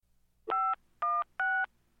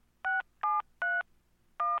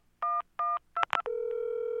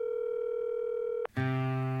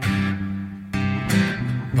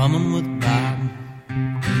Bumming with Bob.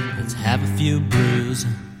 Let's have a few brews.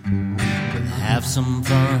 We'll have some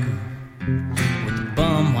fun with the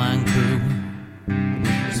Bum Wine Crew.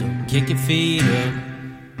 So kick your feet up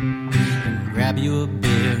and grab you a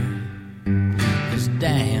beer. 'Cause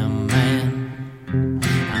damn, man,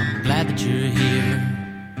 I'm glad that you're here.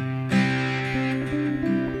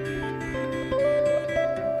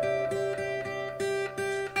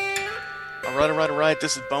 All right.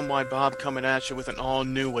 This is Bumwine Bob coming at you with an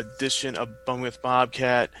all-new edition of Bum with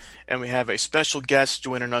Bobcat, and we have a special guest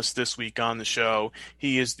joining us this week on the show.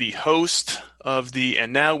 He is the host of the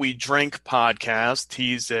And Now We Drink podcast.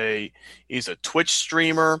 He's a Twitch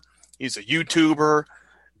streamer. He's a YouTuber.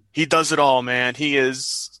 He does it all, man.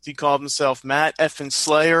 He called himself Matt Effin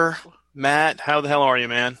Slayer. Matt, how the hell are you,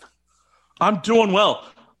 man? I'm doing well.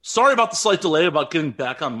 Sorry about the slight delay about getting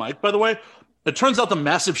back on mic, by the way. It turns out the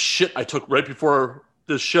massive shit I took right before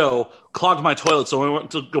this show clogged my toilet, so when I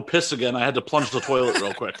went to go piss again, I had to plunge the toilet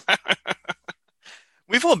real quick.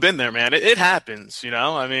 We've all been there, man. It happens, you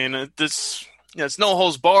know? I mean, it's no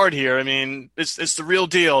holds barred here. I mean, it's the real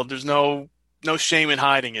deal. There's no shame in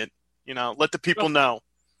hiding it. You know, let the people know.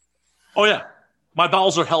 Oh, yeah. My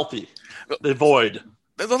bowels are healthy. They void.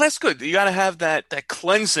 Well, that's good. You got to have that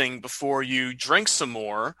cleansing before you drink some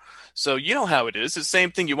more. So you know how it is. It's the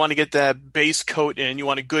same thing. You want to get that base coat in. You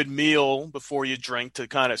want a good meal before you drink to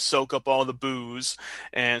kind of soak up all the booze.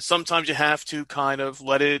 And sometimes you have to kind of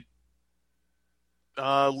let it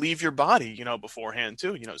leave your body, you know, beforehand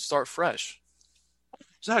too. You know, start fresh.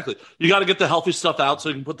 Exactly. You got to get the healthy stuff out so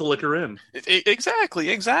you can put the liquor in. Exactly.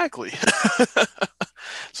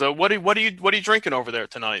 So what are you drinking over there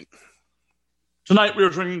tonight? Tonight we are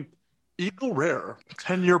drinking Eagle Rare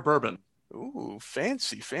 10-year bourbon. Ooh,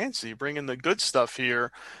 fancy. Bringing the good stuff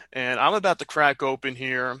here. And I'm about to crack open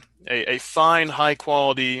here a fine,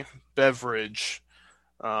 high-quality beverage.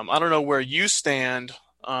 I don't know where you stand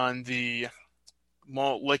on the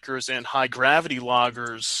malt liquors and high-gravity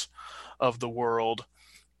lagers of the world,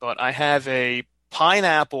 but I have a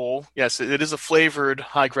pineapple. Yes, it is a flavored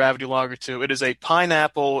high-gravity lager, too. It is a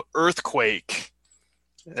pineapple earthquake,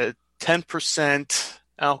 10%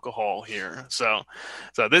 alcohol here. So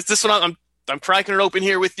this one I'm cracking it open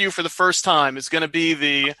here with you for the first time. It's going to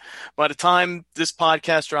be by the time this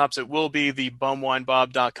podcast drops, it will be the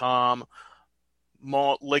bumwinebob.com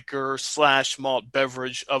malt liquor / malt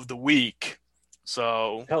beverage of the week.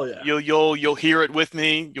 So hell yeah. You'll hear it with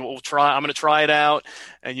me. I'm going to try it out,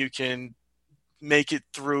 and you can make it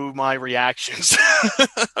through my reactions.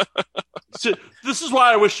 So, this is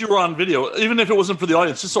why I wish you were on video, even if it wasn't for the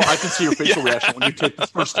audience, just so I can see your facial reaction when you take the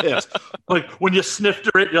first hit. Like when you sniffed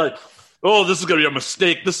it, you're like, "Oh, this is gonna be a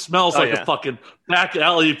mistake. This smells like a fucking back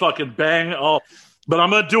alley fucking bang." Oh, but I'm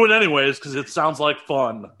gonna do it anyways because it sounds like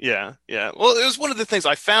fun. Yeah. Well, it was one of the things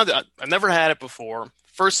I found. I've never had it before.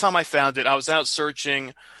 First time I found it, I was out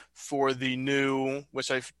searching for the new, which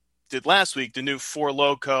I did last week, the new Four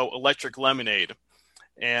Loko electric lemonade.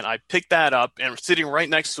 And I picked that up, and sitting right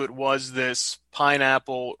next to it was this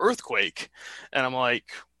pineapple earthquake. And I'm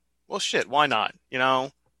like, well, shit, why not? You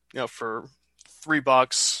know, for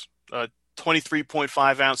 $3, a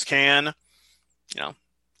 23.5 ounce can, you know,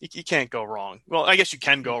 you can't go wrong. Well, I guess you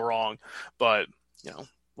can go wrong, but you know,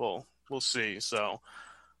 we'll see. So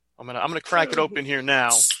I'm gonna crack it open here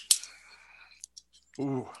now.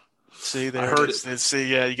 Ooh, see there, I heard it.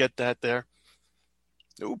 See, yeah, you get that there.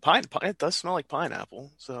 Ooh, pine. It does smell like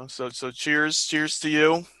pineapple. So cheers to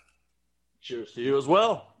you. Cheers to you as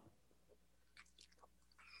well.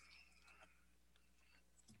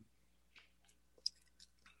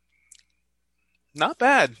 Not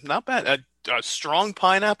bad. A strong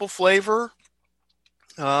pineapple flavor.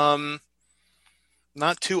 Not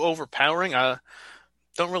too overpowering. I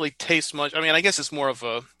don't really taste much. I mean, I guess it's more of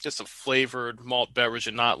just a flavored malt beverage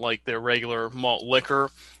and not like their regular malt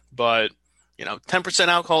liquor, but. 10%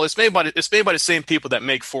 alcohol. It's made by the same people that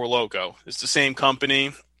make Four Loko. It's the same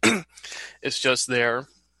company. It's just their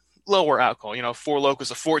lower alcohol. Four Loko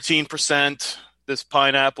is a 14%. This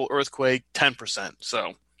pineapple earthquake 10%.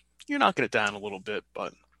 So you're knocking it down a little bit,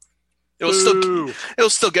 but it'll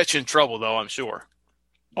still get you in trouble, though. I'm sure.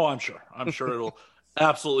 Oh, I'm sure. It'll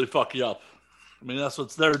absolutely fuck you up. I mean, that's what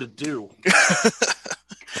it's there to do.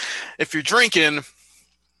 If you're drinking,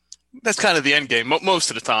 that's kind of the end game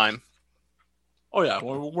most of the time. Oh, yeah.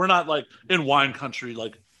 We're not, like, in wine country,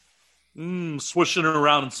 like, swishing it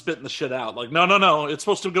around and spitting the shit out. Like, no. It's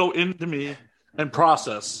supposed to go into me and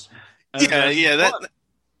process. And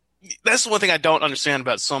that's the one thing I don't understand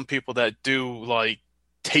about some people that do, like,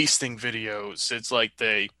 tasting videos. It's like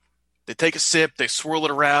they take a sip, they swirl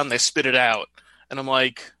it around, they spit it out. And I'm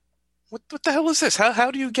like, what the hell is this?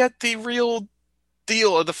 How do you get the real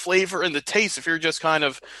deal of the flavor and the taste if you're just kind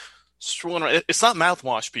of strolling around? It's not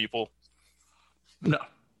mouthwash, people. No,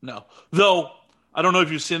 no. Though I don't know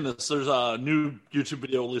if you've seen this. There's a new YouTube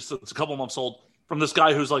video, at least it's a couple months old, from this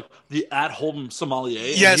guy who's like the at-home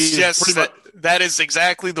sommelier. Yes, that is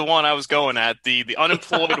exactly the one I was going at. The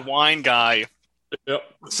unemployed wine guy. Yep.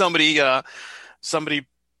 Somebody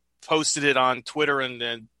posted it on Twitter and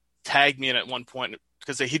then tagged me in at one point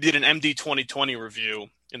because he did an MD 2020 review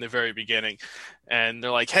in the very beginning, and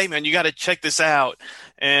they're like, "Hey man, you got to check this out."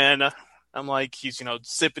 And I'm like, he's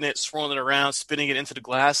sipping it, swirling it around, spitting it into the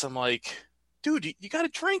glass. I'm like, dude, you got to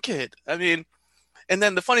drink it. I mean, and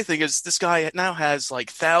then the funny thing is, this guy now has like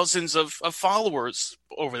thousands of followers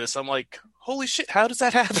over this. I'm like, holy shit, how does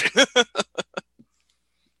that happen?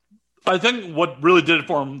 I think what really did it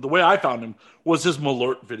for him, the way I found him, was his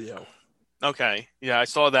Malort video. Okay, yeah, I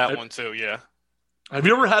saw that one too. Yeah. Have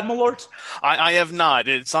you ever had Malort? I have not.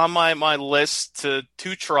 It's on my list to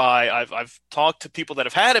try. I've talked to people that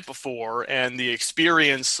have had it before, and the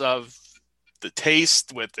experience of the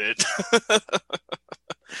taste with it.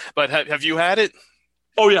 But have you had it?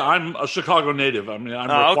 Oh yeah, I'm a Chicago native. I mean,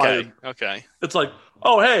 I'm required. Okay. It's like,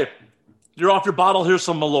 oh hey, you're off your bottle. Here's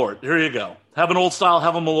some Malort. Here you go. Have an old style.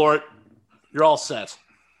 Have a Malort. You're all set.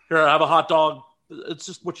 Here, have a hot dog. It's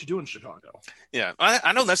just what you do in Chicago. Yeah,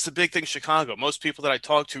 I know that's the big thing in Chicago. Most people that I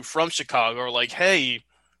talk to from Chicago are like, hey,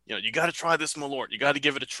 you got to try this Malort. You got to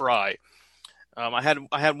give it a try. I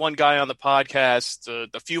had one guy on the podcast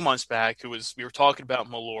a few months back we were talking about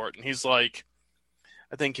Malort, and he's like,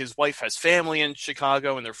 I think his wife has family in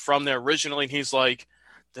Chicago, and they're from there originally, and he's like,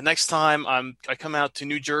 the next time I come out to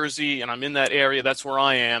New Jersey and I'm in that area, that's where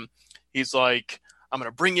I am. He's like, I'm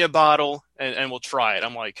going to bring you a bottle and we'll try it.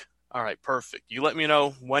 I'm like, all right, perfect. You let me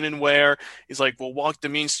know when and where. He's like, we'll walk the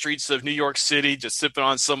mean streets of New York City, just sipping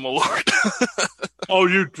on some Malort. Oh,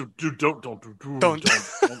 you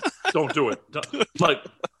don't do it. Like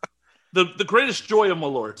the greatest joy of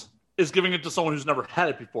Malort is giving it to someone who's never had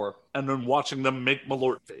it before, and then watching them make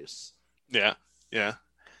Malort face. Yeah.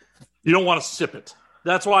 You don't want to sip it.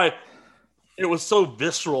 That's why it was so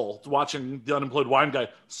visceral watching the unemployed wine guy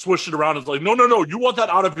swish it around. It's like, no. You want that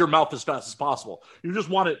out of your mouth as fast as possible. You just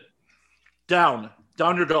want it down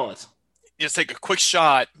your gullet. Just take a quick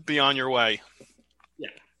shot, be on your way.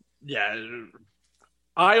 Yeah.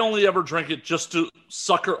 I only ever drink it just to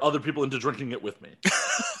sucker other people into drinking it with me.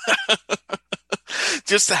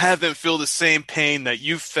 Just to have them feel the same pain that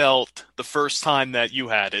you felt the first time that you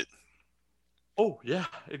had it. Oh, yeah,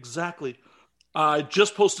 exactly. I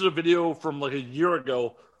just posted a video from like a year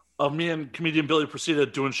ago of me and comedian Billy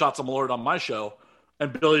Procida doing shots of Malort on my show,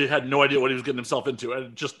 and Billy had no idea what he was getting himself into,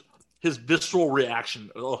 and just his visceral reaction.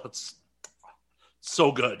 Oh, it's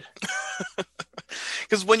so good.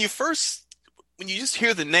 Because when you just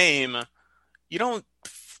hear the name, you don't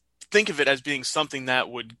think of it as being something that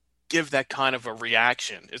would give that kind of a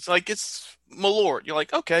reaction. It's like, it's Malort. You're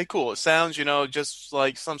like, okay, cool. It sounds, just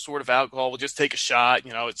like some sort of alcohol. We'll just take a shot.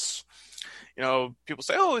 It's, people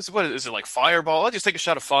say, oh, is it like Fireball? I'll just take a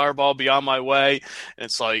shot of Fireball, be on my way. And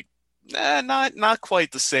it's like, not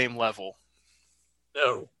quite the same level.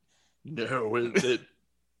 No, there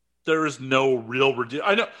is no real redeem.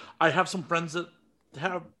 I know I have some friends that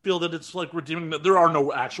feel that it's like redeeming. There are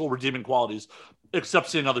no actual redeeming qualities except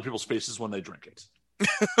seeing other people's faces when they drink it.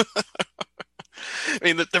 I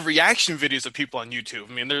mean, the reaction videos of people on YouTube,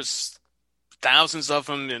 I mean, there's thousands of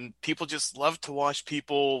them, and people just love to watch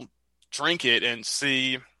people drink it and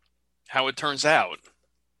see how it turns out.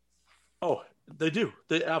 Oh, they do.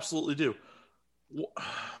 They absolutely do.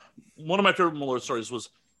 One of my favorite Malort stories was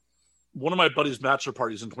one of my buddy's bachelor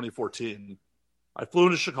parties in 2014. I flew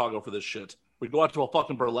into Chicago for this shit. We go out to a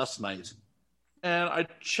fucking burlesque night, and I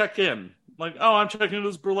check in. Like, oh, I'm checking into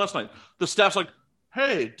this burlesque night. The staff's like,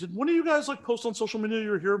 hey, did one of you guys like post on social media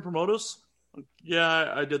you were here and promote us? Like,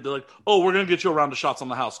 yeah, I did. They're like, oh, we're going to get you a round of shots on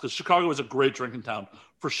the house, because Chicago is a great drinking town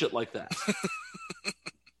for shit like that.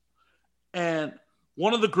 And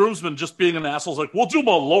one of the groomsmen, just being an asshole, is like, we'll do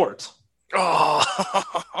Malort.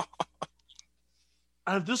 Oh.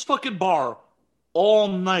 And this fucking bar all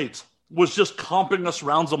night was just comping us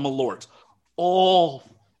rounds of Malort. All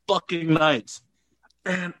fucking night.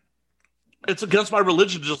 And it's against my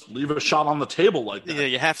religion to just leave a shot on the table like that. Yeah,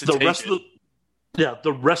 you have to take it.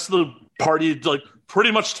 The rest of the party like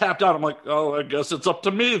pretty much tapped out. I'm like, oh, I guess it's up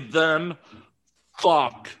to me then.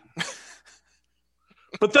 Fuck.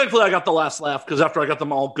 But thankfully I got the last laugh, because after I got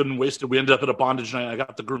them all good and wasted, we ended up at a bondage night. I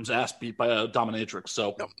got the groom's ass beat by a dominatrix.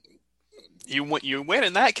 So you win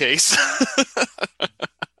in that case.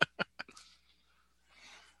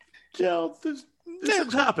 Yeah, These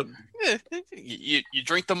things happen. Yeah, you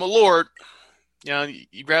drink the Malort. You know,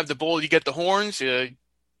 you grab the bowl, you get the horns.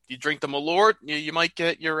 You drink the Malort, you might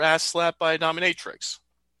get your ass slapped by a dominatrix.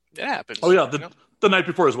 It happens. Oh yeah, the night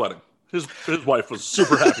before his wedding, his wife was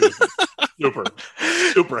super happy with him.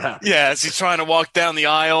 Super happy. Yeah, as he's trying to walk down the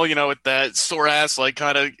aisle, with that sore ass, like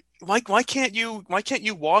kind of. Why can't you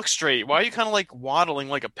walk straight? Why are you kind of like waddling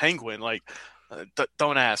like a penguin? Like,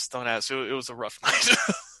 don't ask. It was a rough night.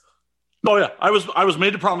 Oh yeah, I was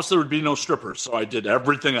made to promise there would be no strippers, so I did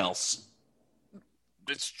everything else.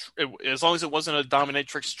 As long as it wasn't a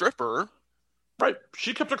dominatrix stripper. Right,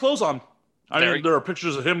 she kept her clothes on. I mean, there are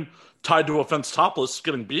pictures of him tied to a fence topless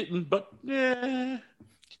getting beaten, but yeah.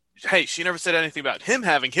 Hey, she never said anything about him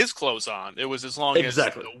having his clothes on. It was as long as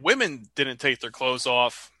the women didn't take their clothes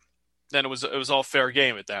off, then it was all fair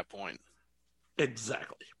game at that point.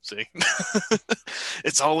 Exactly. See?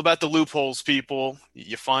 It's all about the loopholes, people.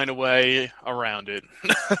 You find a way around it.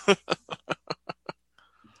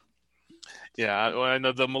 Yeah, I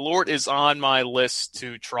know the Malort is on my list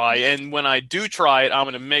to try, and when I do try it, I'm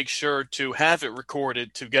going to make sure to have it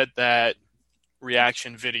recorded to get that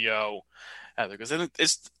reaction video out there, because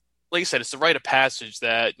it's, like I said, it's the rite of passage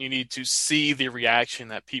that you need to see the reaction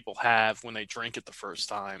that people have when they drink it the first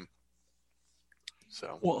time.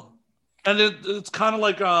 So, well, and it's kind of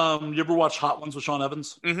like you ever watch Hot Ones with Sean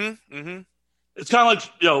Evans? Mm-hmm. Mm-hmm. It's kind of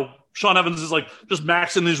like, Sean Evans is like just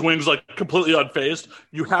maxing these wings like completely unfazed.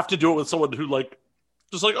 You have to do it with someone who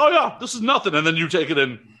just like, oh yeah, this is nothing, and then you take it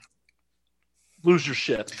and lose your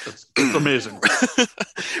shit. It's amazing.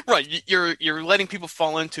 Right, you're letting people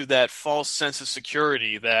fall into that false sense of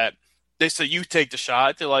security that they say you take the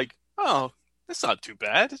shot. They're like, oh, that's not too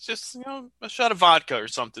bad. It's just a shot of vodka or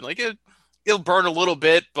something. Like it'll burn a little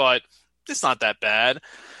bit, but it's not that bad.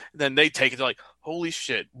 Then they take it. They're like, holy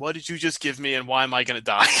shit, what did you just give me, and why am I going to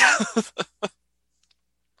die?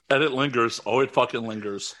 And it lingers. Oh, it fucking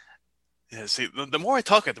lingers. Yeah, see, the more I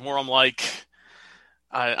talk it, the more I'm like,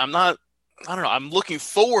 I'm not, I don't know, I'm looking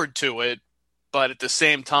forward to it, but at the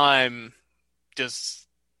same time, just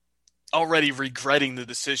already regretting the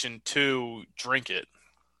decision to drink it.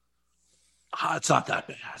 It's not that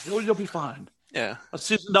bad. You'll be fine. Yeah. A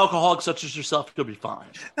seasoned alcoholic such as yourself, you'll be fine.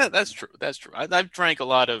 That's true. I've drank a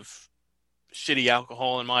lot of shitty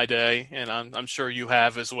alcohol in my day, and I'm sure you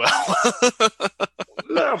have as well.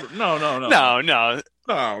 No.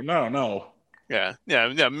 Yeah.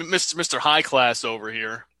 Mr. High Class over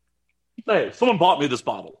here. Hey, someone bought me this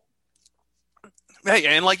bottle. Hey,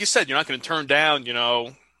 and like you said, you're not going to turn down,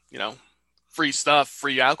 free stuff,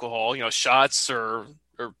 free alcohol, shots, or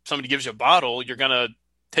somebody gives you a bottle. You're going to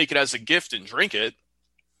take it as a gift and drink it.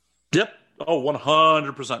 Yep. Oh,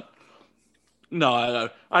 100%. No,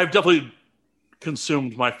 I've definitely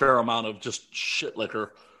consumed my fair amount of just shit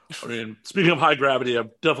liquor. I mean, speaking of high gravity, I've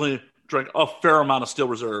definitely drank a fair amount of Steel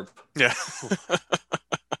Reserve. Yeah.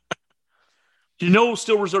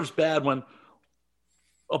 Steel Reserve's bad when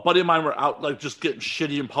a buddy of mine were out just getting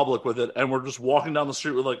shitty in public with it, and we're just walking down the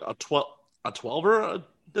street with a 12er,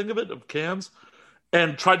 think of it, of cans,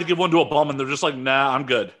 and tried to give one to a bum, and they're just like, nah, I'm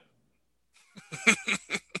good.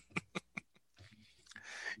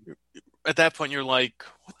 At that point, you're like,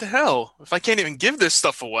 what the hell? If I can't even give this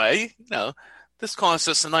stuff away, this costs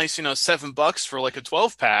us a nice, $7 for like a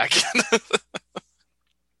 12-pack.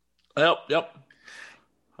 Yep.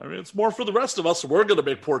 I mean, it's more for the rest of us. We're going to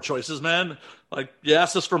make poor choices, man. Like, you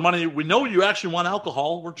asked us for money. We know you actually want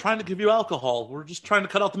alcohol. We're trying to give you alcohol. We're just trying to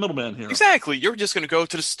cut out the middleman here. Exactly. You're just going to go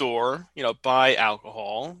to the store, buy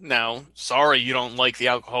alcohol. Now, sorry you don't like the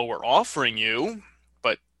alcohol we're offering you,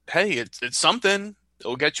 but hey, it's something.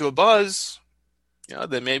 It'll get you a buzz.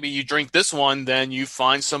 Then maybe you drink this one, then you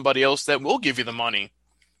find somebody else that will give you the money.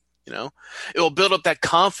 It will build up that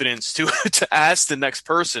confidence to ask the next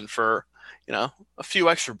person for, a few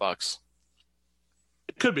extra bucks.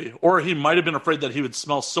 It could be. Or he might have been afraid that he would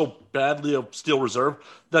smell so badly of Steel Reserve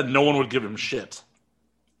that no one would give him shit.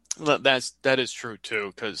 That is true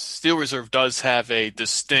too, because Steel Reserve does have a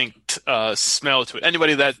distinct smell to it.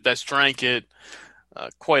 Anybody that's drank it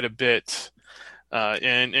quite a bit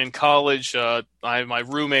in college, my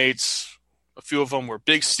roommates, a few of them were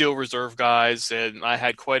big Steel Reserve guys, and I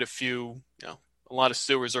had quite a few, a lot of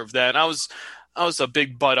Steel Reserve then. I was a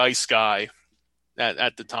big Bud Ice guy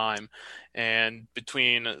at the time, and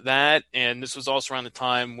between that and this was also around the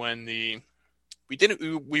time when we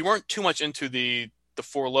weren't too much into the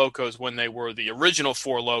Four Locos when they were the original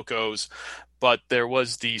Four Locos, but there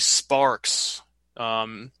was the Sparks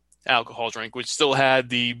alcohol drink, which still had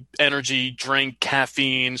the energy drink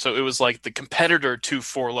caffeine. So it was like the competitor to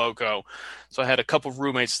Four Loko. So I had a couple of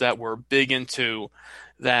roommates that were big into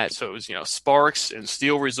that. So it was, Sparks and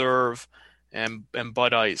Steel Reserve and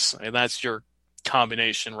Bud Ice. And that's your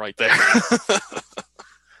combination right there.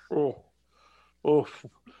 Oh,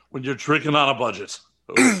 when you're drinking on a budget.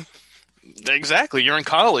 Oh. Exactly. You're in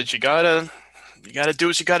college. You gotta do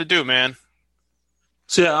what you gotta do, man.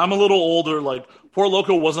 So yeah, I'm a little older. Like Four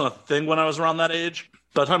Loko wasn't a thing when I was around that age.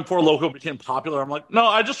 By the time Four Loko became popular, I'm like, no,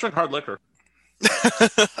 I just drink hard liquor.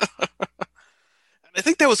 I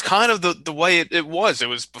think that was kind of the way it was. It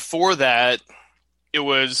was before that. It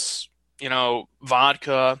was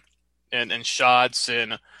vodka and shots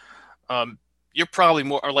and you're probably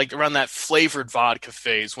more or like around that flavored vodka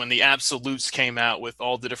phase when the Absolutes came out with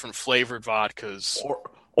all the different flavored vodkas.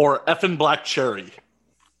 Or effing black cherry.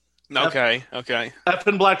 Okay.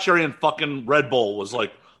 Effing black cherry and fucking Red Bull was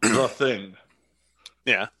like the thing.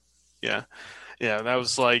 Yeah. That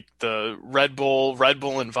was like the Red Bull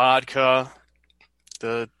and vodka,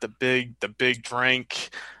 the big drink.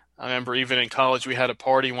 I remember even in college we had a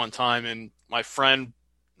party one time and my friend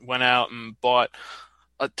went out and bought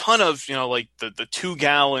a ton of like the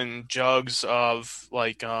 2-gallon jugs of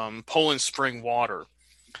like Poland Spring water,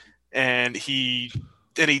 and he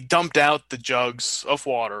dumped out the jugs of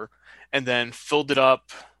water and then filled it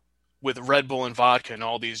up with Red Bull and vodka in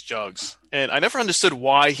all these jugs. And I never understood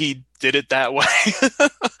why he did it that way.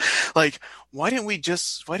 Like, why didn't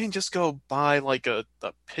just go buy like a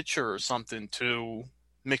pitcher or something to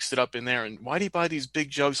mix it up in there? And why do you buy these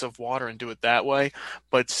big jugs of water and do it that way?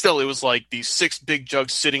 But still, it was like these 6 big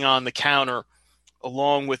jugs sitting on the counter,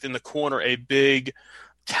 along with in the corner a big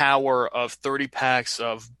tower of 30 packs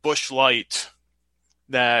of Busch Light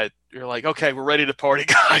that you're like, okay, we're ready to party,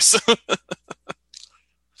 guys.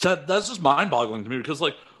 That's just mind-boggling to me because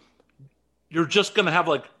like you're just gonna have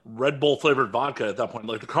like Red Bull flavored vodka at that point.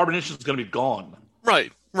 Like the carbonation is gonna be gone.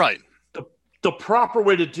 Right. The proper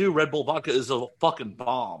way to do Red Bull vodka is a fucking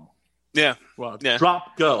bomb. Yeah. Well, yeah.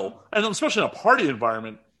 Drop, go, and especially in a party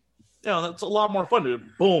environment, that's a lot more fun.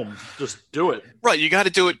 Dude. Boom, just do it. Right, you got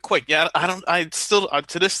to do it quick. Yeah, I still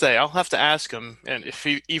to this day I'll have to ask him, and if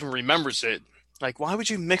he even remembers it, like why would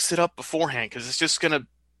you mix it up beforehand? Because it's just gonna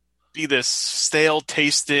be this stale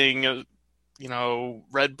tasting,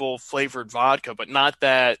 Red Bull flavored vodka, but not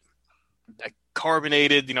that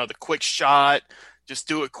carbonated. The quick shot. Just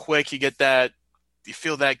do it quick. You get that. You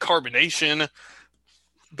feel that carbonation,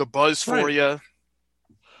 the buzz for you.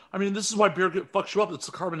 I mean, this is why beer fucks you up. It's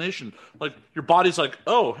the carbonation. Like, your body's like,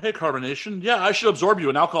 oh, hey, carbonation. Yeah, I should absorb you.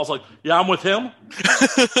 And alcohol's like, yeah, I'm with him.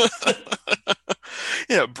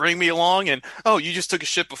 Yeah, bring me along. And, oh, you just took a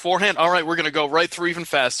shit beforehand? All right, we're going to go right through even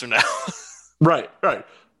faster now. Right.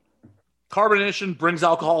 Carbonation brings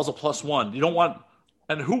alcohol as a +1. You don't want...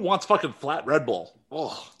 And who wants fucking flat Red Bull?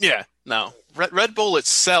 Oh. Yeah, no. Red Bull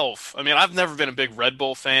itself, I mean, I've never been a big Red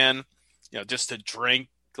Bull fan, just to drink,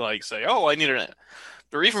 like, say, oh, I need it.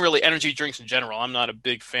 Or even really energy drinks in general. I'm not a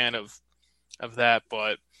big fan of that,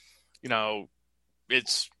 but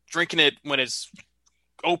it's drinking it when it's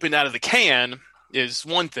opened out of the can is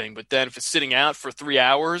one thing, but then if it's sitting out for 3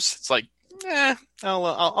 hours, it's like,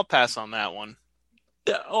 I'll pass on that one.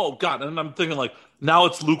 Yeah. Oh God. And I'm thinking like now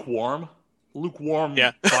it's lukewarm,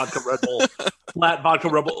 yeah. Vodka Red Bull, flat vodka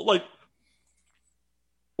Red Bull. Like,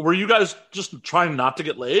 were you guys just trying not to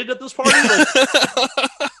get laid at this party? Like,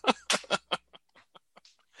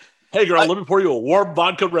 hey, girl, let me pour you a warm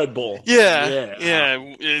vodka Red Bull. Yeah.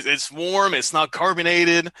 It's warm. It's not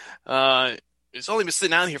carbonated. It's only been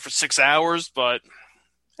sitting out here for 6 hours, but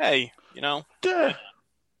hey, Yeah.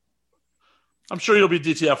 I'm sure you'll be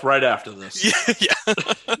DTF right after this. Yeah.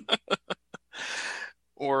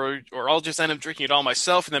 Or I'll just end up drinking it all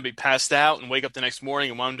myself and then be passed out and wake up the next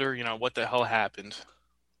morning and wonder, what the hell happened.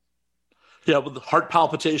 Yeah, with the heart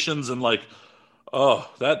palpitations and like, oh,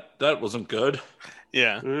 that wasn't good.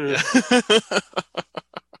 Yeah.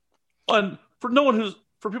 And for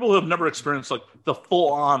people who have never experienced like the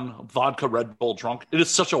full-on vodka Red Bull drunk, it is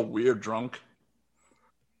such a weird drunk.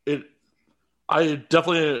 I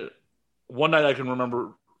definitely one night I can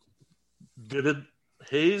remember vivid,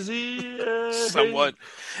 hazy, somewhat.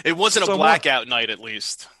 It wasn't a blackout night, at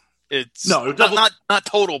least. It's no, not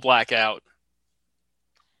total blackout.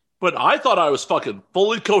 But I thought I was fucking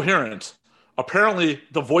fully coherent. Apparently,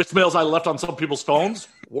 the voicemails I left on some people's phones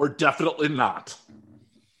were definitely not.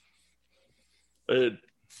 My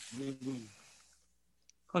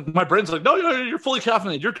brain's like, no, you're fully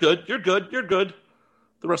caffeinated. You're good.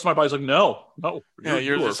 The rest of my body's like, no. Yeah,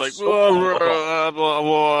 you're just like, what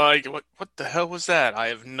the hell was that? I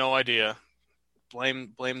have no idea.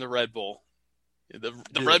 blame the Red Bull. The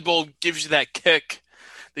Dude. Red Bull gives you that kick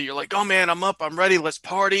that you're like, oh man, I'm up, I'm ready, let's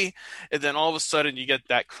party. And then all of a sudden you get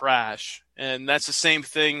that crash. And that's the same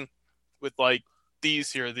thing with like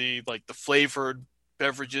these here, the flavored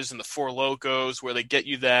beverages and the Four Locos, where they get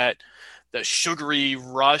you that sugary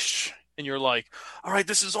rush, and you're like, all right,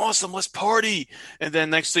 this is awesome, let's party. And then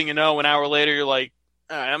next thing you know, an hour later, you're like,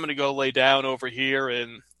 all right, I'm going to go lay down over here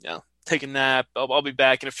and take a nap. I'll be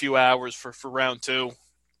back in a few hours for round 2.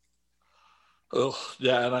 Ugh,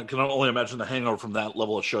 yeah, and I can only imagine the hangover from that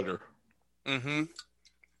level of sugar. Mm-hmm.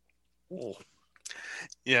 Oh.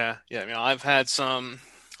 Yeah. I mean, I've had some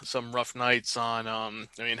rough nights on.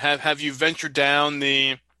 I mean, have you ventured down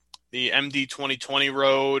the MD 2020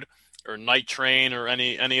 road or Night Train or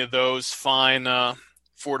any of those fine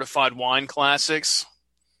fortified wine classics?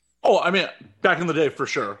 Oh, I mean, back in the day, for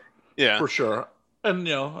sure. Yeah, For sure. And,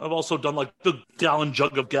 I've also done, like, the gallon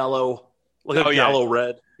jug of Gallo, like a Gallo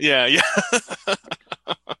Red. Yeah.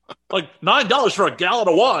 Like, $9 for a gallon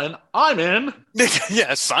of wine. I'm in.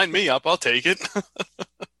 Yeah, sign me up. I'll take it.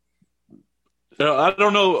 I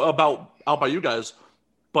don't know about out by you guys,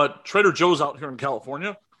 but Trader Joe's out here in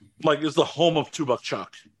California, like, is the home of $2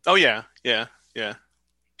 Chuck. Oh, yeah.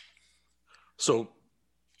 So,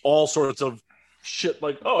 all sorts of shit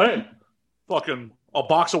like, oh, hey, fucking a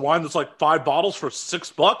box of wine that's like 5 bottles for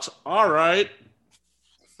 $6. All right.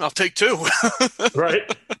 I'll take 2.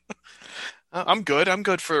 Right. I'm good. I'm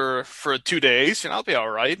good for 2 days. I'll be all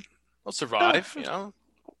right. I'll survive.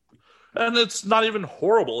 And it's not even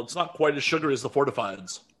horrible. It's not quite as sugary as the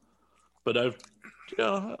fortifieds. But I've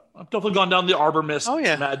definitely gone down the Arbor Mist,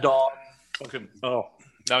 Mad Dog. Fucking Oh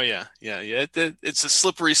yeah. It's a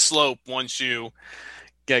slippery slope once you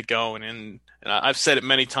get going, and I've said it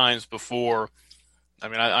many times before. I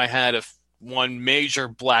mean, I had one major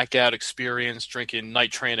blackout experience drinking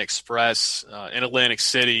Night Train Express in Atlantic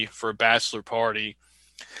City for a bachelor party,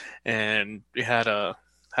 and we had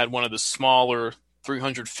one of the smaller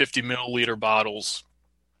 350 milliliter bottles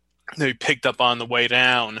that we picked up on the way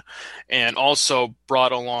down, and also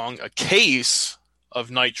brought along a case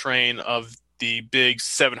of Night Train of the big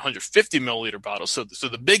 750 milliliter bottles. So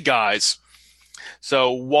the big guys.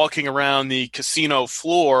 So walking around the casino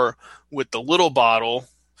floor with the little bottle,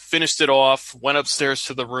 finished it off, went upstairs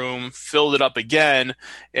to the room, filled it up again,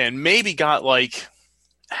 and maybe got like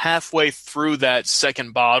halfway through that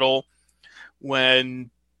second bottle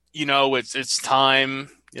when, it's time,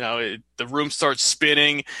 the room starts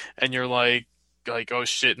spinning and you're like, oh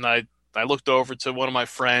shit. And I looked over to one of my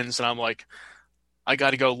friends and I'm like, I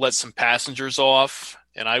got to go let some passengers off.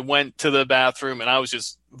 And I went to the bathroom and I was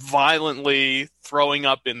just violently throwing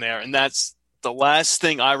up in there. And that's the last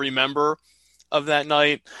thing I remember of that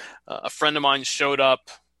night. A friend of mine showed up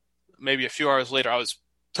maybe a few hours later.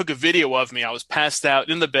 Took a video of me. I was passed out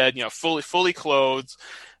in the bed, fully clothed.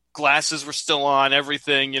 Glasses were still on,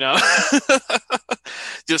 everything,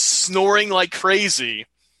 just snoring like crazy,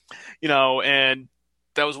 and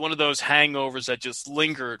that was one of those hangovers that just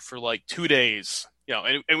lingered for like 2 days,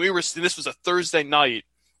 and this was a Thursday night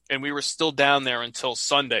and we were still down there until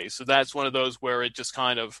Sunday. So that's one of those where it just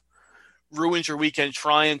kind of ruins your weekend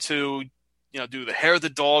trying to, do the hair of the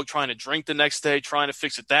dog, trying to drink the next day, trying to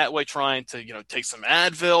fix it that way, trying to, take some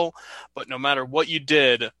Advil. But no matter what you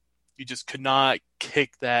did, you just could not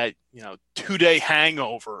kick that, 2-day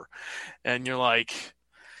hangover. And you're like,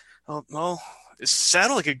 oh, well, it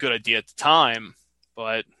sounded like a good idea at the time,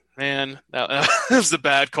 but man, that was a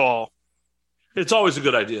bad call. It's always a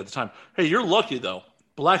good idea at the time. Hey, you're lucky though.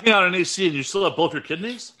 Blacking out an AC and you still have both your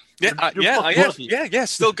kidneys? Yeah,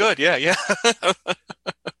 still good. Yeah.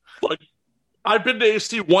 Like, I've been to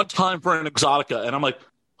AC one time for an Exotica, and I'm like,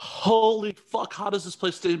 holy fuck, how does this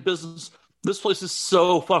place stay in business? This place is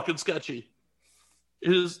so fucking sketchy.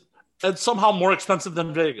 It is, and somehow more expensive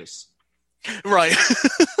than Vegas. Right.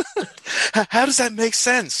 How does that make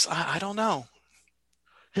sense? I don't know.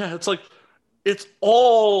 Yeah, it's like, it's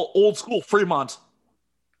all old school Fremont,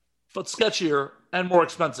 but sketchier and more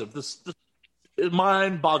expensive. This is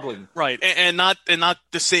mind-boggling. Right, and not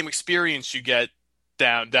the same experience you get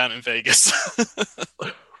down in Vegas.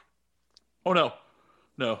 Oh no.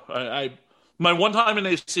 I my one time in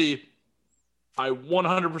AC, I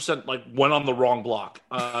 100% went on the wrong block.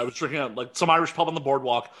 I was drinking at some Irish pub on the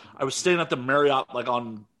boardwalk. I was staying at the Marriott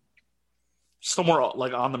on somewhere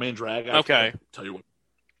on the main drag. Okay. Tell you what.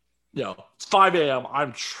 It's 5 a.m.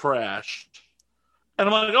 I'm trashed. And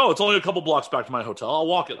I'm like, oh, it's only a couple blocks back to my hotel. I'll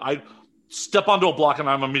walk it. I step onto a block and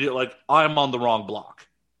I'm immediately I'm on the wrong block.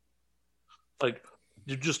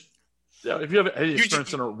 You just, if you have any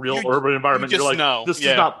experience in a real urban environment, you're like, know. This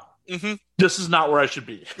is not where I should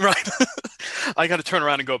be. Right. I got to turn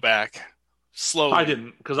around and go back slowly. I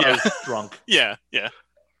didn't because I was drunk. Yeah.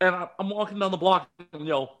 And I'm walking down the block,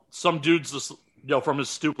 and some dude's just from his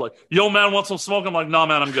stoop like, "Yo, man, want some smoke?" I'm like, "No,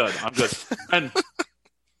 man, I'm good. I'm good." And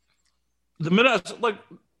the minute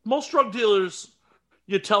most drug dealers,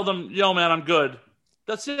 you tell them, "Yo, man, I'm good."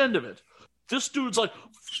 That's the end of it. This dude's like,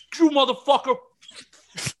 "You motherfucker,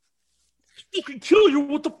 fucking kill you!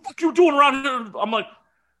 What the fuck you doing around here?" I'm like,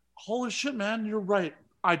 "Holy shit, man, you're right.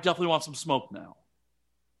 I definitely want some smoke now.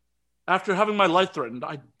 After having my life threatened,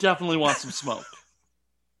 I definitely want some smoke."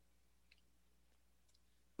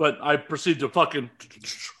 But I proceed to fucking,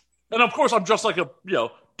 and of course I'm dressed like a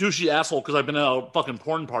douchey asshole because I've been at a fucking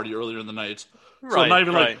porn party earlier in the night. So I'm not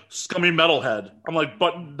even like scummy metalhead. I'm like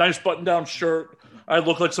nice button down shirt. I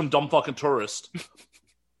look like some dumb fucking tourist.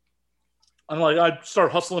 And I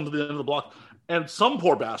start hustling to the end of the block, and some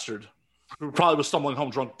poor bastard who probably was stumbling home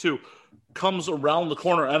drunk too comes around the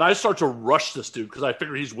corner, and I start to rush this dude because I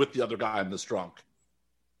figure he's with the other guy and this drunk.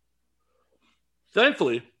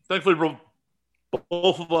 Thankfully,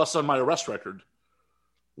 both of us on my arrest record.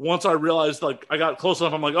 Once I realized, I got close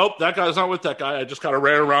enough, I'm like, "Oh, that guy's not with that guy." I just kind of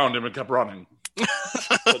ran around him and kept running.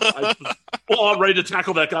 I was all ready to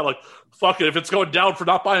tackle that guy. Like, fuck it. If it's going down for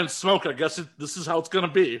not buying smoke, I guess this is how it's going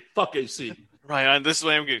to be. Fuck AC. Right. This is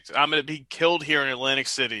what I'm going to be killed here in Atlantic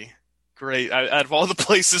City. Great. Out of all the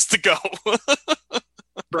places to go.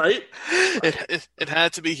 Right? It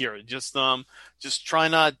had to be here. Just don't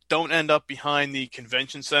end up behind the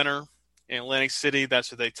convention center in Atlantic City.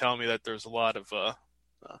 That's what they tell me, that there's a lot of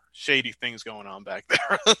shady things going on back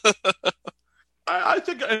there. I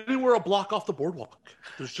think anywhere a block off the boardwalk,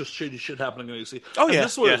 there's just shady shit happening in AC. Oh, yeah.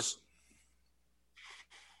 This was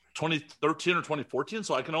 2013 or 2014,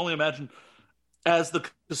 so I can only imagine as the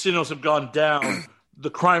casinos have gone down, the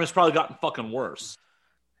crime has probably gotten fucking worse.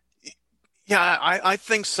 Yeah, I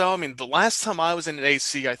think so. I mean, the last time I was in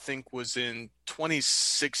AC, I think, was in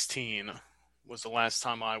 2016 was the last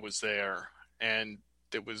time I was there. And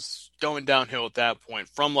it was going downhill at that point.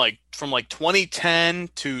 From 2010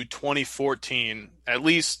 to 2014, at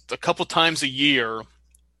least a couple times a year,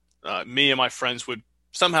 me and my friends would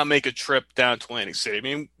somehow make a trip down to Atlantic City. I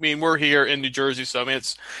mean, we're here in New Jersey, so I mean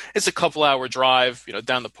it's a couple hour drive,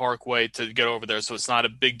 down the Parkway to get over there, so it's not a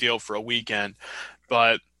big deal for a weekend.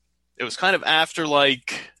 But it was kind of after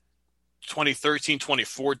 2013,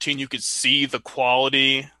 2014, you could see the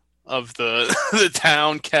quality of the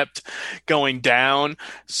town kept going down.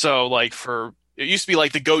 So it used to be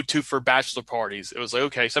the go-to for bachelor parties. It was like,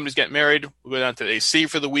 okay, somebody's getting married, we'll go down to AC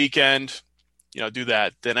for the weekend, do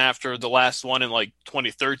that. Then after the last one in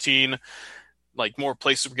 2013, more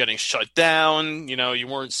places were getting shut down. You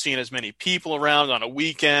weren't seeing as many people around on a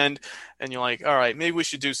weekend, and you're like, all right, maybe we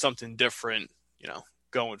should do something different,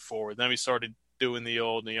 going forward. Then we started doing the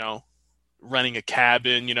old, renting a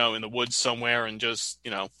cabin, in the woods somewhere, and just,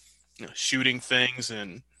 shooting things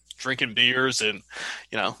and drinking beers and,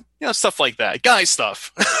 stuff like that. Guy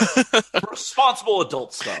stuff. Responsible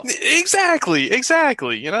adult stuff. Exactly.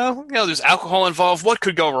 There's alcohol involved. What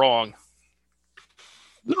could go wrong?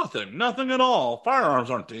 Nothing at all. Firearms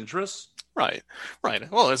aren't dangerous. Right.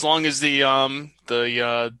 Well, as long as the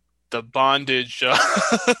bondage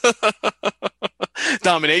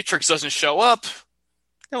dominatrix doesn't show up,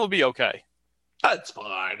 it will be okay. It's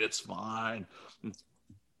fine.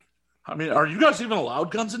 I mean, are you guys even allowed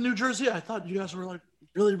guns in New Jersey? I thought you guys were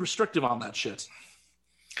really restrictive on that shit.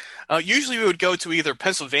 Usually we would go to either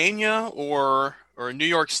Pennsylvania or New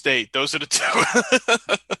York State. Those are the two.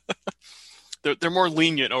 They're more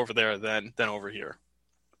lenient over there than over here.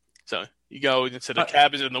 So you go into the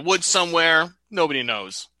cabins in the woods somewhere, nobody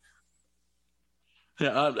knows.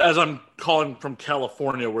 Yeah, as I'm calling from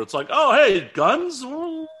California, where it's like, oh, hey, guns?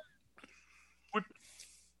 Well, we're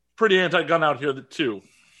pretty anti-gun out here, too.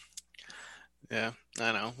 Yeah,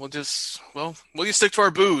 I know. We'll just stick to our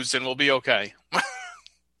booze, and we'll be okay.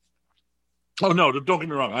 Oh, no, don't get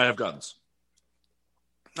me wrong. I have guns.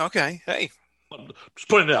 Okay, hey. Just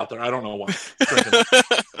putting it out there. I don't know why.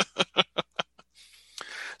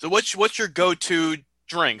 So what's your go-to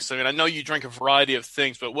drinks? I mean, I know you drink a variety of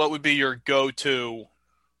things, but what would be your go-to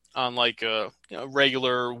on a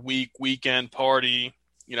regular weekend party?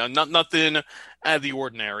 Nothing out of the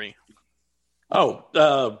ordinary.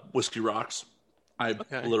 Oh, whiskey rocks. I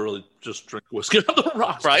literally just drink whiskey on the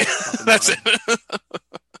rocks. Right. That's it.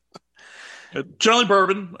 Generally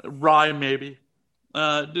bourbon, rye maybe.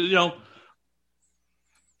 I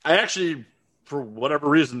actually, for whatever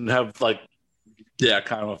reason, have kind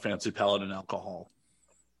of a fancy palate in alcohol.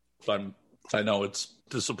 I know it's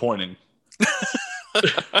disappointing.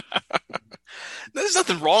 There's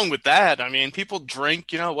nothing wrong with that. I mean, people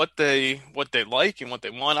drink, what they like and what they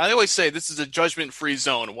want. I always say this is a judgment-free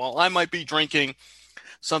zone. While I might be drinking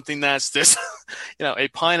something that's this, a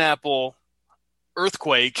pineapple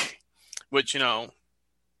earthquake, which,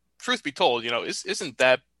 truth be told, isn't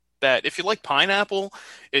that bad. If you like pineapple,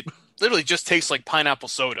 it literally just tastes like pineapple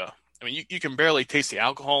soda. I mean, you can barely taste the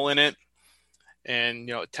alcohol in it, and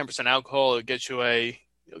 10% alcohol, it'll get you a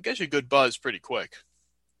good buzz pretty quick.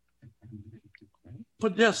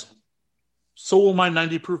 But yes, so will my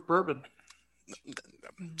 90 proof bourbon.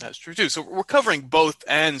 That's true too. So we're covering both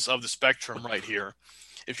ends of the spectrum right here.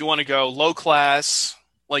 If you want to go low class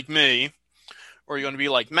like me, or you're going to be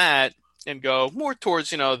like Matt and go more towards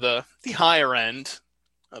the higher end.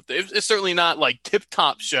 It's certainly not like tip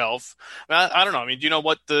top shelf. I don't know. I mean, do you know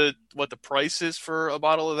what the price is for a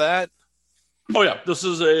bottle of that? Oh yeah, this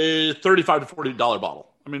is a $35 to $40 bottle.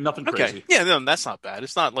 I mean, nothing crazy. Okay, yeah, no, that's not bad.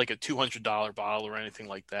 It's not like a $200 bottle or anything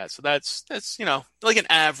like that. So that's like an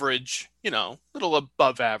average, little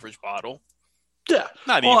above average bottle. Yeah,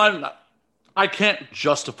 not even. I can't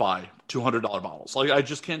justify $200 bottles. Like, I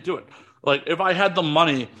just can't do it. Like, if I had the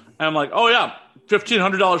money and I'm like, oh yeah,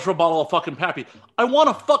 $1,500 for a bottle of fucking Pappy, I want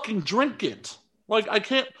to fucking drink it. Like, I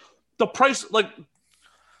can't. The price, like,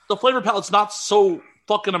 the flavor palette's not so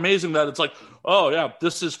fucking amazing that it's like, oh yeah,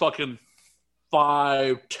 this is fucking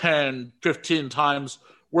 5, 10, 15 times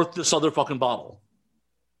worth this other fucking bottle.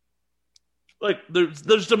 Like,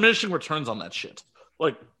 there's diminishing returns on that shit.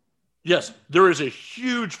 Like, yes, there is a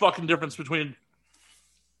huge fucking difference between,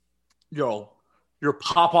 your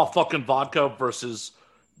pop-off fucking vodka versus,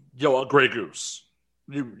 a Grey Goose.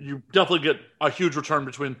 You definitely get a huge return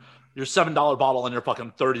between your $7 bottle and your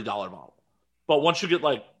fucking $30 bottle. But once you get,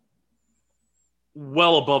 like,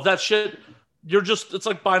 well above that shit, it's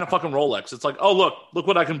like buying a fucking Rolex. It's like, oh, look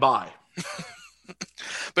what I can buy.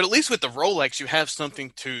 But at least with the Rolex, you have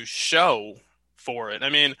something to show for it. I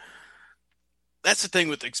mean, that's the thing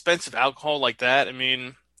with expensive alcohol like that. I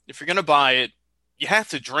mean, if you're going to buy it, you have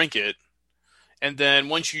to drink it. And then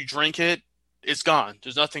once you drink it, it's gone.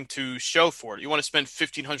 There's nothing to show for it. You want to spend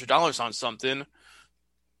 $1,500 on something,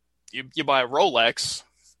 you buy a Rolex.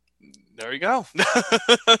 There you go.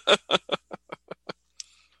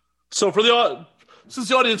 So since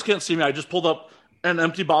the audience can't see me, I just pulled up an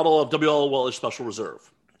empty bottle of WL Wellish Special Reserve.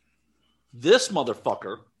 This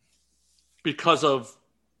motherfucker, because of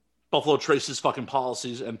Buffalo Trace's fucking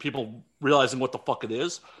policies and people realizing what the fuck it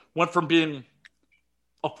is, went from being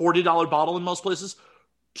a $40 bottle in most places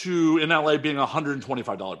to, in LA, being a $125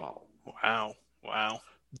 bottle. Wow.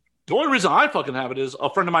 The only reason I fucking have it is a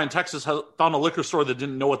friend of mine in Texas found a liquor store that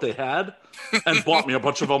didn't know what they had and bought me a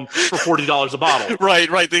bunch of them for $40 a bottle.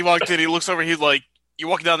 Right. They walked in, he looks over, he's like, you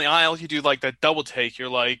walk down the aisle, you do like that double take. You're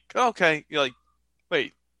like, oh, okay. You're like,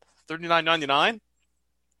 wait, $39.99?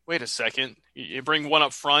 Wait a second. You bring one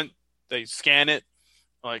up front, they scan it.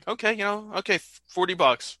 Like, okay, okay,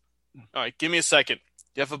 $40. All right, give me a second.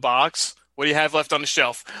 You have a box? What do you have left on the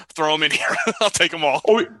shelf? Throw them in here. I'll take them all.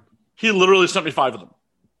 Oh, he literally sent me 5 of them.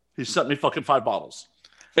 He sent me fucking 5 bottles.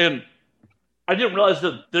 And I didn't realize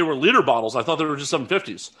that they were liter bottles. I thought they were just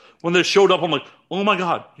 750s. When they showed up, I'm like, oh my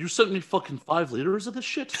God, you sent me fucking 5 liters of this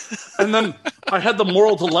shit? And then I had the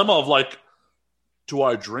moral dilemma of like, do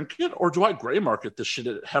I drink it or do I gray market this shit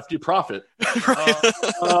at hefty profit?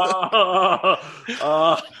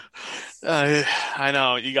 I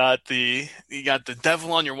know you got the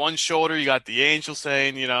devil on your one shoulder. You got the angel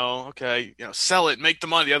saying, okay, sell it, make the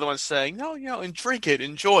money. The other one's saying, no, and drink it,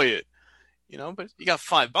 enjoy it, But you got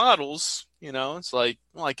 5 bottles. It's like,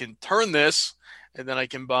 well, I can turn this, and then I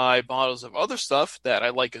can buy bottles of other stuff that I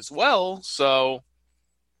like as well. So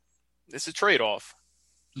it's a trade-off.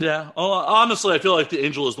 Yeah. Honestly, I feel like the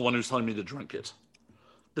angel is the one who's telling me to drink it.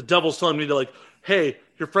 The devil's telling me to, like, hey,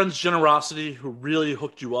 your friend's generosity who really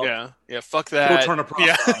hooked you up. Yeah, fuck that. Go turn a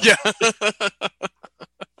profit. Yeah.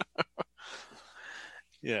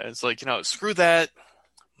 Yeah, it's like, screw that,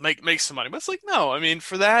 make some money. But it's like, no, I mean,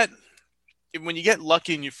 for that, when you get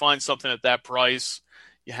lucky and you find something at that price,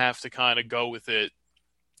 you have to kind of go with it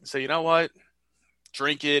and say, you know what,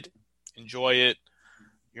 drink it, enjoy it.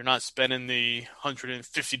 You're not spending the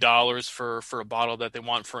 $150 for a bottle that they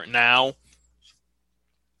want for it now.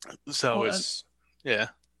 So yeah.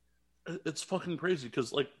 It's fucking crazy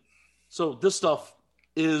because, like, so this stuff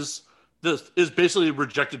is basically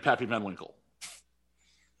rejected Pappy Van Winkle.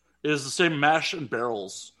 It is the same mash and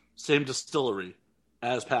barrels, same distillery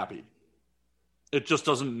as Pappy. It just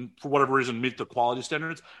doesn't, for whatever reason, meet the quality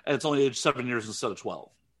standards, and it's only aged 7 years instead of 12.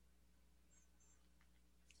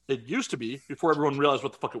 It used to be, before everyone realized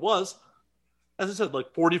what the fuck it was, as I said,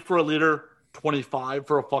 like 40 for a liter, 25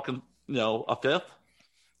 for a fucking a fifth.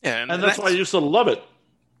 Yeah, And that's why I used to love it.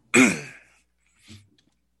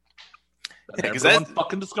 because everyone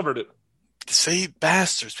fucking discovered it. Say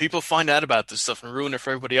bastards, people find out about this stuff and ruin it for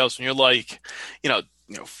everybody else. And you're like,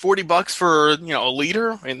 $40 for a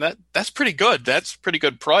liter. I mean that's pretty good. That's pretty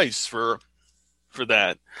good price for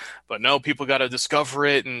that. But no, people got to discover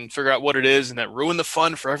it and figure out what it is, and that ruin the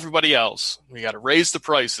fun for everybody else. We got to raise the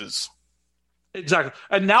prices. Exactly.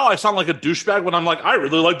 And now I sound like a douchebag when I'm like, I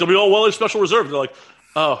really like W.L. Weller's Special Reserve. They're like,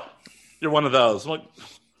 oh, you're one of those. I'm like,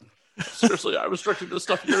 seriously, I was drinking this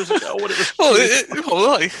stuff years ago when it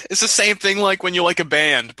was. It's the same thing like when you like a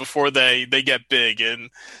band before they get big, and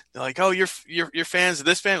they're like, oh, you're fans of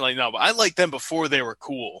this band. Like, no, but I liked them before they were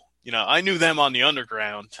cool. I knew them on the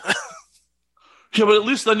underground. Yeah, but at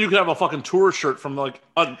least then you could have a fucking tour shirt from like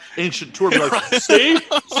an ancient tour. Be like, see,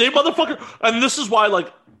 motherfucker. And this is why,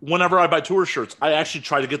 like, whenever I buy tour shirts, I actually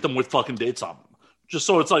try to get them with fucking dates on them. Just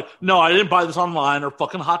so it's like, no, I didn't buy this online or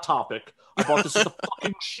fucking Hot Topic. I bought this at the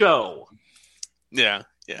fucking show. Yeah.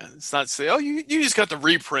 It's not say, oh, you just got the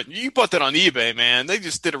reprint. You bought that on eBay, man. They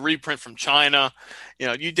just did a reprint from China.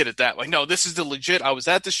 You did it that way. No, this is the legit. I was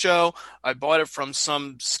at the show. I bought it from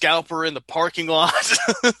some scalper in the parking lot.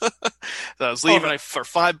 So I was leaving for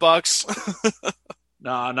 $5.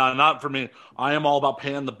 No, not for me. I am all about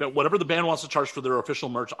paying whatever the band wants to charge for their official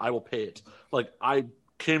merch. I will pay it. Like, I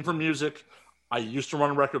came from music. I used to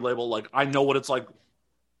run a record label. Like, I know what it's like.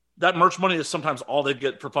 That merch money is sometimes all they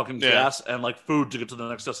get for fucking gas and like food to get to the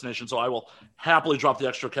next destination. So I will happily drop the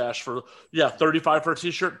extra cash for $35 for a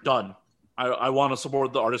t-shirt. Done. I want to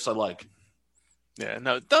support the artists I like. Yeah,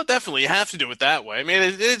 no, definitely you have to do it that way. I mean,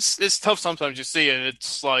 it's tough sometimes. You see it.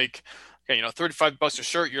 It's like, $35 a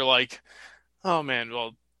shirt. You're like, oh man,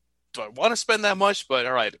 well, do I want to spend that much? But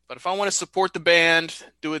all right. But if I want to support the band,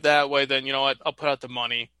 do it that way. Then you know what? I'll put out the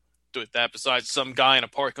money. Do it that. Besides some guy in a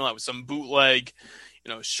parking lot with some bootleg.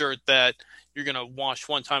 Shirt that you're going to wash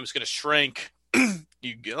one time, it's going to shrink.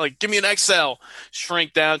 You like, give me an XL,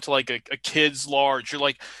 shrink down to like a kid's large. You're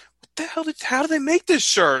like, what the hell? How do they make this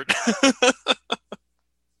shirt?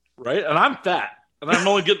 Right. And I'm fat and I'm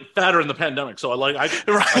only getting fatter in the pandemic. So I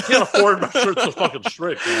can't afford my shirts to fucking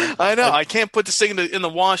shrink, man. I know. I can't put this thing in the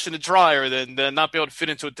wash and the dryer, then not be able to fit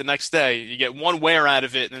into it the next day. You get one wear out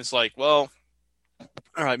of it. And it's like, well,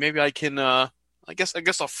 all right, maybe I can, I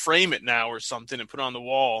guess I'll frame it now or something and put it on the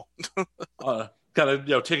wall.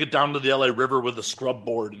 Gotta take it down to the LA River with a scrub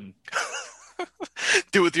board and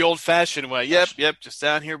do it the old-fashioned way. Yep. Just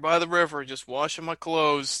down here by the river, just washing my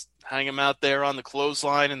clothes, hang them out there on the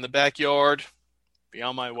clothesline in the backyard. Be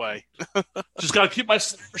on my way. Just gotta keep my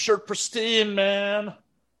shirt pristine, man.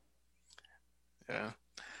 Yeah.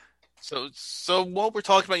 So what we're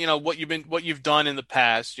talking about, what you've done in the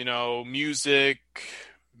past, music,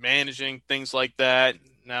 managing, things like that.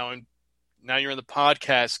 Now you're in the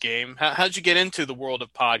podcast game. How'd you get into the world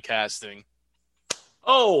of podcasting?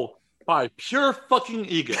 Oh, by pure fucking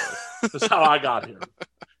ego. That's how I got here.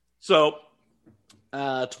 So,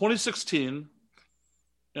 2016.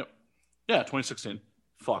 Yeah, 2016.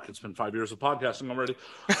 Fuck, it's been 5 years of podcasting already.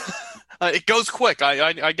 It goes quick.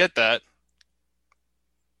 I get that.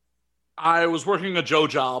 I was working a Joe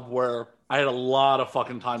job where I had a lot of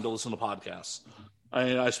fucking time to listen to podcasts.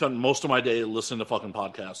 I spent most of my day listening to fucking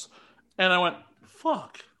podcasts. And I went,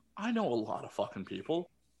 fuck, I know a lot of fucking people.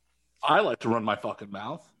 I like to run my fucking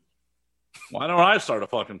mouth. Why don't I start a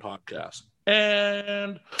fucking podcast?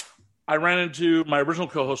 And I ran into my original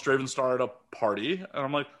co-host, Draven Star, at a party. And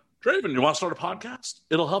I'm like, Draven, you want to start a podcast?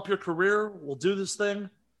 It'll help your career. We'll do this thing.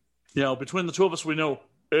 Between the two of us, we know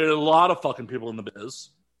a lot of fucking people in the biz.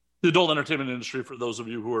 The adult entertainment industry, for those of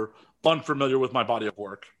you who are unfamiliar with my body of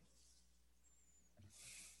work.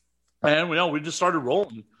 And we just started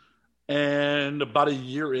rolling. And about a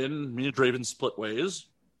year in, me and Draven split ways.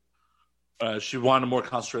 She wanted to more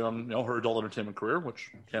concentrate on her adult entertainment career,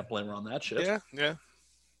 which can't blame her on that shit. Yeah.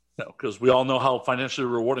 Because we all know how financially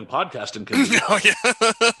rewarding podcasting can be.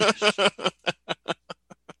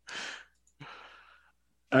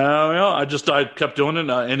 I kept doing it.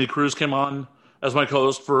 Andy Cruz came on as my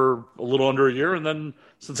co-host for a little under a year, and then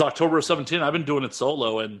since October of 2017, I've been doing it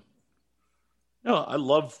solo. And I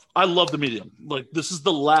love the medium. Like, this is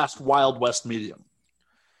the last Wild West medium.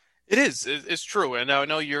 It is. It's true. And I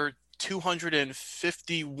know you're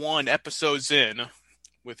 251 episodes in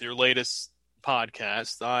with your latest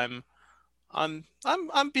podcast. I'm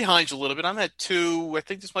behind you a little bit. I'm at I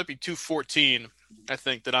think this might be 214. I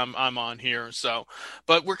think that I'm on here. So,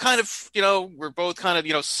 but we're kind of, we're both kind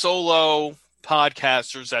of, solo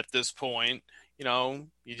podcasters at this point.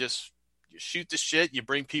 You shoot the shit, you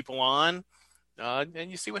bring people on,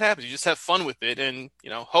 and you see what happens. You just have fun with it, and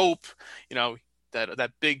hope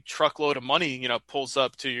that big truckload of money pulls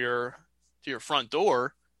up to your front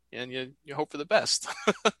door, and you hope for the best.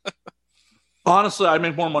 Honestly, I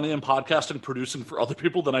make more money in podcasting, producing for other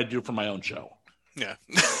people than I do for my own show. Yeah.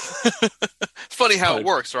 It's funny how it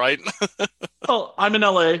works, right? Well, I'm in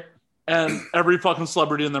LA, and every fucking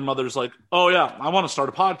celebrity and their mother's like, oh, yeah, I want to start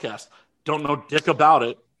a podcast. Don't know dick about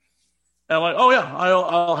it. And I'm like, oh, yeah,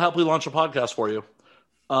 I'll happily launch a podcast for you.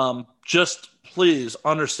 Just please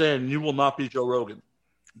understand, you will not be Joe Rogan.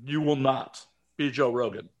 You will not be Joe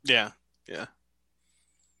Rogan. Yeah.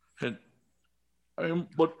 And I mean,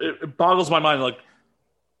 but it boggles my mind. Like,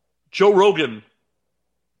 Joe Rogan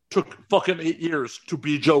took fucking 8 years to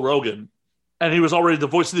be Joe Rogan, and he was already the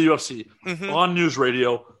voice of the UFC on news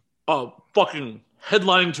radio, fucking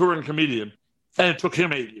headlining touring comedian, and it took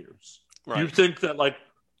him 8 years. Right. You think that, like,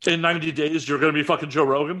 in 90 days you're going to be fucking Joe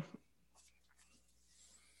Rogan?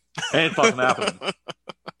 Ain't fucking happening.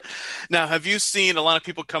 Now, have you seen a lot of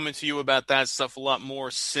people coming to you about that stuff a lot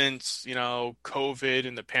more since, COVID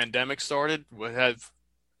and the pandemic started?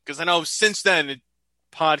 Because I know since then,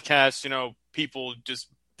 podcasts, people just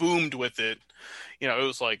boomed with it. It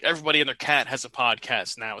was like everybody and their cat has a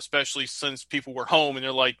podcast now, especially since people were home and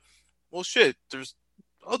they're like, well, shit,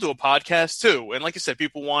 I'll do a podcast too. And like I said,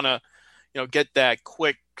 people want to, get that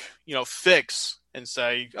quick, fix and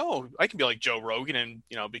say, oh, I can be like Joe Rogan and,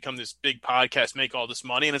 become this big podcast, make all this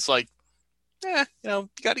money. And it's like, you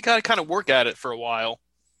got to kind of work at it for a while.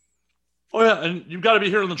 Oh, yeah. And you've got to be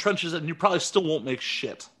here in the trenches and you probably still won't make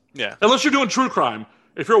shit. Yeah. Unless you're doing true crime.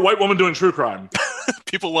 If you're a white woman doing true crime.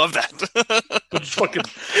 People love that. But just fucking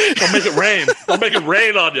don't make it rain. Don't make it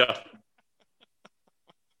rain on you.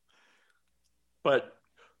 But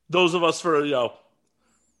those of us for,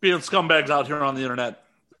 being scumbags out here on the internet,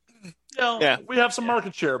 we have some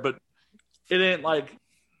market share, but it ain't like,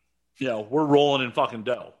 we're rolling in fucking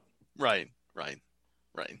dough. Right.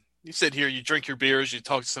 You sit here, you drink your beers, you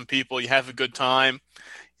talk to some people, you have a good time.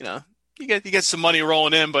 You get some money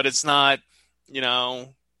rolling in, but it's not,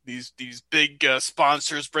 these big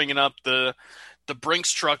sponsors bringing up the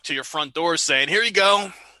Brinks truck to your front door saying, "Here you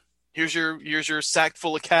go. Here's your sack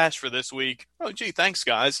full of cash for this week." Oh, gee, thanks,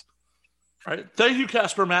 guys. Right. Thank you,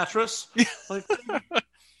 Casper Mattress. Like,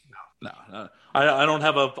 no. I don't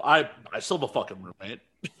have I still have a fucking roommate.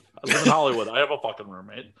 I live in Hollywood. I have a fucking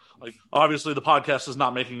roommate. Like, obviously, the podcast is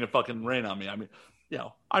not making it fucking rain on me. I mean,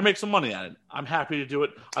 I make some money at it. I'm happy to do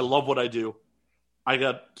it. I love what I do. I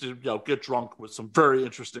got to get drunk with some very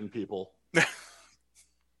interesting people.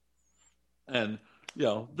 And,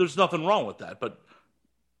 there's nothing wrong with that. But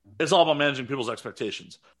it's all about managing people's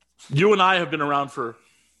expectations. You and I have been around for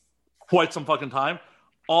quite some fucking time.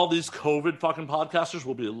 All these COVID fucking podcasters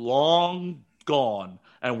will be long gone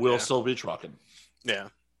and we'll still be trucking. Yeah.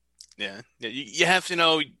 You have to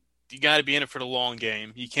know you got to be in it for the long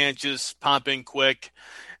game. You can't just pop in quick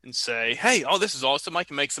and say, "Hey, this is awesome. I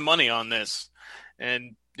can make some money on this."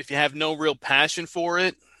 And if you have no real passion for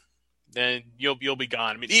it, then you'll be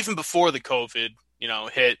gone. I mean, even before the COVID,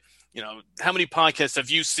 hit, how many podcasts have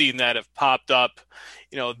you seen that have popped up?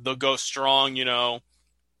 They'll go strong,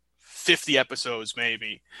 50 episodes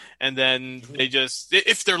maybe. And then they just,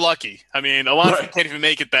 if they're lucky, I mean, a lot of them can't even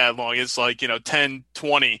make it that long. It's like, 10,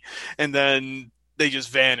 20, and then they just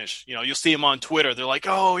vanish. You'll see them on Twitter. They're like,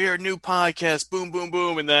 "Oh, here, new podcast, boom, boom,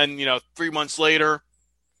 boom." And then, 3 months later,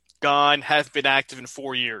 gone, haven't been active in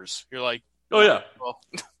 4 years. You're like, oh yeah. Well,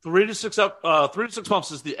 3 to 6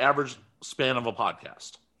 months is the average span of a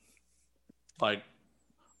podcast. Like,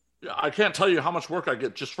 I can't tell you how much work I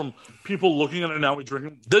get just from people looking at it now. We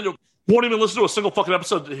drinking. They won't even listen to a single fucking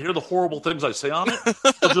episode to hear the horrible things I say on it.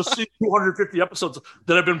 They'll just see 250 episodes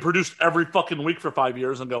that have been produced every fucking week for 5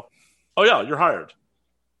 years and go, "Oh yeah, you're hired."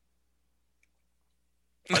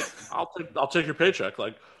 Like, I'll take your paycheck.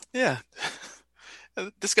 Like, yeah,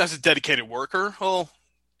 this guy's a dedicated worker. I'll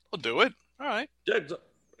do it. All right. Yeah,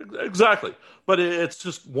 exactly. But it's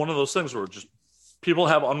just one of those things where just people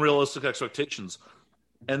have unrealistic expectations.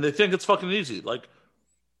 And they think it's fucking easy. Like,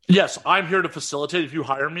 yes, I'm here to facilitate if you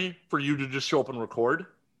hire me for you to just show up and record.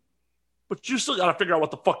 But you still got to figure out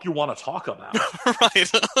what the fuck you want to talk about.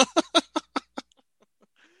 Right.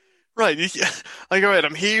 Right. Like, all right,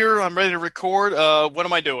 I'm here. I'm ready to record. What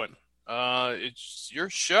am I doing? It's your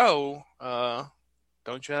show.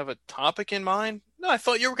 Don't you have a topic in mind? No, I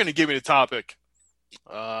thought you were going to give me the topic.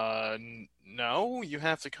 No, you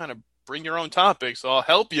have to kind of bring your own topic. So I'll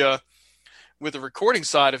help you with the recording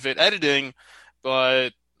side of it, editing,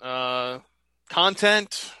 but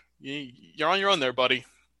content, you're on your own there, buddy.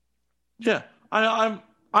 Yeah, I'm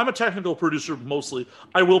I'm a technical producer mostly.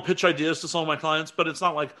 I will pitch ideas to some of my clients, but it's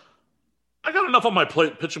not like I got enough on my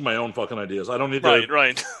plate pitching my own fucking ideas. I don't need to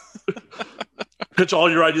Right. pitch all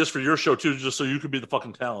your ideas for your show too, just so you can be the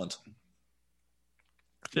fucking talent.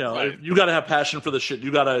 Right. You got to have passion for this shit.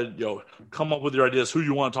 You got to, come up with your ideas. Who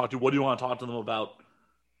you want to talk to? What do you want to talk to them about?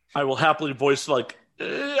 I will happily voice I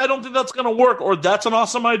don't think that's going to work, or that's an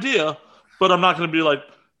awesome idea, but I'm not going to be like,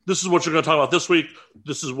 this is what you're going to talk about this week.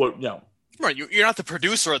 This is what, Right. You're not the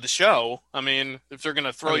producer of the show. I mean, if they're going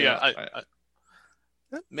to throw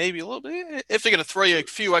maybe a little bit. If they're going to throw you a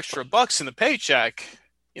few extra bucks in the paycheck,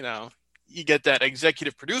 you get that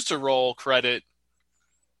executive producer role credit,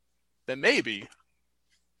 then maybe.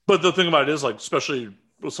 But the thing about it is, like, especially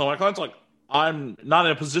with some of my clients, like, I'm not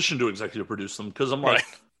in a position to executive produce them because I'm like,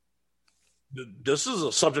 this is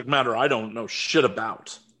a subject matter I don't know shit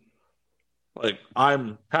about. Like,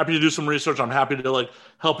 I'm happy to do some research. I'm happy to, like,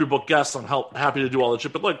 help you book guests. I'm happy to do all that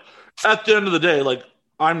shit. But, like, at the end of the day, like,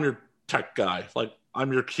 I'm your tech guy. Like,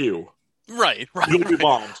 I'm your Q. Right. You'll be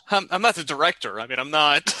bombed. I'm not the director. I mean, I'm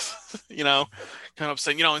not, kind of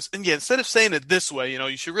saying, instead of saying it this way,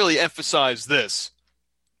 you should really emphasize this.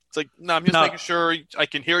 It's like, no, I'm just making sure I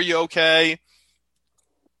can hear you okay.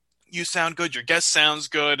 You sound good. Your guest sounds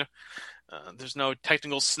good. There's no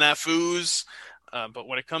technical snafus. But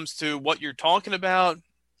when it comes to what you're talking about,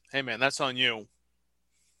 hey, man, that's on you.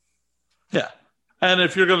 Yeah. And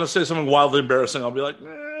if you're going to say something wildly embarrassing, I'll be like, we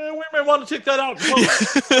may want to take that out.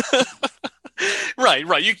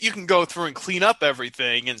 Right. You can go through and clean up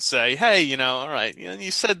everything and say, hey, all right,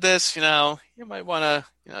 you said this, you might want to,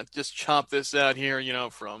 just chop this out here,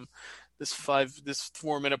 from this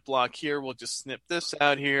 4-minute block here. We'll just snip this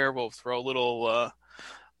out here. We'll throw a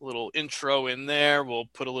little intro in there. We'll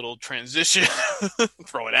put a little transition,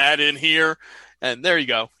 throw an ad in here, and there you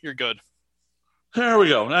go. You're good. There we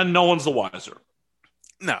go. And no one's the wiser.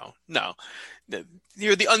 No.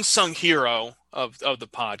 You're the unsung hero of the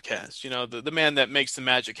podcast. The man that makes the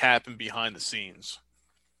magic happen behind the scenes.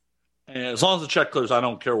 And as long as the check clears, I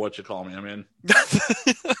don't care what you call me. I mean,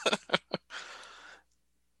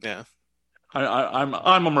 yeah.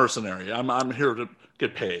 I'm a mercenary. I'm here to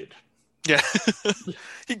get paid. Yeah.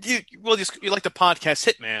 You're like the podcast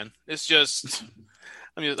hitman. It's just,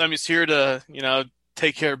 I'm just here to,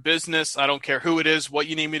 take care of business. I don't care who it is, what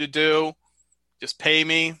you need me to do. Just pay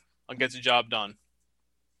me. I'll get the job done.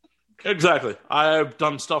 Exactly. I've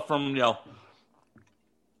done stuff from,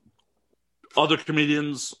 other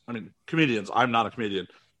comedians. I mean, comedians. I'm not a comedian.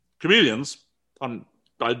 Comedians. I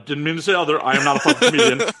didn't mean to say other. I am not a fucking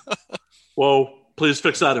comedian. Whoa. Please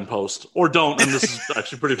fix that in post. Or don't, and this is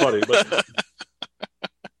actually pretty funny. But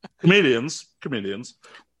comedians.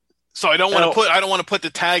 So I don't want to put the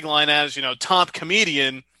tagline as, top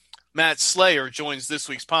comedian Matt Slayer joins this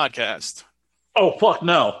week's podcast. Oh, fuck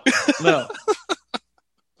no.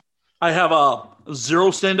 I have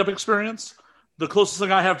zero stand-up experience. The closest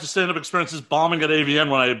thing I have to stand-up experience is bombing at AVN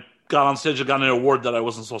when I got on stage and got an award that I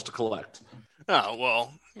wasn't supposed to collect. Oh,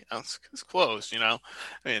 well, it's close, I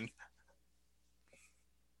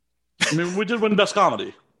mean, we did win Best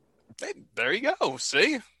Comedy. Hey, there you go.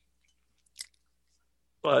 See?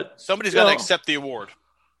 But somebody's got to accept the award.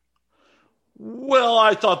 Well,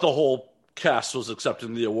 I thought the whole cast was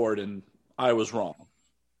accepting the award, and I was wrong.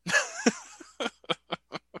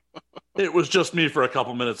 It was just me for a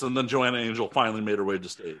couple minutes, and then Joanna Angel finally made her way to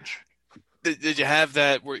stage. Did you have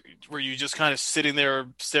that? Were you just kind of sitting there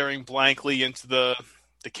staring blankly into the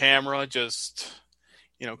camera, just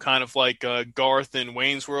kind of like Garth in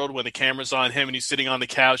Wayne's World when the camera's on him and he's sitting on the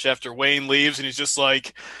couch after Wayne leaves, and he's just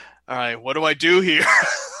like, "All right, what do I do here?"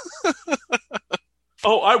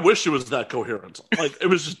 Oh, I wish it was that coherent. Like, it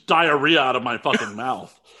was just diarrhea out of my fucking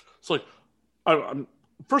mouth. It's like, I'm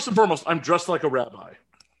first and foremost, I'm dressed like a rabbi.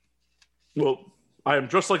 Well, I am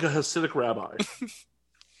dressed like a Hasidic rabbi.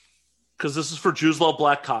 Because this is for Jews Love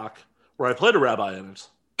Black Cock, where I played a rabbi in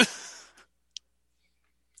it.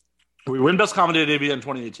 We win Best Comedy at AVN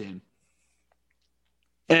 2018.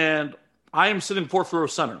 And I am sitting 4th row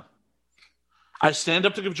center. I stand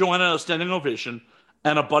up to give Joanna a standing ovation,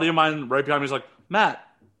 and a buddy of mine right behind me is like, "Matt,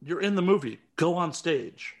 you're in the movie. Go on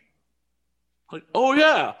stage." Like, oh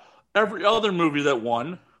yeah. Every other movie that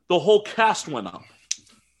won, the whole cast went up.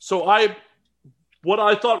 So what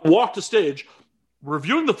I thought walked to stage,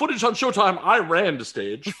 reviewing the footage on Showtime, I ran to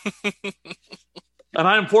stage. And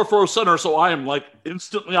I am 4th row center, so I am like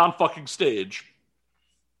instantly on fucking stage.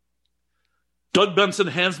 Doug Benson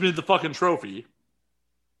hands me the fucking trophy.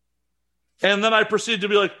 And then I proceed to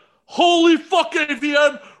be like, "Holy fuck,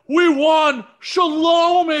 AVN, we won!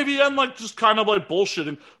 Shalom, AVN!" Like, just kind of like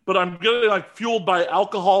bullshitting. But I'm getting like fueled by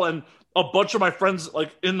alcohol and a bunch of my friends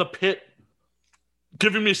like in the pit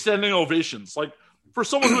giving me standing ovations. Like for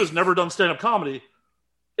someone who has never done stand-up comedy,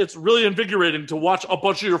 it's really invigorating to watch a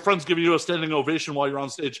bunch of your friends giving you a standing ovation while you're on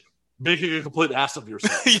stage, making a complete ass of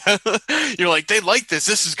yourself. Yeah. You're like, they like this.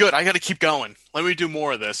 This is good. I got to keep going. Let me do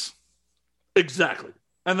more of this. Exactly.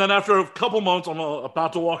 And then after a couple months, I'm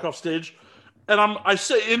about to walk off stage, and I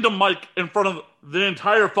say into Mike in front of the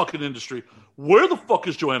entire fucking industry, where the fuck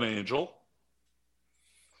is Joanna Angel?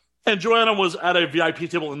 And Joanna was at a VIP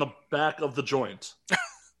table in the back of the joint.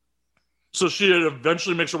 So she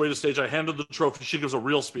eventually makes her way to stage. I hand her the trophy. She gives a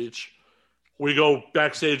real speech. We go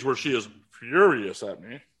backstage where she is furious at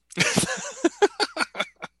me.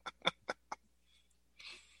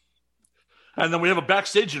 And then we have a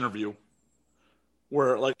backstage interview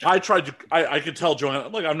where, like, I could tell Joanna,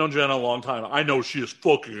 like, I've known Joanna a long time. I know she is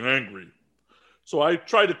fucking angry. So I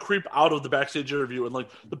tried to creep out of the backstage interview, and, like,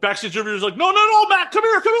 the backstage interviewer is like, no, Matt, come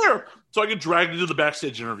here. So I get dragged into the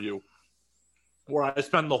backstage interview where I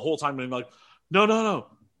spend the whole time being like, no.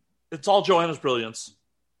 It's all Joanna's brilliance.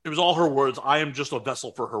 It was all her words. I am just a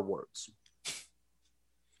vessel for her words.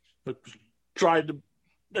 I tried to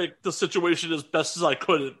make the situation as best as I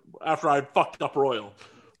could after I fucked up Royal.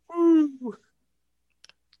 Woo.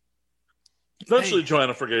 Eventually,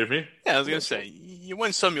 Joanna forgave me. Yeah, I was going to say, you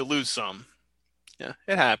win some, you lose some. Yeah,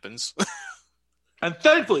 it happens. And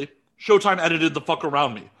thankfully, Showtime edited the fuck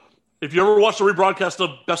around me. If you ever watched the rebroadcast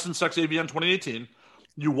of Best in Sex AVN 2018,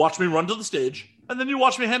 you watch me run to the stage, and then you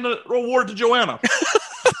watch me hand an award to Joanna.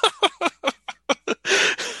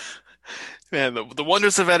 Man, the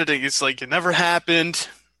wonders of editing, it's like it never happened.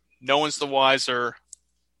 No one's the wiser.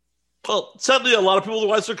 Well, sadly, a lot of people are the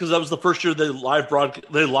wiser because that was the first year they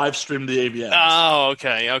live streamed the AVN. Oh,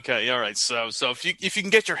 okay, all right. So if you can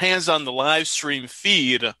get your hands on the live stream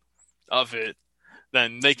feed of it,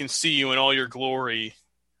 then they can see you in all your glory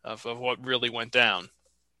of what really went down.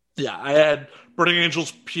 Yeah, I had Burning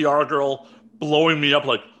Angel's PR girl blowing me up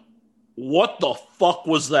like, what the fuck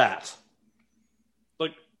was that?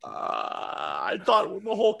 Like, I thought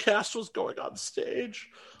the whole cast was going on stage.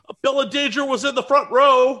 Bella Danger was in the front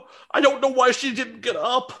row. I don't know why she didn't get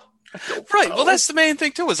up. Right. Well, that's the main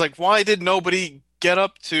thing, too, is like, why did nobody get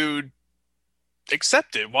up to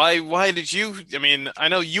accept it? Why did you? I mean, I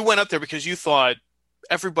know you went up there because you thought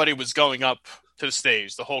everybody was going up to the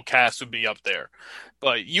stage. The whole cast would be up there.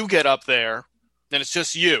 But you get up there, and it's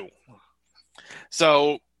just you.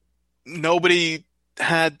 So nobody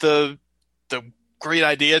had the great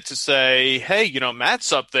idea to say, hey,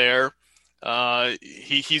 Matt's up there.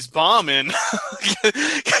 He's bombing.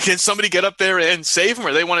 Can somebody get up there and save him?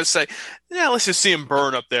 Or they want to say, yeah, let's just see him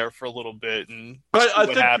burn up there for a little bit. And I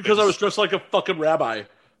think happens. Because I was dressed like a fucking rabbi,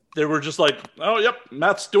 they were just like, oh, yep,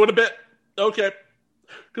 Matt's doing a bit. Okay.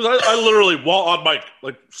 Because I literally, while on mic,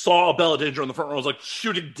 like, saw a Bella Danger in the front row. I was like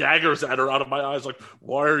shooting daggers at her out of my eyes. Like,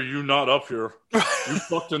 why are you not up here? You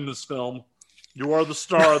fucked in this film. You are the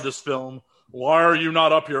star of this film. Why are you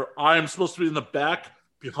not up here? I am supposed to be in the back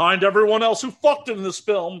behind everyone else who fucked in this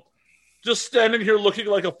film, just standing here looking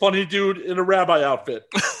like a funny dude in a rabbi outfit.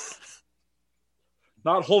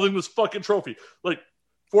 Not holding this fucking trophy. Like,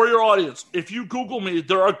 for your audience, if you Google me,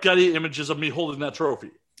 there are Getty images of me holding that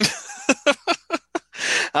trophy.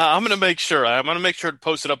 I'm going to make sure. I'm going to make sure to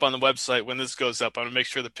post it up on the website when this goes up. I'm going to make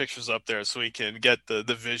sure the picture's up there so we can get the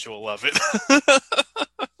visual of it.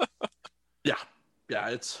 Yeah,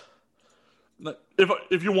 it's...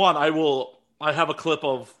 If you want, I have a clip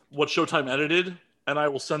of what Showtime edited, and I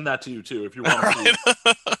will send that to you, too, if you want to see.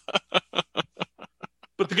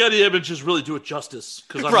 But the Getty images really do it justice,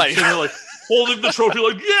 because I'm sitting there, like, holding the trophy,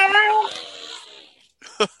 like, yeah!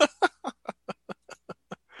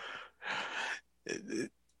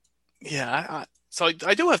 Yeah, so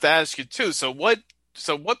I do have to ask you, too, so what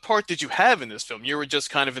part did you have in this film? You were just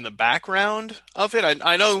kind of in the background of it?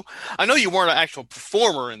 I know you weren't an actual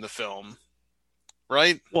performer in the film,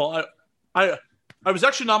 right? Well, I was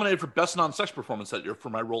actually nominated for Best Non-Sex Performance that year for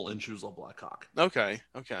my role in Shoes Love Black Cock. Okay.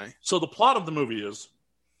 So the plot of the movie is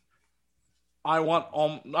I want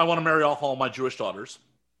to marry off all my Jewish daughters,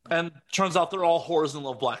 and turns out they're all whores and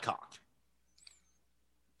love black cock.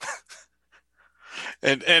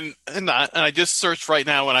 And I just searched right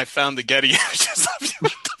now and I found the Getty images of you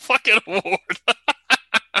with the fucking award.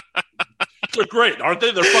 They're great, aren't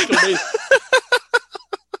they? They're fucking amazing.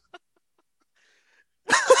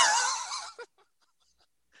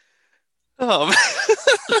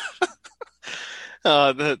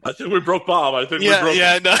 I think we broke Bob. I think we broke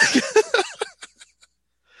him. No.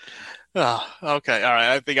 Oh, okay, all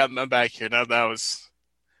right. I think I'm back here now. That was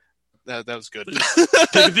That was good.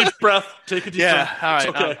 Take a deep breath. Take a deep breath. All right.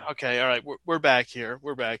 Okay. Okay. All right. We're back here.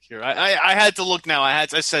 I had to look now. I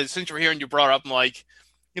said, since you're here and you brought it up, I'm like,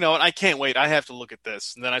 you know what? I can't wait. I have to look at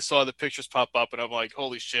this. And then I saw the pictures pop up, and I'm like,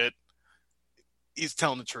 holy shit. He's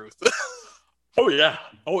telling the truth. Oh, yeah.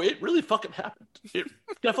 Oh, it really fucking happened. It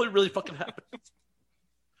definitely really fucking happened.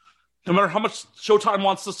 No matter how much Showtime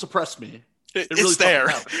wants to suppress me, it's really there.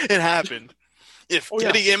 happened. It happened. If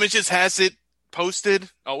Getty Images has it posted,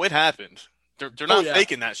 it happened. They're not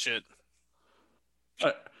faking that shit.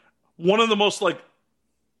 One of the most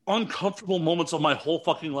uncomfortable moments of my whole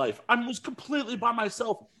fucking life. I was completely by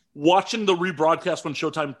myself watching the rebroadcast when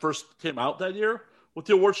Showtime first came out that year with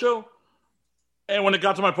the award show. And when it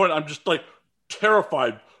got to my point, I'm just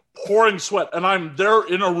terrified, pouring sweat, and I'm there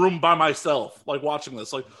in a room by myself, watching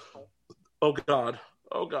this. Oh God,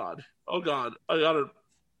 oh God, oh God.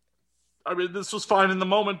 This was fine in the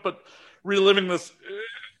moment, but reliving this,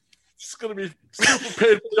 it's going to be super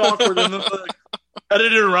painfully awkward. And then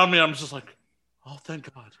editing around me, I'm just like, oh,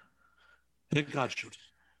 thank God. Thank God, shoot.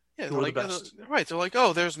 Yeah, You're the best. Right. They're like,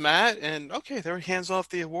 oh, there's Matt, and okay, they're hands off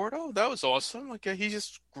the award. Oh, that was awesome. He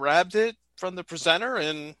just grabbed it from the presenter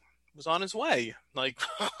and was on his way.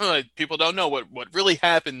 People don't know what really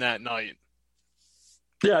happened that night.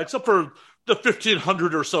 Yeah, except for the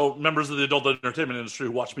 1,500 or so members of the adult entertainment industry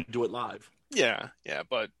who watch me do it live. Yeah,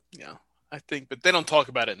 but I think, but they don't talk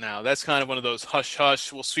about it now. That's kind of one of those hush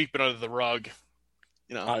hush. We'll sweep it under the rug.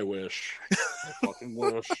 I wish. I fucking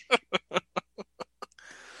wish.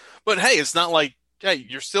 But hey, it's not like, hey,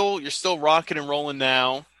 you're still rocking and rolling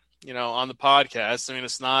now, on the podcast. I mean,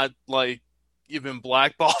 it's not like you've been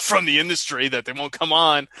blackballed from the industry that they won't come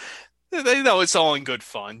on. They know it's all in good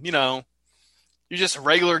fun. You're just a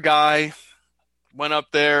regular guy, went up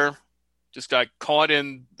there, just got caught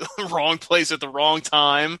in the wrong place at the wrong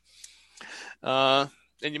time, and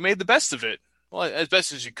you made the best of it. Well, as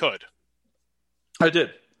best as you could. I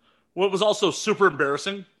did. What was also super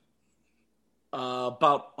embarrassing,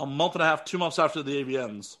 about a month and a half, 2 months after the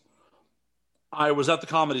AVNs, I was at the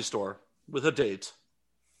Comedy Store with a date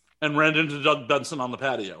and ran into Doug Benson on the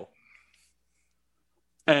patio.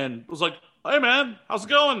 And was like, hey man, how's it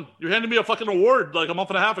going? You handed me a fucking award a month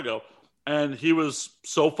and a half ago. And he was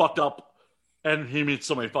so fucked up, and he meets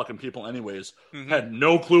so many fucking people anyways, had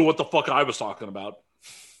no clue what the fuck I was talking about.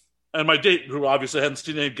 And my date, who obviously hadn't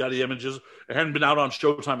seen any Getty Images, and hadn't been out on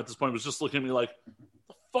Showtime at this point, was just looking at me like,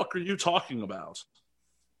 the fuck are you talking about?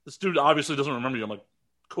 This dude obviously doesn't remember you. I'm like,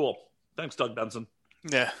 cool. Thanks, Doug Benson.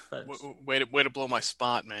 Yeah. Way to blow my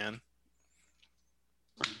spot, man.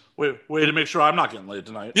 Way to make sure I'm not getting laid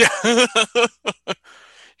tonight. Yeah.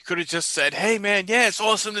 You could have just said, hey, man, yeah, it's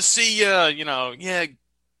awesome to see you. Yeah,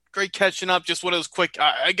 great catching up. Just one of those quick,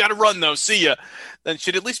 I got to run, though. See ya. Then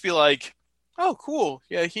she'd at least be like, oh, cool.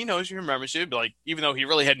 Yeah, he knows you remember. She'd be like, even though he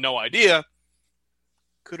really had no idea,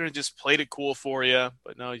 could have just played it cool for you.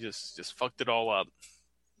 But no, he just fucked it all up.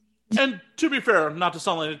 And to be fair, not to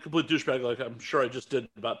sound like a complete douchebag like I'm sure I just did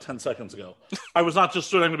about 10 seconds ago, I was not just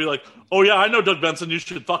starting to be like, oh, yeah, I know Doug Benson. You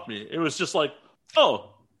should fuck me. It was just like, oh,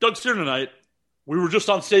 Doug's here tonight. We were just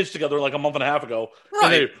on stage together a month and a half ago.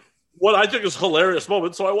 Right. And what I think is a hilarious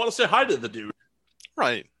moment, so I want to say hi to the dude.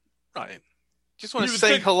 Right. Just want to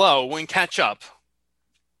say hello and catch up.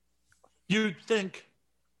 You'd think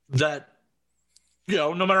that,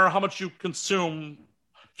 no matter how much you consume,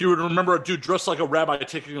 you would remember a dude dressed like a rabbi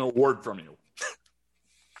taking an award from you.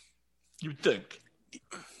 You'd think.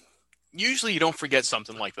 Usually you don't forget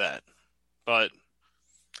something like that. But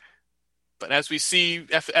as we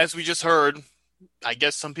just heard, I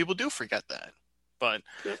guess some people do forget that. But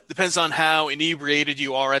depends on how inebriated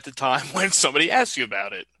you are at the time when somebody asks you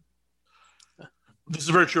about it. This is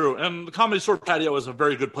very true. And the Comedy Store patio is a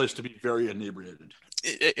very good place to be very inebriated.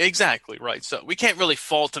 Exactly, right. So we can't really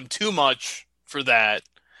fault him too much for that,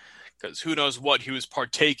 because who knows what he was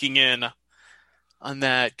partaking in on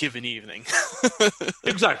that given evening.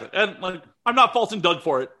 Exactly. And I'm not faulting Doug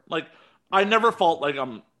for it. I never fault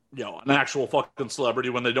I'm an actual fucking celebrity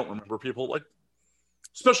when they don't remember people.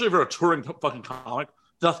 Especially if you're a touring fucking comic,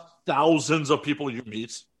 the thousands of people you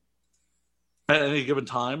meet at any given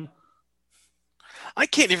time. I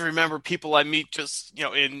can't even remember people I meet just,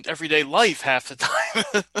 in everyday life half the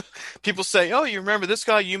time. People say, oh, you remember this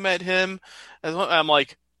guy? You met him. And I'm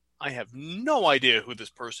like, I have no idea who this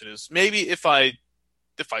person is. Maybe if I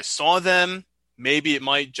saw them, maybe it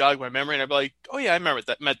might jog my memory and I'd be like, oh yeah, I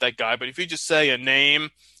met that guy. But if you just say a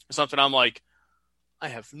name or something, I'm like, I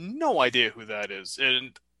have no idea who that is.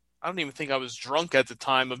 And I don't even think I was drunk at the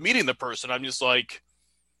time of meeting the person. I'm just like,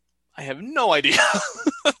 I have no idea.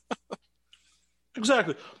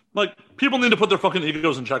 Exactly. Like, people need to put their fucking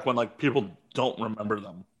egos in check when, like, people don't remember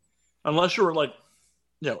them. Unless you're, like,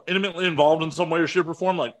 intimately involved in some way or shape or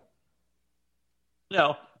form, like,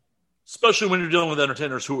 especially when you're dealing with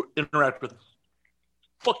entertainers who interact with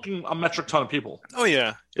fucking a metric ton of people. Oh,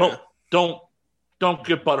 yeah. Don't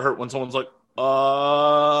get butthurt when someone's like,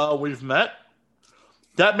 we've met.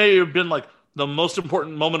 That may have been, like, the most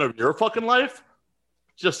important moment of your fucking life.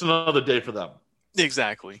 Just another day for them.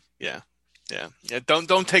 Exactly. Yeah.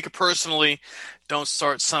 Don't take it personally. Don't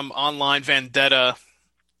start some online vendetta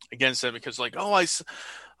against them because, like, oh,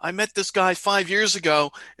 I met this guy 5 years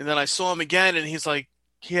ago, and then I saw him again, and he's like,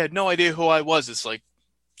 he had no idea who I was. It's like,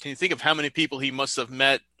 can you think of how many people he must have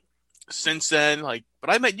met since then? Like, but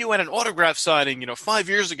I met you at an autograph signing, 5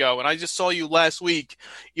 years ago, and I just saw you last week.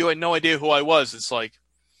 You had no idea who I was. It's like,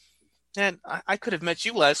 man, I could have met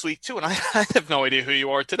you last week too, and I have no idea who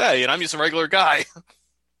you are today, and I'm just a regular guy.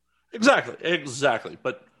 Exactly.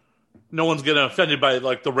 But no one's getting offended by,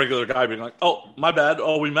 like, the regular guy being like, oh, my bad.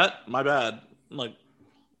 Oh, we met? My bad. Like,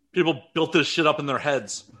 people built this shit up in their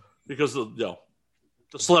heads because, the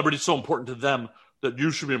celebrity's so important to them that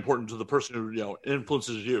you should be important to the person who,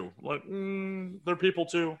 influences you. Like, they're people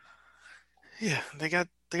too. Yeah, they got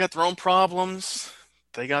their own problems.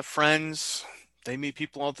 They got friends. They meet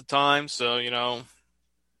people all the time. So,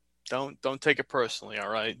 don't take it personally, all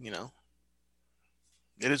right?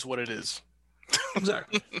 It is what it is.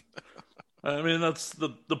 Exactly. I mean, that's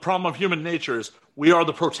the problem of human nature is we are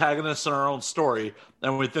the protagonists in our own story,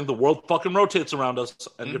 and we think the world fucking rotates around us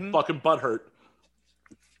and get fucking butthurt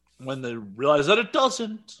when they realize that it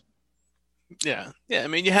doesn't. Yeah. I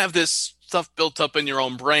mean, you have this stuff built up in your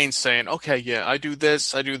own brain saying, okay, yeah, I do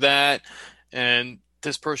this, I do that, and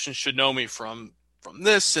this person should know me from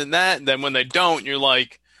this and that. And then when they don't, you're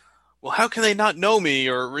like, well, how can they not know me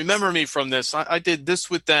or remember me from this? I did this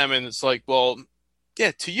with them. And it's like, well,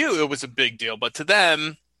 yeah, to you, it was a big deal. But to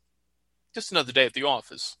them, just another day at the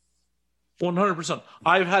office. 100%.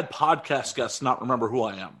 I've had podcast guests not remember who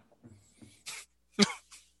I am.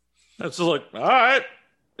 It's just like, all right,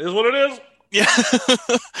 it is what it is. Yeah.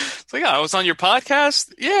 It's like, I was on your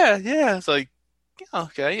podcast? Yeah. It's like, yeah,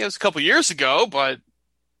 okay. It was a couple years ago, but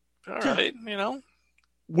all right,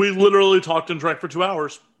 We literally talked and drank for 2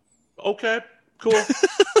 hours. Okay, cool.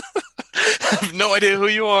 I have no idea who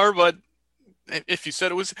you are, but if you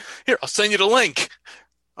said it was, here, I'll send you the link.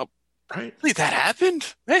 Oh, right. Really, that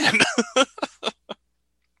happened? Man.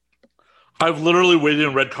 I've literally waited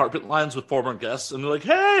in red carpet lines with former guests, and they're like,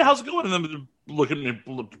 hey, how's it going? And then they look at me,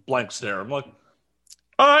 blank stare. I'm like,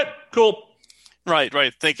 all right, cool. Right.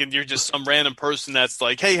 Thinking you're just some random person that's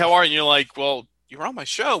like, hey, how are you? And you're like, well, you were on my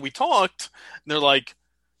show. We talked. And they're like,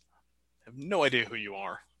 I have no idea who you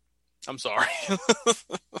are. I'm sorry.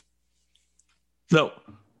 No,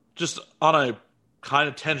 just on a kind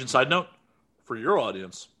of tangent side note, for your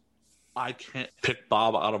audience, I can't pick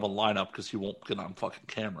Bob out of a lineup because he won't get on fucking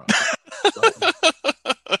camera. So,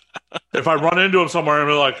 if I run into him somewhere and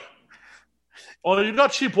be like, oh, you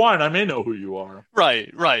got cheap wine, I may know who you are. Right.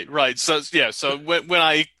 So when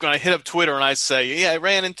I hit up Twitter and I say, yeah, I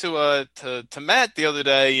ran into to Matt the other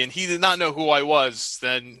day and he did not know who I was,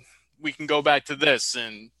 then we can go back to this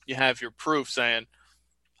and you have your proof saying,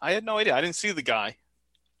 I had no idea. I didn't see the guy.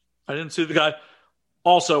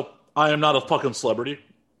 Also, I am not a fucking celebrity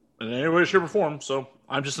in any way, shape, or form, so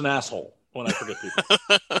I'm just an asshole when I forget people.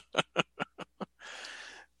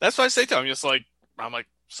 That's what I say to him. I'm like,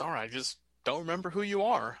 sorry, I just don't remember who you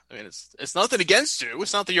are. I mean, it's nothing against you.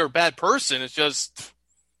 It's not that you're a bad person. It's just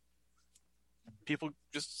people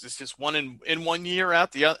it's just one in 1 year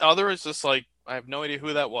out the other. It's just like, I have no idea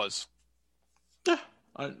who that was. Yeah,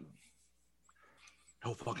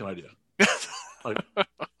 no fucking idea. Like,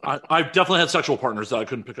 I've definitely had sexual partners that I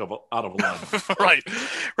couldn't pick up out of a line. Right.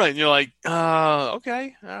 And you're like,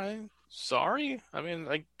 okay, all right, sorry. I mean,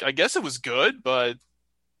 I guess it was good, but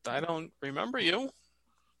I don't remember you.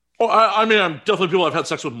 Oh, I mean, I'm definitely people I've had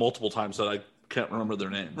sex with multiple times that I can't remember their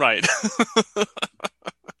name. Right.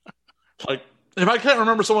 Like, if I can't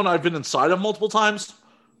remember someone I've been inside of multiple times,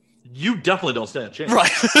 you definitely don't stand a chance.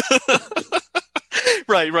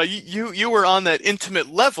 Right. Right. You were on that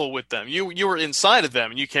intimate level with them. You were inside of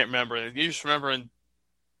them, and you can't remember. You just remember, and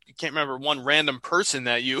you can't remember one random person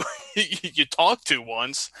that you you talked to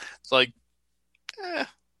once. It's like,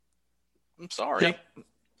 I'm sorry. Yeah.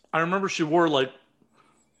 I remember she wore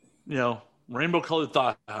rainbow-colored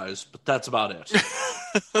thigh highs, but that's about it.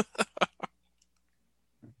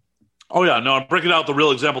 Oh yeah, no, I'm breaking out the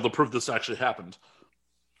real example to prove this actually happened.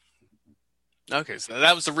 Okay, so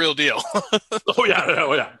that was the real deal. Oh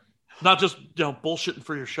yeah. Not just bullshitting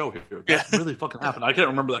for your show here. That really fucking happened. I can't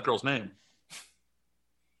remember that girl's name.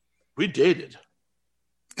 We dated.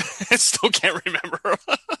 I still can't remember.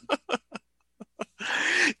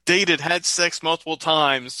 Dated, had sex multiple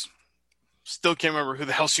times. Still can't remember who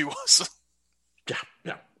the hell she was.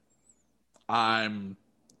 Yeah. I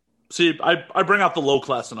bring out the low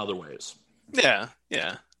class in other ways. Yeah.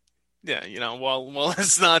 While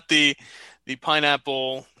it's not the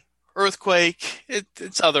pineapple earthquake,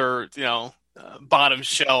 it's other bottom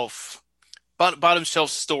shelf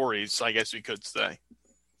stories, I guess we could say.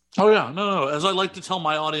 Oh yeah, no. As I like to tell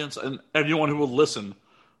my audience and anyone who will listen,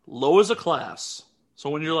 low is a class. So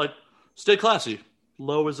when you're like, stay classy,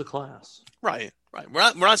 low is a class. Right.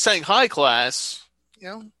 We're not saying high class.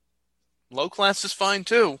 Low class is fine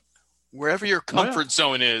too. Wherever your comfort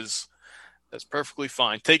zone is, that's perfectly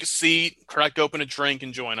fine. Take a seat, crack open a drink,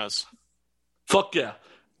 and join us. Fuck yeah.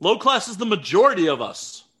 Low class is the majority of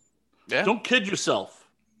us. Yeah. Don't kid yourself.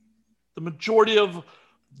 The majority of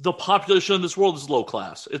the population in this world is low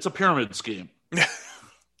class. It's a pyramid scheme.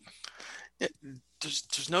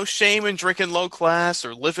 There's no shame in drinking low class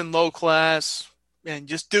or living low class. Man,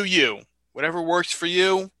 just do you. Whatever works for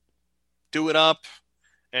you, do it up,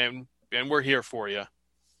 and we're here for you.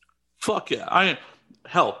 Fuck yeah.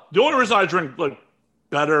 The only reason I drink like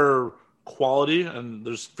better quality, and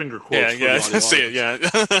there's finger quotes. Yeah, see it, yeah.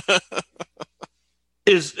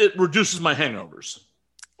 is it reduces my hangovers.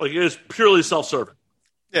 Like it is purely self-serving.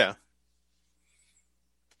 Yeah.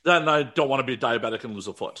 Then I don't want to be diabetic and lose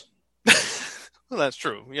a foot. Well, that's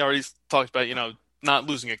true. We already talked about, not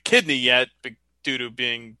losing a kidney yet due to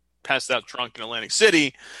being passed out drunk in Atlantic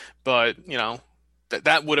City, but,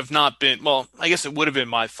 that would have not been, well, I guess it would have been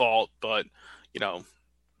my fault, but, we don't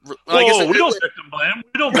victim blame.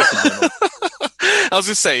 We don't victim blame. I was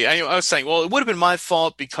going to say, I was saying, well, it would have been my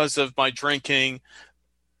fault because of my drinking.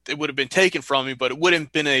 It would have been taken from me, but it wouldn't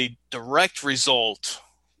have been a direct result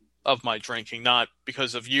of my drinking, not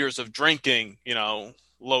because of years of drinking,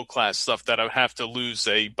 low class stuff that I would have to lose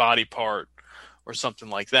a body part or something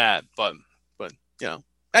like that. But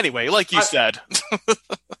anyway, like you said,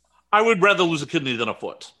 I would rather lose a kidney than a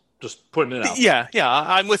foot. Just putting it out. Yeah,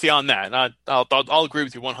 I'm with you on that. I'll agree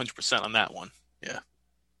with you 100% on that one. Yeah.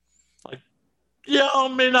 I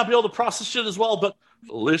may not be able to process shit as well, but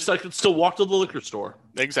at least I could still walk to the liquor store.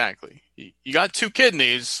 Exactly. You got 2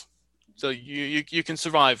 kidneys, so you can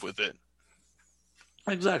survive with it.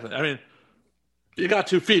 Exactly. I mean, you got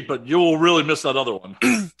 2 feet, but you will really miss that other one.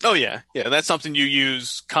 Oh yeah. That's something you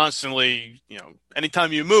use constantly.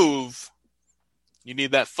 Anytime you move, you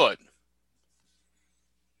need that foot.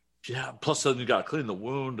 Yeah. Plus, then you got to clean the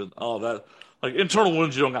wound and all that. Like internal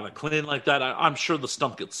wounds, you don't got to clean like that. I'm sure the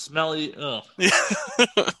stump gets smelly. Ugh. Yeah.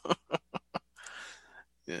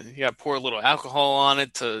 You got to pour a little alcohol on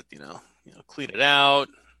it to clean it out.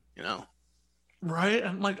 Right,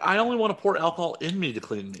 and I only want to pour alcohol in me to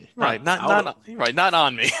clean me. Right, not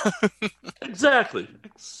on me. Exactly.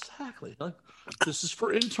 Like, this is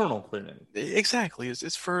for internal cleaning. Exactly,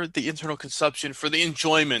 it's for the internal consumption, for the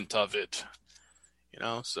enjoyment of it.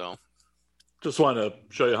 So. Just wanted to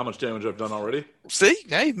show you how much damage I've done already. See,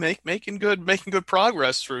 hey, making good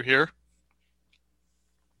progress through here.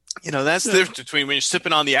 That's the difference between when you're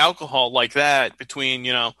sipping on the alcohol like that. Between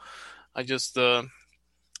I just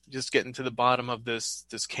getting to the bottom of this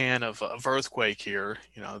can of earthquake here.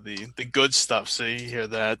 The good stuff. See, you hear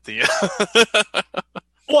that?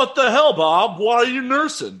 What the hell, Bob? Why are you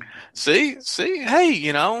nursing? See.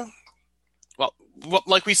 Hey, well,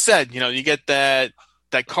 like we said, you get that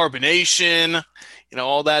carbonation,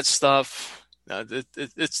 all that stuff.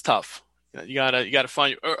 It's tough. You gotta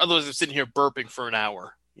find. Otherwise, I'm sitting here burping for an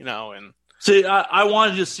hour. And. See, I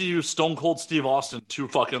wanted to see you Stone Cold Steve Austin too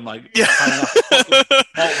fucking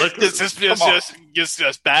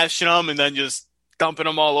just bashing them and then just dumping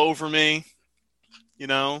them all over me.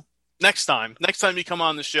 Next time you come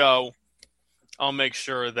on the show, I'll make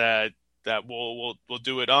sure that we'll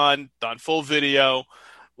do it on full video.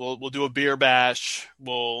 We'll do a beer bash.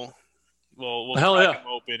 We'll crack them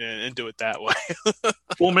open and do it that way.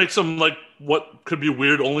 We'll make some what could be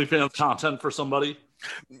weird OnlyFans content for somebody.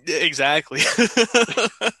 Exactly.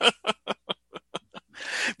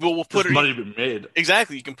 We'll put it. Money to be made.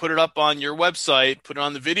 Exactly. You can put it up on your website. Put it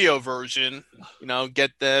on the video version.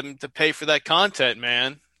 Get them to pay for that content,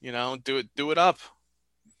 man. Do it up.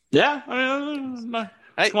 Yeah, I mean,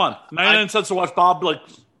 come on, 99 cents to watch Bob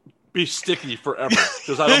be sticky forever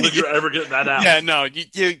because I don't think you're ever getting that out. Yeah, no,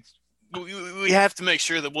 we have to make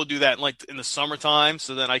sure that we'll do that in the summertime,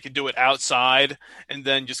 so then I can do it outside and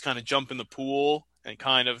then just kind of jump in the pool and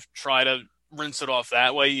kind of try to rinse it off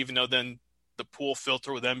that way, even though then the pool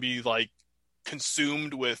filter would then be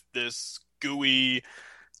consumed with this gooey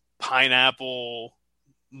pineapple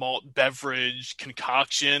malt beverage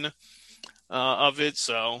concoction of it.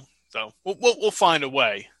 So we'll find a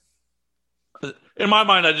way. In my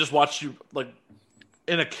mind, I just watched you like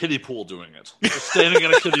in a kiddie pool doing it, just standing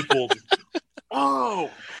in a kiddie pool.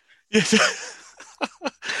 Oh, just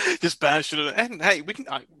bash it, and hey, we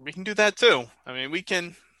can do that too. I mean, we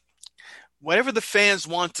can whatever the fans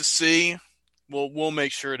want to see, we'll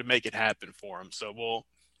make sure to make it happen for them. So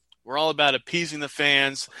we're all about appeasing the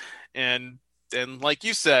fans, and like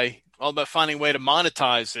you say, all about finding a way to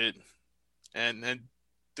monetize it, and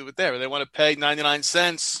do it there. They want to pay 99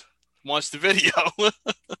 cents. Watch the video,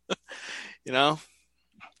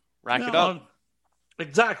 rack it up.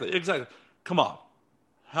 Exactly. Come on.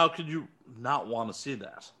 How could you not want to see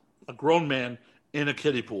that? A grown man in a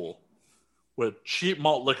kiddie pool with cheap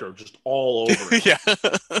malt liquor just all over it. Yeah.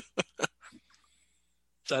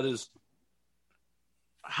 That is...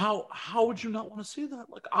 How would you not want to see that?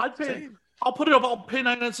 Like, I'll put it up. I'll pay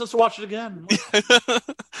 99 cents to watch it again.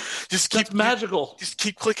 That's magical. Just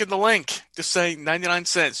keep clicking the link. Just say 99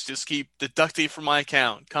 cents. Just keep deducting from my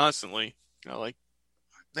account constantly. Like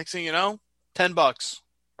next thing you know, $10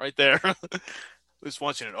 right there. Just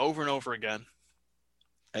watching it over and over again.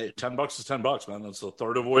 Hey, $10 is $10, man. That's a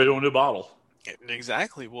third of the way to a new bottle.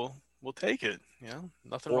 Exactly. We'll take it.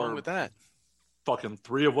 Nothing wrong with that. Fucking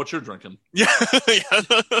 3 of what you're drinking. Yeah.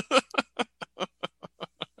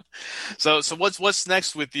 So what's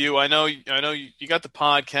next with you? I know you got the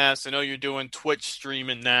podcast. I know you're doing Twitch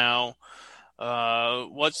streaming now.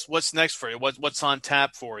 What's next for you? What's on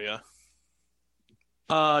tap for you?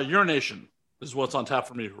 Urination is what's on tap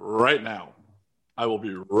for me right now. I will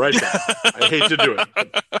be right back. I hate to do it.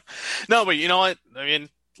 No, but you know what? I mean,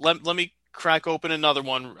 let me crack open another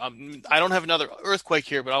one. I don't have another earthquake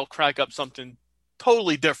here, but I'll crack up something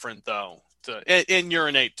totally different though. And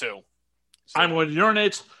urinate too. So, I'm going to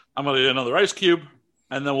urinate. I'm going to get another ice cube,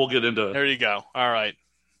 and then we'll get into... There you go. All right.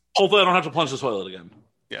 Hopefully I don't have to plunge the toilet again.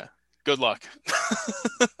 Yeah. Good luck.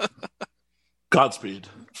 Godspeed.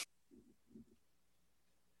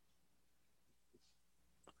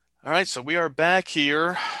 All right, so we are back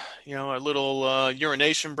here. A little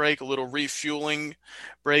urination break, a little refueling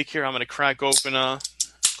break here. I'm going to crack open a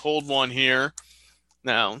cold one here.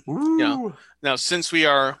 Now, now since we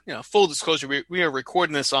are, full disclosure, we are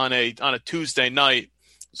recording this on a Tuesday night.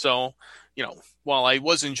 So, while I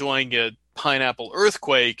was enjoying a pineapple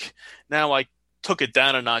earthquake, now I took it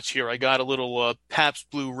down a notch here. I got a little Pabst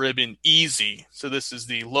Blue Ribbon Easy. So this is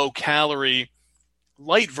the low-calorie,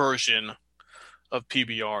 light version of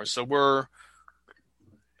PBR. So we're...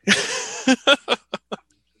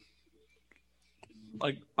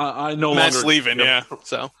 like, I no Matt's longer... leaving, yeah.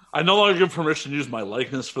 So I no longer give permission to use my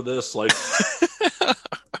likeness for this. Like,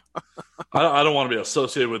 I don't want to be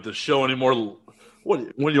associated with this show anymore.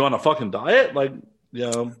 What you on a fucking diet? Like,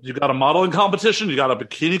 you got a modeling competition, you got a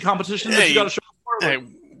bikini competition that you got to show for? Hey,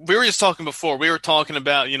 we were just talking before. We were talking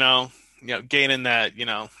about gaining that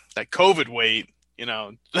that COVID weight.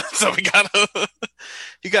 So we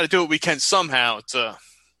gotta do what we can somehow to.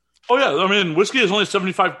 Oh yeah, I mean whiskey is only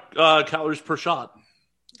 75 calories per shot.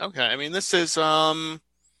 Okay, I mean this is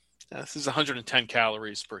 110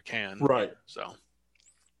 calories per can. Right. So,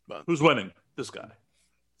 but who's winning? This guy.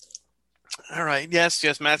 All right.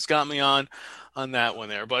 Yes. Matt's got me on that one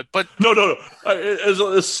there, but no.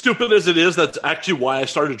 As stupid as it is, that's actually why I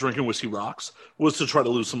started drinking Whiskey Rocks, was to try to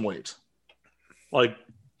lose some weight. Like,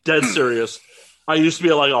 dead serious. I used to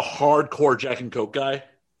be like a hardcore Jack and Coke guy.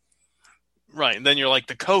 Right, and then you're like,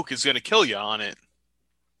 the Coke is going to kill you on it.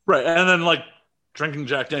 Right, and then like drinking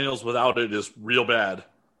Jack Daniels without it is real bad.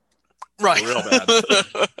 Right, real bad.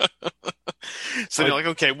 So you're like,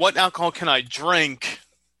 okay, what alcohol can I drink?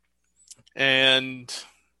 And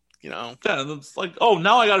yeah, and it's like, oh,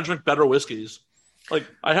 now I got to drink better whiskeys. Like,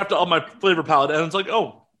 I have to up my flavor palette, and it's like,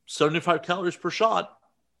 75 calories per shot.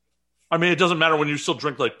 I mean, it doesn't matter when you still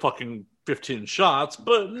drink like fucking 15 shots,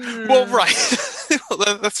 but well, right.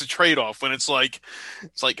 Well, that's a trade-off when it's like,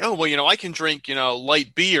 oh, well, I can drink,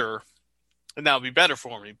 light beer, and that would be better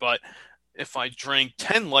for me. But if I drink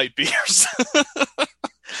 10 light beers,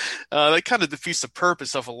 that kind of defeats the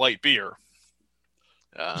purpose of a light beer.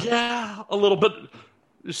 Yeah, a little bit.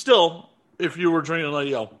 Still, if you were drinking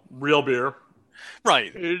like real beer,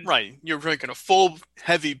 right. You're drinking a full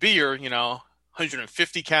heavy beer,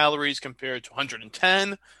 150 calories compared to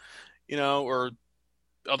 110, or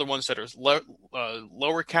other ones that are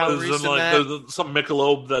lower calories than that. Some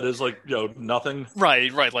Michelob that is like nothing.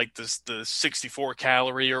 Right, like the 64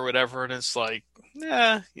 calorie or whatever, and it's like,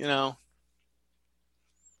 yeah.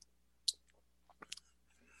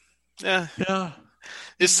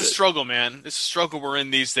 It's the struggle, man. It's the struggle we're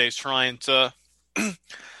in these days, trying to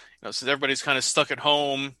since everybody's kind of stuck at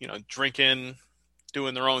home, drinking,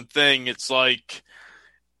 doing their own thing, it's like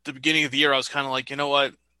the beginning of the year, I was kind of like, you know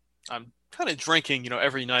what? I'm kind of drinking,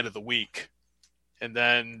 every night of the week and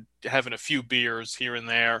then having a few beers here and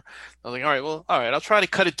there. I was like, all right, I'll try to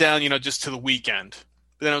cut it down, just to the weekend.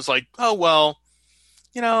 But then I was like, oh, well,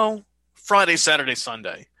 Friday, Saturday,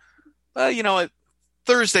 Sunday. You know what?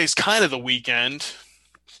 Thursday's kind of the weekend.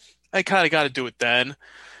 I kind of got to do it then. And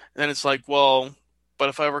then it's like, well, but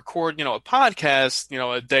if I record, a podcast,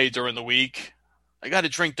 a day during the week, I got to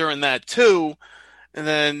drink during that too. And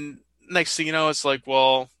then next thing you know, it's like,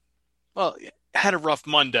 well, I had a rough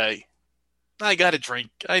Monday. I got to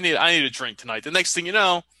drink. I need a drink tonight. The next thing you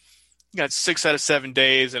know, you got 6 out of 7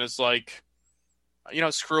 days, and it's like,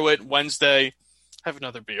 screw it. Wednesday, have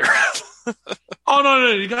another beer. Oh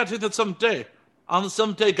no, you got to take that seventh day. On the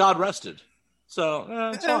seventh day, God rested,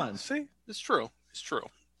 so it's fine. See, it's true. It's true.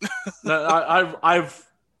 I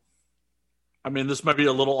mean, this might be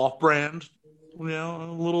a little off-brand, a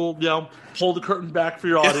little, pull the curtain back for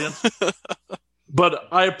your audience. But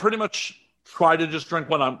I pretty much try to just drink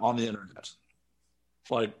when I'm on the internet.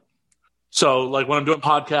 Like when I'm doing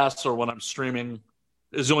podcasts or when I'm streaming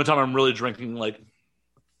is the only time I'm really drinking,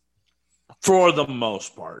 for the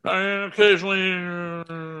most part. I mean, occasionally,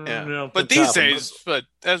 but these days, but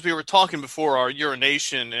as we were talking before our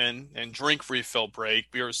urination and drink refill break,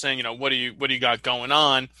 we were saying, what do you got going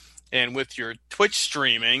on? And with your Twitch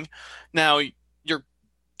streaming, now you're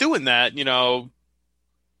doing that,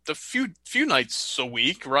 the few nights a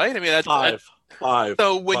week, right? I mean, that's five.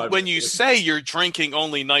 So when you say you're drinking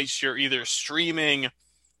only nights you're either streaming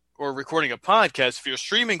or recording a podcast, if you're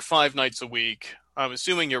streaming 5 nights a week, I'm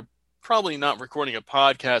assuming you're probably not recording a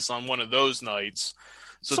podcast on one of those nights.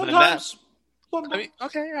 So sometimes. I mean,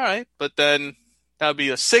 okay, all right, but then that would be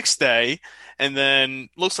a 6th day, and then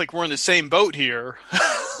looks like we're in the same boat here.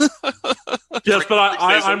 Yes, but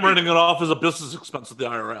I'm running it off as a business expense with the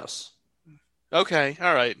IRS. Okay,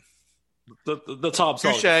 all right. That's how I'm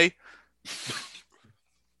selling.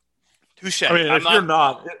 Touche. I mean,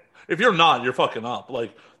 if you're not, you're fucking up.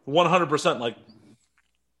 100%.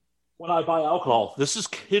 When I buy alcohol, this is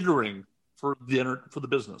catering for the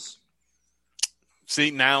business.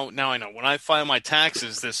 See, now I know. When I file my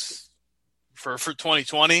taxes for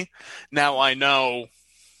 2020, now I know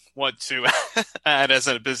what to add as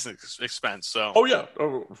a business expense. So. Oh yeah.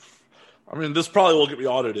 I mean, this probably will get me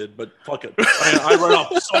audited, but fuck it. I write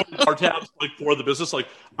off so many bar tabs for the business.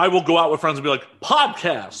 I will go out with friends and be like,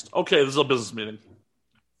 podcast. Okay, this is a business meeting.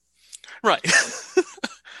 Right.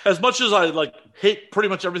 As much as I hate pretty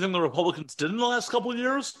much everything the Republicans did in the last couple of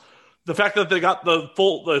years, the fact that they got the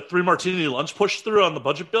 3 martini lunch pushed through on the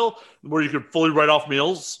budget bill, where you could fully write off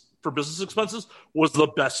meals for business expenses, was the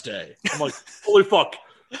best day. I'm like, holy fuck.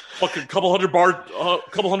 Fucking couple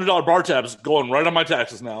 $100 bar tabs going right on my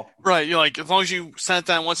taxes now. Right, you're like, as long as you sat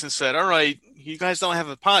down once and said, all right, you guys don't have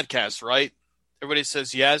a podcast, right? Everybody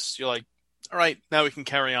says yes. You're like, all right, now we can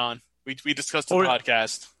carry on. We discussed the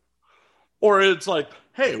podcast. Or it's like,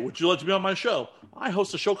 hey, would you like to be on my show? I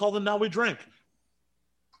host a show called The Now We Drink.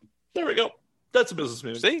 There we go. That's a business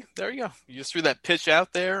meeting. See, there you go. You just threw that pitch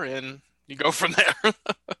out there and you go from there.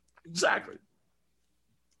 Exactly.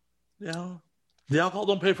 Yeah. The alcohol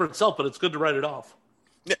don't pay for itself, but it's good to write it off.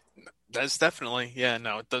 Yeah, that's definitely,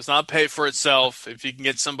 no, it does not pay for itself. If you can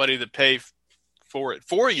get somebody to pay for it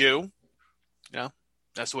for you,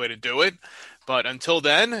 that's the way to do it. But until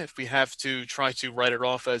then, if we have to try to write it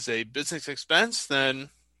off as a business expense, then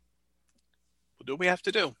we'll do what we have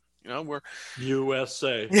to do. We're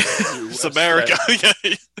USA. It's America.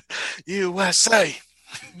 USA.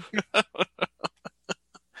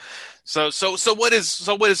 So what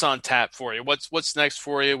is on tap for you? What's next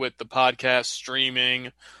for you with the podcast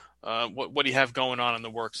streaming? What do you have going on in the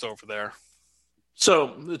works over there?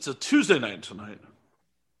 So it's a Tuesday night tonight.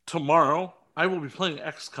 Tomorrow I will be playing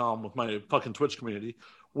XCOM with my fucking Twitch community,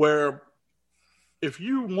 where if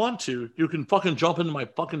you want to, you can fucking jump into my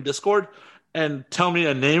fucking Discord and tell me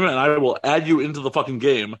a name, and I will add you into the fucking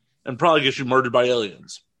game and probably get you murdered by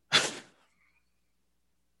aliens.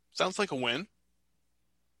 Sounds like a win.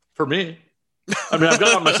 For me. I mean, I've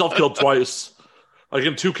gotten myself killed twice.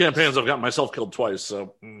 In 2 campaigns, I've gotten myself killed twice.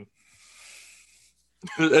 So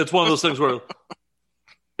it's one of those things where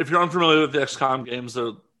if you're unfamiliar with the XCOM games,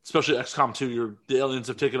 especially XCOM 2, the aliens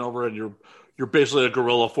have taken over and you're basically a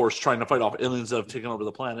guerrilla force trying to fight off aliens that have taken over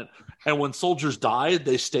the planet. And when soldiers die,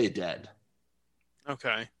 they stay dead.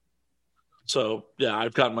 Okay. So, yeah,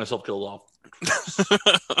 I've gotten myself killed off.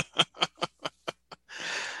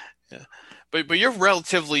 Yeah. But you're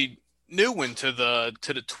relatively new into the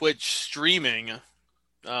Twitch streaming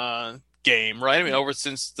game, right? I mean, over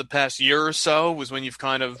since the past year or so was when you've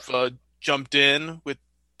kind of jumped in with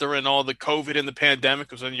during all the COVID and the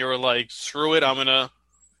pandemic, was when you were like, screw it, I'm going to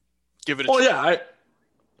give it a try. Yeah.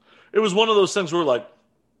 It was one of those things where, like,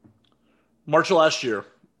 March of last year,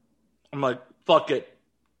 I'm like, fuck it.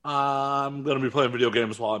 I'm going to be playing video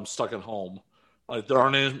games while I'm stuck at home. Like, there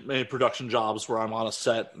aren't any production jobs where I'm on a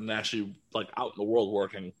set and actually, like, out in the world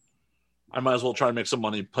working. I might as well try and make some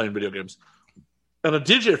money playing video games. And a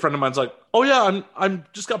DJ friend of mine's like, oh, yeah, I'm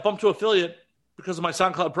just got bumped to affiliate because of my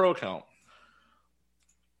SoundCloud Pro account.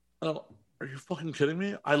 Are you fucking kidding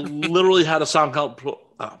me? I literally had a SoundCloud Pro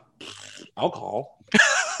alcohol.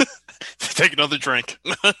 Take another drink.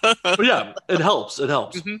 But yeah, it helps. It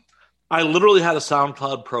helps. Mm-hmm. I literally had a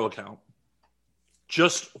SoundCloud Pro account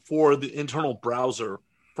just for the internal browser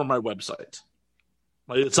for my website.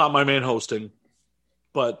 Like, it's not my main hosting,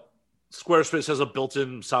 but Squarespace has a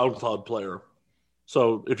built-in SoundCloud player.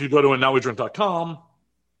 So if you go to nowwedrink.com,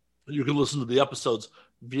 you can listen to the episodes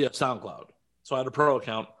via SoundCloud. So I had a Pro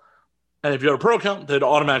account. And if you had a Pro account, they'd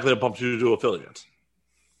automatically bump you to affiliate.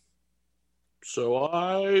 So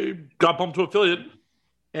I got bumped to affiliate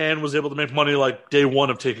and was able to make money like day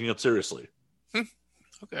one of taking it seriously.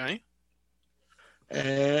 Okay.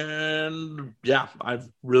 And yeah, I've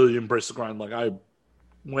really embraced the grind. Like, I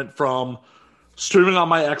went from streaming on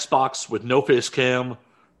my Xbox with no face cam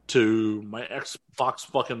to my Xbox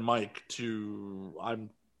fucking mic to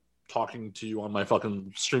I'm talking to you on my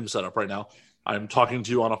fucking stream setup right now. I'm talking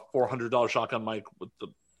to you on a $400 shotgun mic with the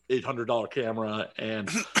 $800 camera and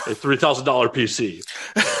a $3,000 PC.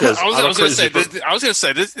 I was going to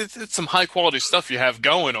say, it's some high quality stuff you have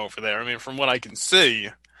going over there. I mean, from what I can see,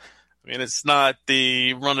 I mean, it's not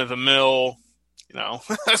the run of the mill, you know,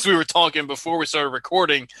 as we were talking before we started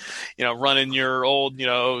recording, you know, running your old, 3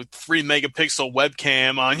 megapixel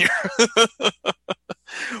webcam on your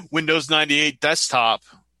Windows 98 desktop,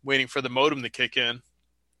 waiting for the modem to kick in.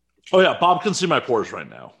 Oh yeah, Bob can see my pores right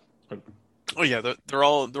now. Oh yeah, they're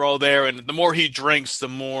all there, and the more he drinks, the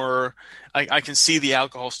more I can see the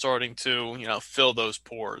alcohol starting to fill those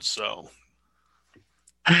pores. So,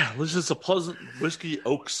 at least it's a pleasant whiskey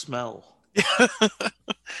oak smell.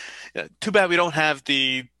 Yeah, too bad we don't have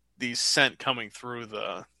the scent coming through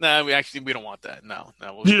the. Nah, we don't want that. No,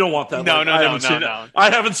 you don't want that. No, like, no. I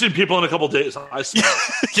haven't seen people in a couple of days. I smell.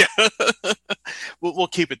 Yeah, we'll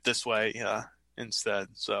keep it this way. Yeah. Instead.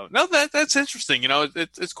 So no, that's interesting.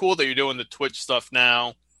 It's cool that you're doing the Twitch stuff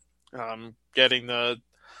now, getting the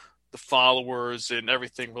followers and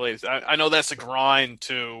everything related. I know that's a grind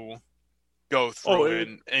to go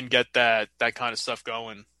through and get that kind of stuff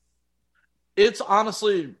going. It's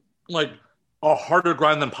honestly like a harder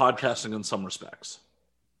grind than podcasting in some respects.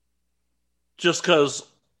 Just because,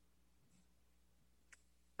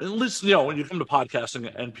 at least when you come to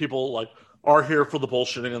podcasting and people like are here for the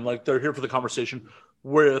bullshitting and like they're here for the conversation.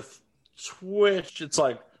 With Twitch, it's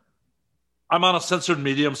like I'm on a censored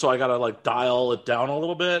medium, so I gotta like dial it down a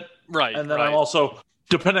little bit. Right. And then right. I'm also,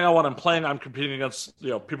 depending on what I'm playing, I'm competing against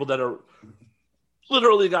people that are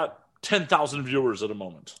literally got 10,000 viewers at a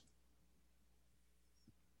moment.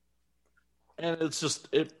 And it's just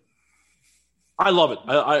I love it.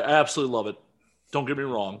 I absolutely love it. Don't get me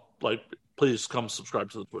wrong. Like, please come subscribe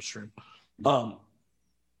to the Twitch stream.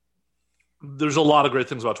 There's a lot of great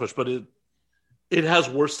things about Twitch, but it has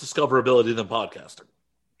worse discoverability than podcasting,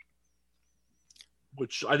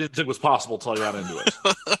 which I didn't think was possible until I got into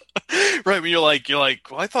it. Right, when you're like,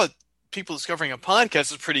 well, I thought people discovering a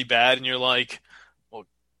podcast is pretty bad, and you're like, well,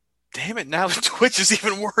 damn it, now Twitch is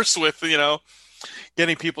even worse with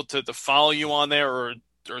getting people to follow you on there or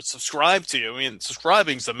subscribe to you. I mean,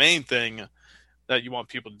 subscribing is the main thing that you want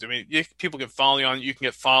people to do. I mean, people can follow you you can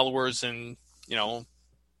get followers and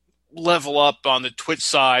level up on the Twitch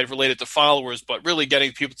side related to followers, but really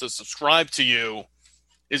getting people to subscribe to you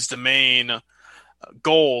is the main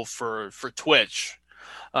goal for Twitch.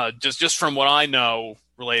 Just from what I know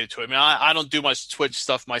related to it. I mean, I don't do much Twitch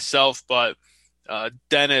stuff myself, but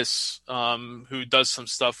Dennis, who does some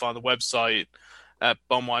stuff on the website at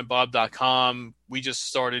bumwinebob.com, he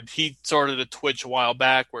started a Twitch a while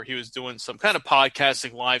back where he was doing some kind of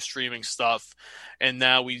podcasting, live streaming stuff. And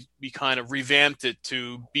now we kind of revamped it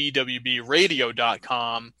to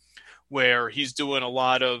bwbradio.com, where he's doing a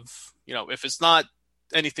lot of, if it's not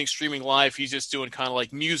anything streaming live, he's just doing kind of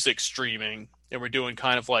like music streaming. And we're doing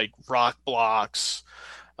kind of like rock blocks,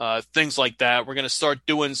 things like that. We're going to start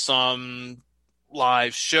doing some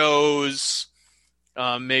live shows,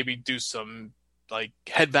 maybe do some like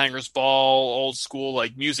Headbangers Ball, old school,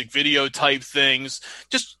 like music video type things,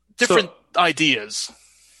 just different ideas.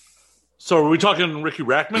 So are we talking Ricky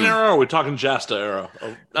Rackman era, or are we talking Jasta era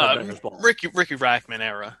of Headbangers Ball? Ricky Rackman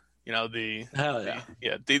era. You know, Hell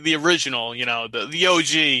yeah. the original, you know, the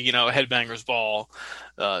OG, you know, Headbangers Ball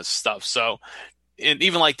stuff. So, and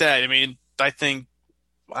even like that, I mean, I think,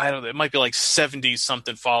 I don't know, it might be like 70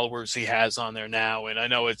 something followers he has on there now. And I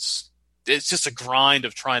know it's just a grind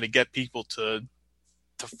of trying to get people to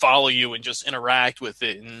follow you and just interact with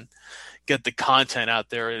it and get the content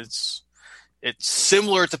out there. It's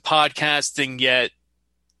similar to podcasting, yet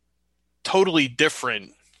totally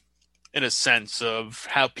different in a sense of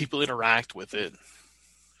how people interact with it.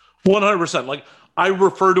 100%. Like, I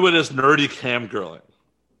refer to it as nerdy camgirling.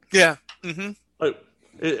 Yeah. Mm-hmm. Like,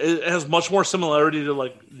 it has much more similarity to,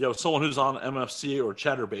 like, you know, someone who's on MFC or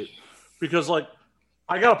Chatterbait, because, like,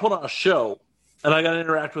 I gotta put on a show and I gotta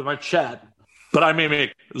interact with my chat, but I may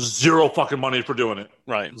make zero fucking money for doing it.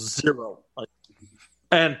 Right. Zero. Like,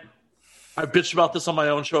 and I bitched about this on my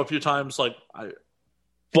own show a few times.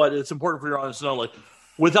 But it's important for your audience to know, like,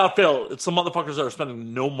 without fail, it's the motherfuckers that are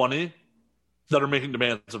spending no money that are making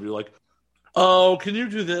demands of you. Like, oh, can you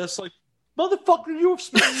do this? Like, motherfucker, you have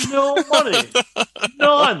spent no money.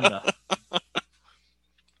 None.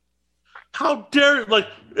 How dare you? Like,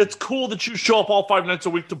 it's cool that you show up all 5 nights a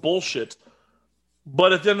week to bullshit.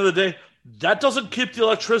 But at the end of the day, that doesn't keep the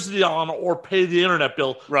electricity on or pay the internet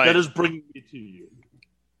bill that is bringing me to you.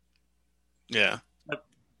 Yeah. Like,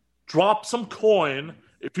 drop some coin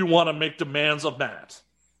if you want to make demands of that.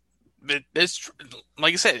 It's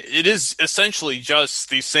like I said, it is essentially just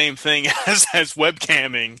the same thing as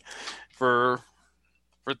webcamming for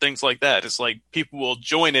things like that. It's like people will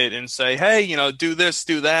join it and say, hey, you know, do this,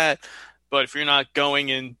 do that. But if you're not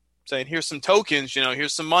going and saying, here's some tokens, you know,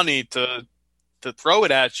 here's some money to throw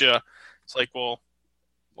it at you, it's like, well,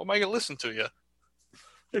 what am I going to listen to you?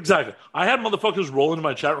 Exactly. I had motherfuckers roll into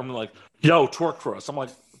my chat room and like, yo, twerk for us. I'm like,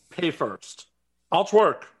 pay first. I'll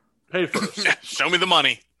twerk. Pay first. Show me the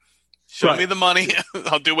money. Show me the money.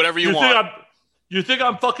 I'll do whatever you want. You think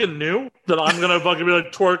I'm fucking new? That I'm going to fucking be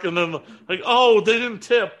like twerk and then like, oh, they didn't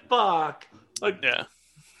tip. Fuck. Like, yeah.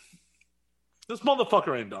 This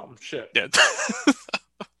motherfucker ain't dumb. Shit. Yeah.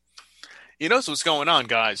 He knows what's going on,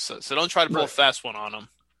 guys. So don't try to pull a fast one on him.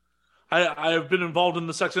 I have been involved in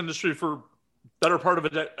the sex industry for better part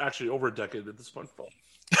of actually over a decade at this point.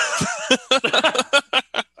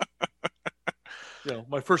 You know,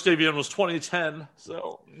 my first AVN was 2010,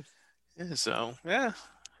 so yeah.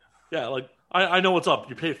 Yeah, like I know what's up.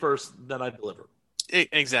 You pay first, then I deliver.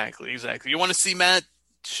 Exactly. You want to see Matt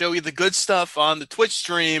show you the good stuff on the Twitch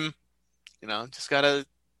stream? You know, just gotta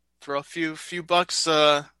throw a few bucks,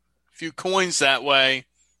 few coins that way.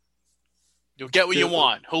 You'll get what you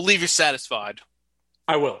want. He'll leave you satisfied.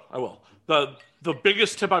 I will. The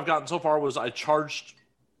biggest tip I've gotten so far was I charged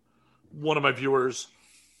one of my viewers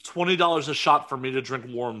 $20 a shot for me to drink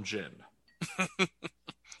warm gin.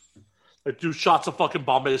 Like, do shots of fucking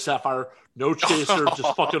Bombay Sapphire, no chaser,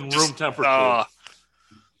 just fucking room temperature.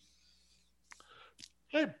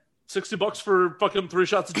 Hey, $60 for fucking 3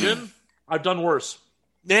 shots of gin? I've done worse.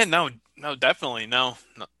 Yeah, no, definitely. No,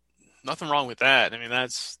 nothing wrong with that. I mean,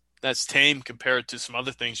 that's tame compared to some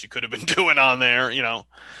other things you could have been doing on there, you know.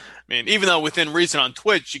 I mean, even though within reason on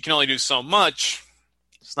Twitch you can only do so much,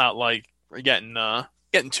 it's not like we're getting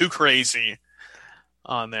too crazy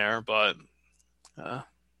on there, but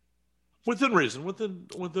within reason.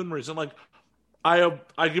 Like, I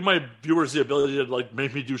give my viewers the ability to like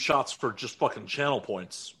make me do shots for just fucking channel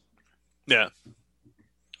points. Yeah.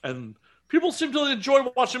 And people seem to enjoy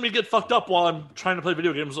watching me get fucked up while I'm trying to play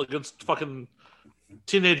video games against fucking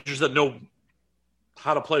teenagers that know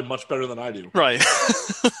how to play much better than I do. Right.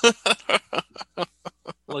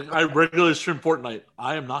 Like, I regularly stream Fortnite.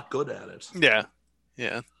 I am not good at it. Yeah.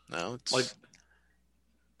 No, it's like,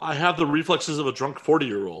 I have the reflexes of a drunk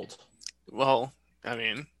 40-year-old. Well, I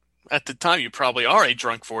mean, at the time you probably are a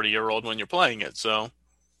drunk 40-year-old when you're playing it, so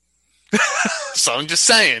so I'm just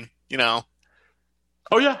saying, you know.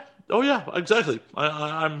 Oh yeah, exactly.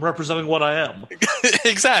 I'm representing what I am.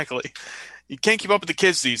 Exactly. You can't keep up with the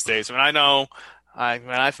kids these days. I mean, I know. I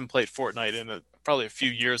haven't played Fortnite in probably a few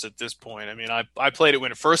years at this point. I mean, I played it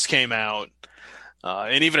when it first came out,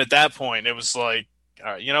 and even at that point, it was like,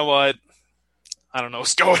 all right, you know what? I don't know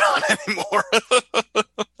what's going on anymore.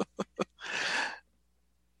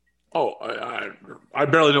 I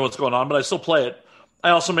barely know what's going on, but I still play it. I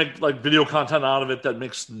also make like video content out of it that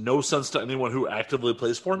makes no sense to anyone who actively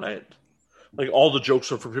plays Fortnite. Like, all the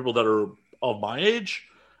jokes are for people that are of my age,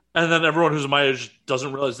 and then everyone who's my age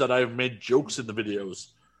doesn't realize that I've made jokes in the videos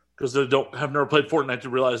because they have never played Fortnite to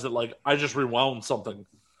realize that like I just rewound something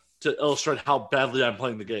to illustrate how badly I'm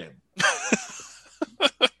playing the game.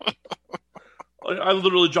 I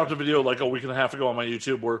literally dropped a video like a week and a half ago on my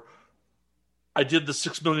YouTube where I did the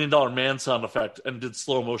 $6 million man sound effect and did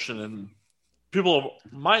slow motion, and people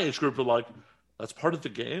of my age group are like, "That's part of the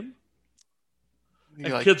game." You're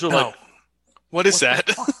And like, kids are no. like, what is that?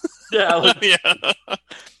 "Yeah, like, Yeah. what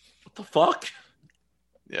the fuck?"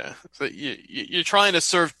 Yeah. So you're trying to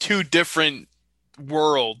serve two different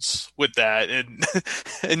worlds with that, and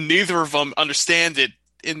and neither of them understand it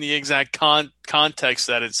in the exact context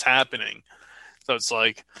that it's happening. So it's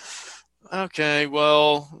like, okay,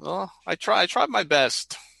 well, I tried my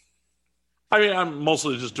best. I mean, I'm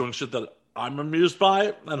mostly just doing shit that I'm amused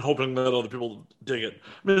by and hoping that other people dig it.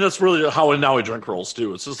 I mean, that's really how Now We Drink rolls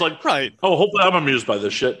too. It's just like, Right. oh, hopefully I'm amused by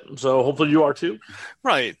this shit. So hopefully you are too.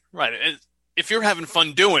 Right. And if you're having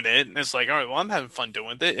fun doing it, and it's like, all right, well, I'm having fun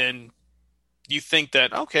doing it, and you think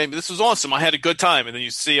that, okay, this was awesome, I had a good time, and then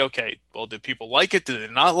you see, okay, well, did people like it? Did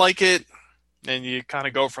they not like it? And you kind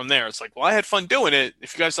of go from there. It's like, well, I had fun doing it.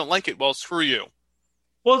 If you guys don't like it, well, screw you.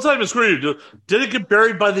 Well, it's not even screw you. Did it get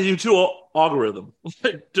buried by the YouTube algorithm?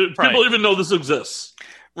 Do people even know this exists?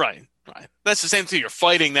 Right. That's the same thing. You're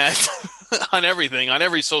fighting that on everything, on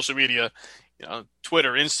every social media,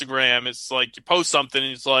 Twitter, Instagram. It's like you post something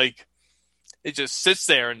and it's like, it just sits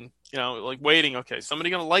there and, like waiting. Okay,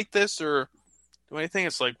 somebody going to like this or do anything?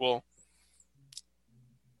 It's like, well,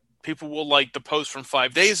 people will like the post from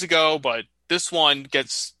 5 days ago, but this one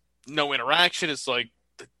gets no interaction. It's like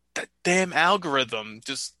that damn algorithm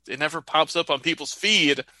it never pops up on people's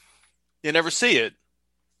feed. You never see it.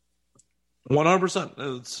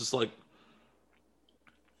 100%. It's just like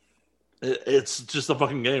it's just a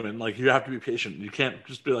fucking game, and like you have to be patient. You can't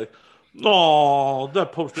just be like, "Oh,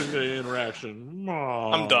 that post didn't get any interaction."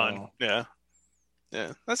 Aww. I'm done. Yeah.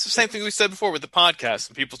 That's the same thing we said before with the podcast.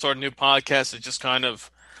 When people start a new podcast, they just kind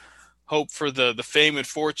of hope for the fame and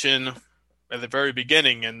fortune at the very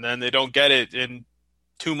beginning, and then they don't get it in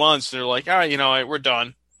 2 months. They're like, all right, we're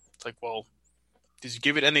done. It's like, well, did you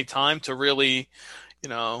give it any time to really,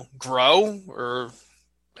 grow or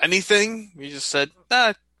anything? You just said,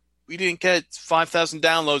 we didn't get 5,000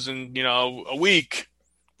 downloads in, a week.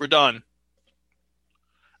 We're done.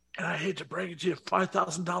 And I hate to break it to you,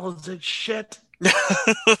 $5,000 ain't shit.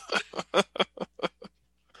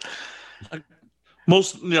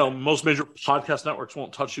 Most major podcast networks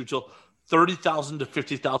won't touch you till 30,000 to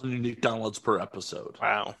 50,000 unique downloads per episode.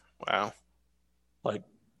 Wow. Like,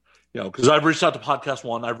 because I've reached out to Podcast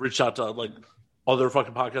One, I've reached out to like other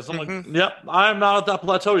fucking podcasts. I'm like, yep, I'm not at that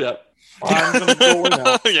plateau yet. I'm gonna go away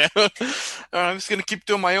now. Yeah, I'm just gonna keep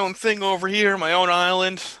doing my own thing over here, my own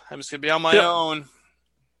island. I'm just gonna be on my own,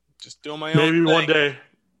 just doing my own. Maybe thing. One day.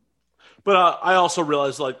 But I also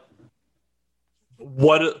realized like,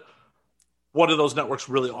 what do those networks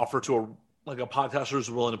really offer to a podcaster who's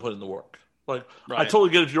willing to put in the work? Like, I totally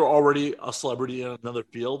get if you're already a celebrity in another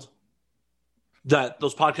field, that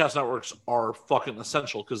those podcast networks are fucking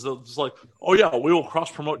essential because they're just like, oh yeah, we will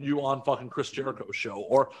cross promote you on fucking Chris Jericho's show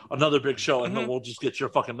or another big show, and then we'll just get your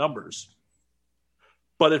fucking numbers.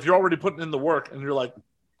 But if you're already putting in the work and you're like,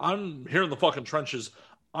 I'm here in the fucking trenches,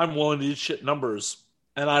 I'm willing to eat shit numbers,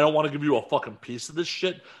 and I don't want to give you a fucking piece of this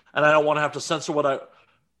shit, and I don't want to have to censor what I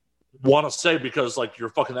want to say because like your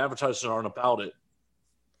fucking advertisers aren't about it.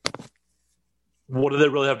 What do they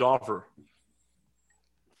really have to offer?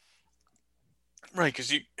 Right,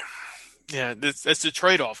 because that's the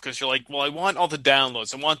trade-off. Because you're like, well, I want all the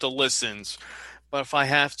downloads, I want the listens, but if I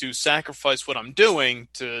have to sacrifice what I'm doing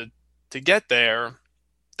to get there,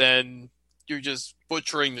 then you're just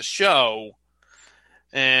butchering the show,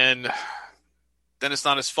 and then it's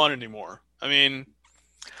not as fun anymore. I mean,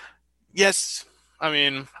 yes, I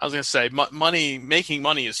was gonna say making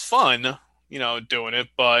money is fun, doing it,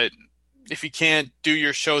 but if you can't do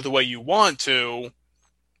your show the way you want to,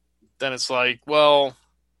 then it's like, well,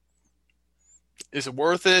 is it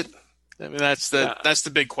worth it? I mean, that's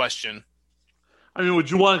the big question. I mean, would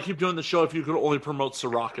you want to keep doing the show if you could only promote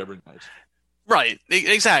Ciroc every night? Right,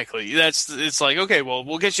 exactly. It's like, okay, well,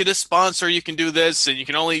 we'll get you this sponsor, you can do this, and you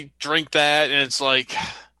can only drink that, and it's like,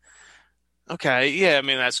 okay, yeah, I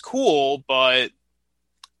mean, that's cool, but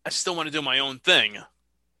I still want to do my own thing.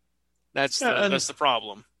 That's the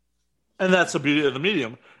problem. And that's the beauty of the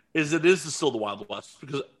medium, is it is still the Wild West,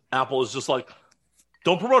 because Apple is just like,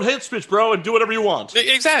 don't promote hate speech, bro, and do whatever you want.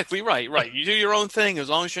 Exactly, right. You do your own thing. As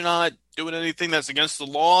long as you're not doing anything that's against the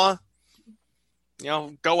law,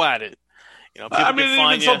 go at it. I mean,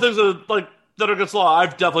 even some things that are against the law,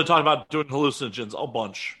 I've definitely talked about doing hallucinogens a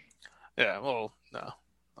bunch. Yeah, well, no.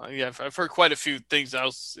 I've heard quite a few things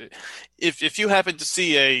else. If you happen to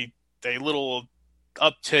see a little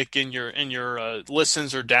uptick in your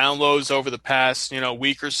listens or downloads over the past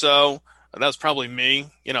week or so, That was probably me,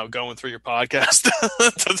 going through your podcast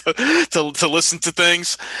to listen to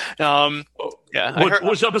things.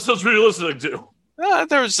 Which episodes were you listening to?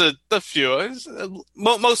 There was a few,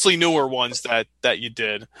 mostly newer ones that you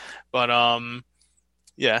did, but I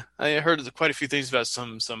heard quite a few things about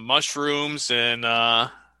some mushrooms and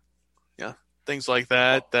things like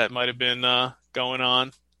that might have been going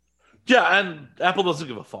on. Yeah, and Apple doesn't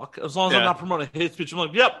give a fuck as long as I'm not promoting hate speech. I'm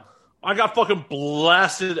like, yep, I got fucking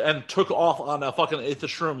blasted and took off on a fucking eighth of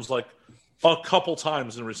shrooms like a couple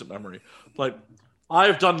times in recent memory. Like,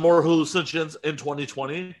 I've done more hallucinogens in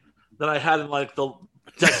 2020 than I had in like the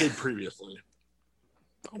decade previously.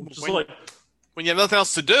 When you have nothing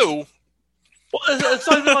else to do. Well, it's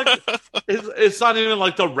not even like it's not even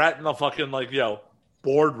like the rat in the fucking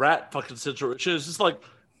bored rat fucking situation. It's just like,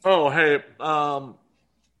 oh hey,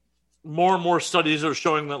 more and more studies are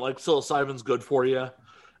showing that like psilocybin's good for you,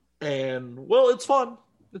 and well, it's fun.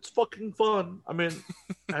 It's fucking fun. I mean,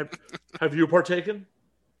 have you partaken?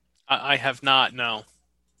 I have not. No.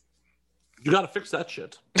 You got to fix that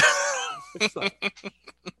shit. Fix that.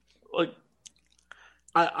 Like,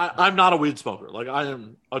 I'm not a weed smoker. Like, I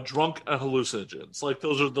am a drunk and hallucinogens. Like,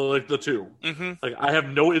 those are the two. Mm-hmm. Like, I have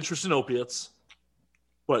no interest in opiates,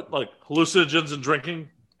 but like hallucinogens and drinking.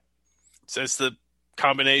 So it's the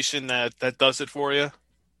combination that does it for you.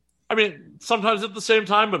 I mean, sometimes at the same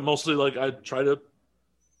time, but mostly like I try to,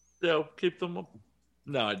 keep them up.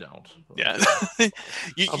 No, I don't. Yeah,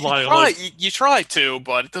 you try to,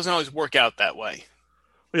 but it doesn't always work out that way.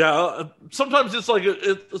 Yeah, sometimes it's like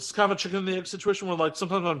it's kind of a chicken and the egg situation where like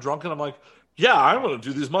sometimes I'm drunk and I'm like, yeah, I'm going to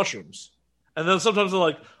do these mushrooms, and then sometimes I'm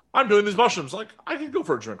like, I'm doing these mushrooms, like I can go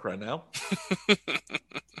for a drink right now.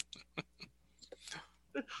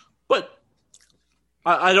 But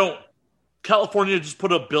I don't. California just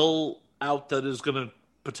put a bill out that is going to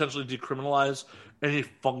potentially decriminalize any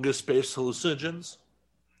fungus-based hallucinogens.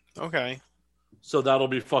 Okay. So that'll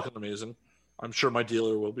be fucking amazing. I'm sure my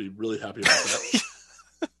dealer will be really happy about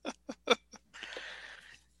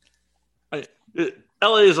that.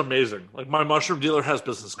 LA is amazing. Like, my mushroom dealer has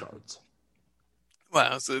business cards.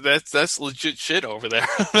 Wow, so that's legit shit over there.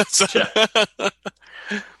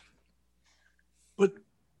 But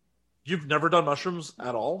you've never done mushrooms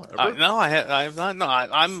at all? Ever? No, I have not. No,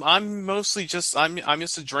 I'm mostly just I'm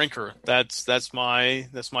just a drinker. That's my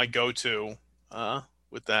go-to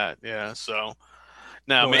with that. Yeah. So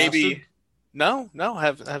now maybe acid? no,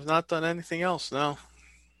 have not done anything else. No.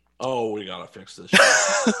 Oh, we gotta fix this shit.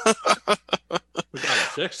 We gotta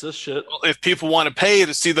fix this shit. Well, if people want to pay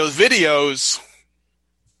to see those videos,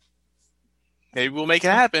 maybe we'll make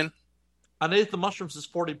it happen. An eighth of mushrooms is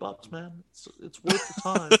 $40, man. It's worth the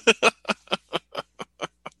time.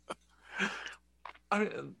 I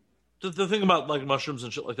mean, the thing about like mushrooms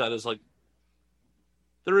and shit like that is like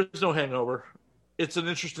there is no hangover. It's an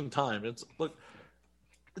interesting time. It's like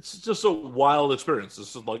it's just a wild experience.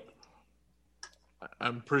 This is like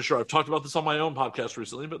I'm pretty sure I've talked about this on my own podcast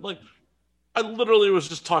recently, but like I literally was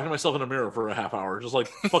just talking to myself in a mirror for a half hour, just like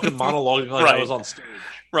fucking monologuing like Right. I was on stage.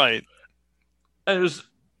 Right. And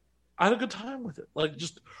I had a good time with it. Like,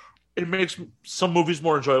 just it makes some movies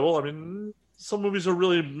more enjoyable. I mean, some movies are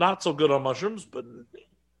really not so good on mushrooms, but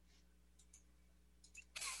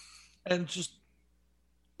and just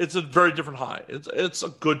it's a very different high. It's a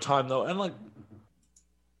good time though, and like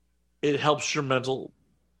it helps your mental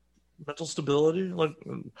stability. Like,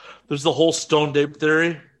 there's the whole stoned ape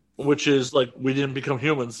theory, which is like we didn't become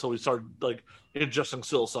humans until we started like ingesting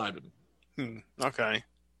psilocybin. Okay.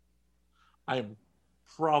 I'm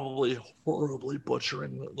probably horribly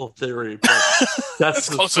butchering the theory, but that's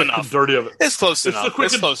the close quick enough. and dirty of it. It's close It's enough.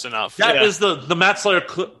 It's close enough. That Yeah. is the Matt Slayer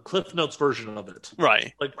Cliff Notes version of it.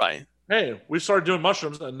 Right. Like, right. Hey, we started doing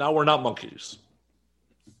mushrooms, and now we're not monkeys.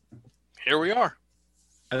 Here we are.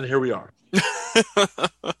 And here we are.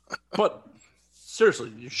 But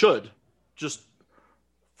seriously, you should just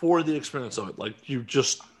for the experience of it. Like, you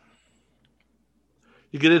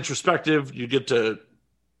get introspective. You get to.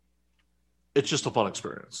 It's just a fun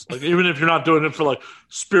experience. Like, even if you're not doing it for like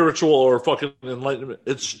spiritual or fucking enlightenment,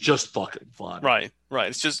 it's just fucking fun. Right.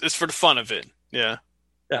 It's for the fun of it. Yeah.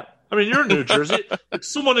 Yeah. I mean, you're in New Jersey. Like,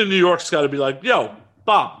 someone in New York's got to be like, yo,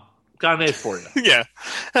 Bob, got an eighth for you. Yeah.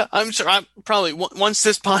 I'm sure I'm probably once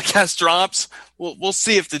this podcast drops, we'll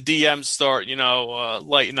see if the DMs start,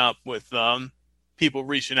 lighting up with people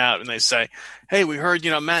reaching out and they say, hey, we heard,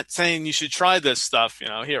 Matt saying you should try this stuff,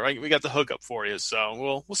 here, we got the hookup for you.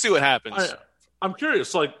 So we'll see what happens. I'm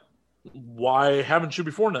curious, like, why haven't you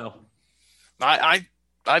before now?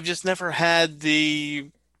 I've just never had the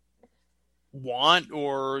want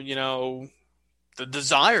or, the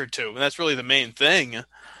desire to, and that's really the main thing.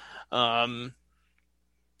 I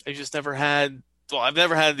just never had. Well, I've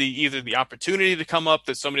never had either the opportunity to come up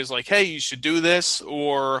that somebody's like, "Hey, you should do this,"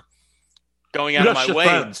 or going out of my way.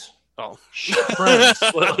 Friends. Oh, friends.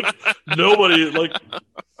 Like, nobody. Like,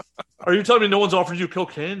 are you telling me no one's offered you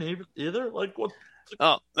cocaine either? Like, what?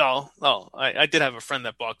 Oh, no. I did have a friend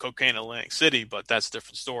that bought cocaine in Atlantic City, but that's a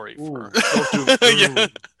different story.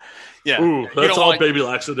 Yeah. Ooh, that's all baby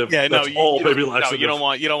laxative. Yeah, that's all baby laxative.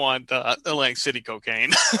 No, you don't want Atlantic City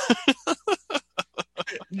cocaine.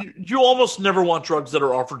 you almost never want drugs that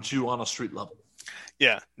are offered to you on a street level.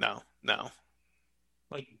 Yeah, no.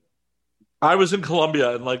 Like, I was in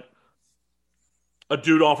Colombia and like a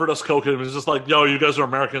dude offered us cocaine and was just like, "Yo, you guys are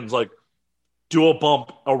Americans. Like, do a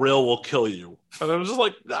bump, a rail will kill you." And I was just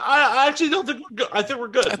like, I actually don't think we're good. I think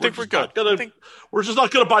we're good. We're just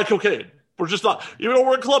not going to buy cocaine. We're just not. Even though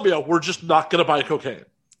we're in Colombia, we're just not going to buy cocaine.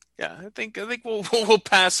 Yeah, I think we'll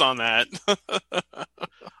pass on that. I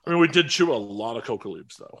mean, we did chew a lot of coca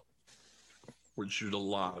leaves, though. We chewed a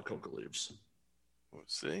lot of coca leaves.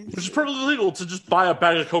 Let's see. Which is perfectly legal to just buy a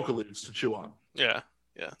bag of coca leaves to chew on. Yeah.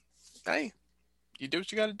 Hey, you do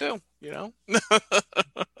what you got to do, you know?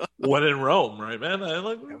 When in Rome, right, man?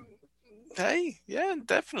 Hey, yeah,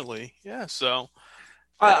 definitely. Yeah, so.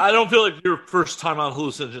 I don't feel like your first time on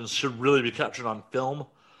hallucinogens should really be captured on film.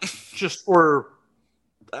 Just for.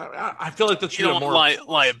 I feel like that should be more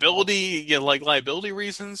liability. You like liability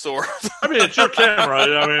reasons, or I mean, it's your camera.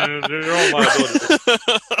 I mean, your own liability.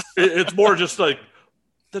 It's more just like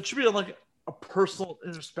that should be like a personal,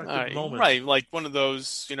 introspective moment, right? Like one of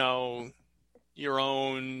those, your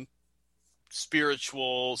own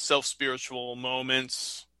self-spiritual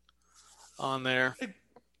moments on there.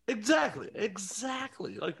 Exactly.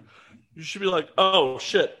 Like you should be like, "Oh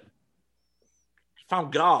shit,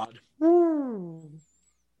 found God." Woo.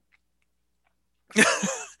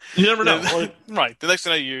 You never know. Like, right. The next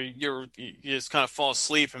night you just kind of fall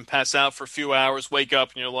asleep and pass out for a few hours, wake up,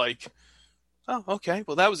 and you're like, "Oh, okay.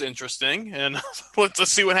 Well, that was interesting." And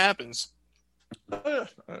let's see what happens.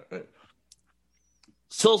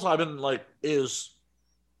 Psilocybin is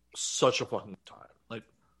such a fucking time. Like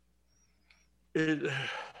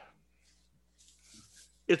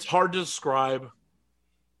it's hard to describe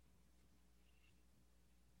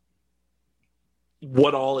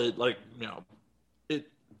what all it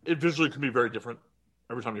it visually can be very different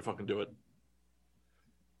every time you fucking do it.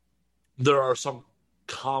 There are some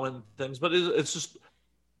common things, but it's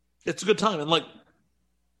a good time. And like,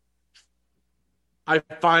 I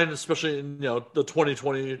find, especially in, the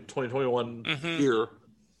 2020, 2021 year,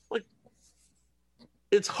 like,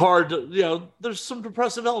 it's hard to, there's some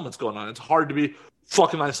depressive elements going on. It's hard to be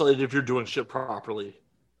fucking isolated if you're doing shit properly.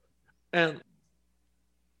 And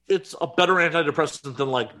it's a better antidepressant than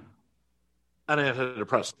like an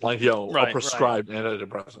antidepressant, like a prescribed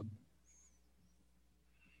antidepressant.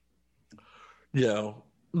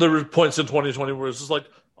 There were points in 2020 where it's just like,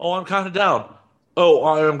 "Oh, I'm kind of down. Oh,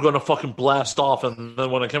 I am going to fucking blast off," and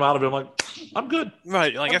then when I came out of it, I'm like, "I'm good."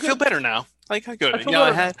 Right, like I feel better now. Like I'm good.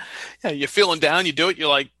 Better. You're feeling down. You do it. You're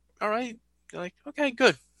like, all right. You're like, okay,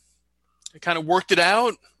 good. I kind of worked it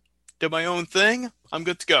out. Did my own thing. I'm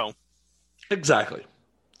good to go. Exactly.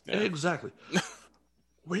 Yeah. Exactly.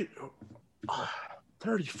 Wait.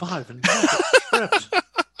 35 and tripped.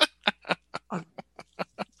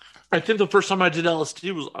 I think the first time I did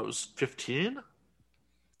LSD I was 15.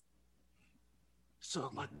 So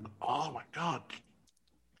I'm like, oh my god.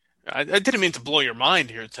 I didn't mean to blow your mind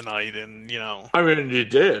here tonight, and I mean, you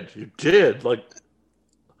did. Like,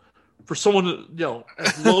 for someone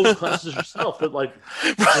as low class as yourself, but like,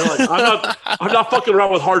 I'm not fucking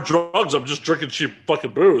around with hard drugs. I'm just drinking cheap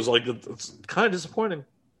fucking booze. Like, it's kind of disappointing.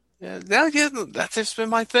 Yeah, that's just been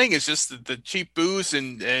my thing. It's just the cheap booze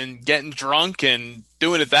and getting drunk and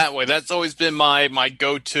doing it that way. That's always been my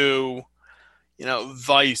go-to,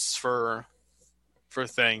 vice for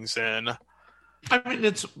things. And I mean,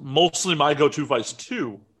 it's mostly my go-to vice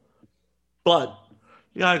too, but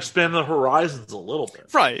you gotta expand the horizons a little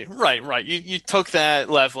bit. Right. You took that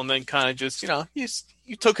level and then kind of just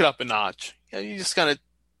you took it up a notch. You just kind of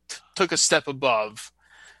took a step above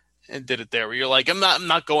and did it there. Where you're like, I'm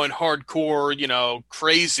not going hardcore,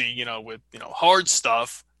 crazy, with hard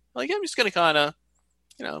stuff. Like I'm just gonna kind of,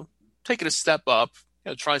 take it a step up,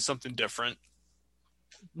 try something different.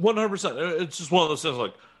 100%. It's just one of those things.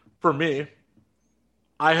 Like for me,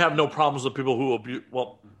 I have no problems with people who abuse.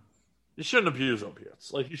 Well, you shouldn't abuse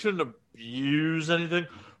opiates. Like you shouldn't abuse anything.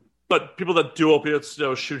 But people that do opiates,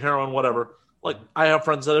 shoot heroin, whatever. Like I have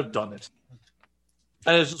friends that have done it,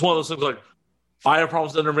 and it's just one of those things. Like I have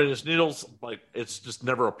problems with intravenous needles. Like it's just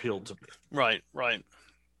never appealed to me. Right.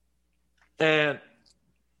 And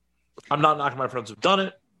I'm not knocking my friends who've done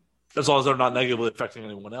it, as long as they're not negatively affecting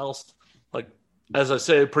anyone else. Like, as I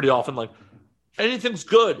say pretty often, like, anything's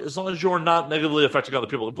good as long as you're not negatively affecting other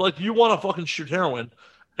people. Like, you want to fucking shoot heroin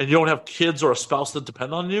and you don't have kids or a spouse that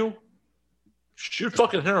depend on you, shoot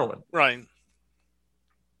fucking heroin. Right.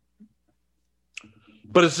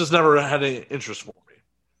 But it's just never had any interest for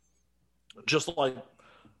me. Just like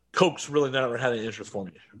Coke's really never had any interest for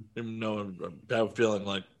me. Even though I have a feeling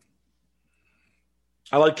like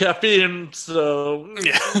I like caffeine, so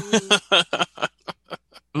Yeah.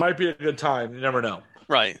 might be a good time. You never know.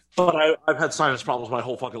 Right. But I've had sinus problems my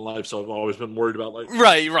whole fucking life, so I've always been worried about like.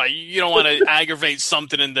 Right. You don't want to aggravate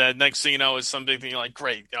something, and the next thing you know is something that you're like,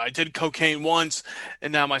 great, I did cocaine once,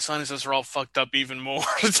 and now my sinuses are all fucked up even more.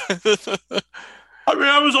 I mean,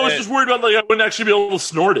 I was always just worried about like I wouldn't actually be able to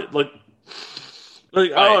snort it. Like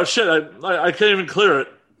Right. oh shit, I can't even clear it.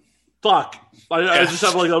 Fuck. I just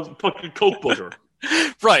have like a fucking Coke booger.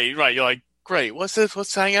 Right. You're like, great, what's this?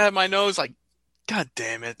 What's hanging out of my nose? Like, god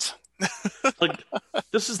damn it. Like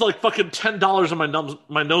this is like fucking $10 and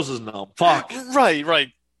my nose is numb. Fuck.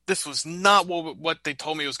 Right. This was not what they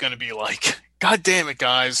told me it was going to be like. God damn it,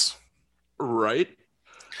 guys. Right.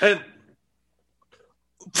 And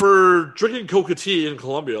for drinking coca tea in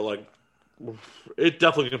Colombia, like it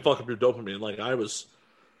definitely can fuck up your dopamine. Like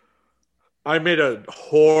I made a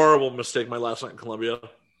horrible mistake my last night in Colombia.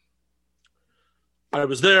 I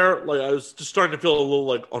was there, like I was just starting to feel a little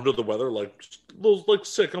like under the weather, like just a little like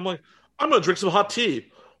sick. I'm like, I'm gonna drink some hot tea.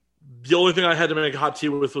 The only thing I had to make hot tea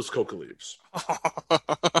with was coca leaves.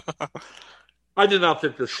 I did not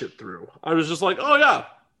think this shit through. I was just like, oh yeah,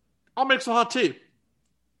 I'll make some hot tea.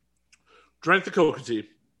 Drank the coca tea.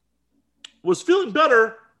 Was feeling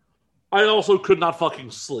better. I also could not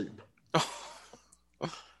fucking sleep.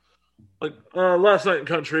 Like last night in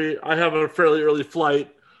country, I have a fairly early flight.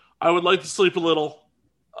 I would like to sleep a little.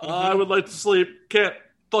 I would like to sleep. Can't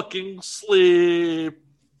fucking sleep.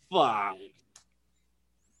 Fuck.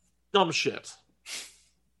 Dumb shit.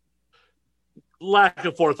 Lack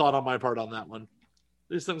of forethought on my part on that one.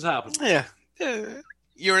 These things happen. Yeah.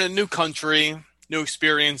 You're in a new country, new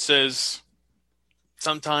experiences.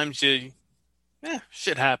 Sometimes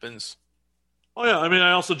shit happens. Oh yeah, I mean,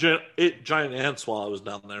 I also ate giant ants while I was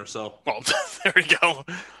down there, so. Well, there we go.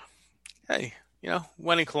 Hey,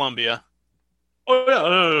 when in Colombia. Oh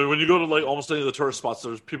yeah, when you go to like almost any of the tourist spots,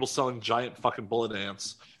 there's people selling giant fucking bullet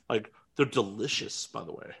ants. Like they're delicious, by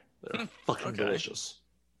the way. They're fucking delicious.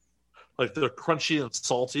 Like they're crunchy and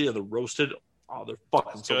salty, and they're roasted. Oh, they're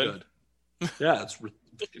fucking so good. Yeah, it's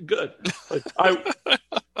fucking good. Like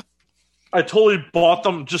I totally bought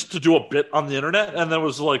them just to do a bit on the internet, and then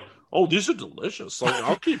was like, "Oh, these are delicious. Like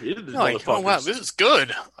I'll keep eating these motherfuckers." Oh wow, this is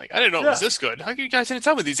good. Like I didn't know it was this good. How can you guys didn't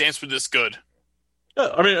tell me these ants were this good? Yeah,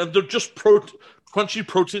 I mean they're just crunchy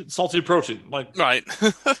protein, salty protein. Like right.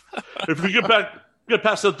 If you get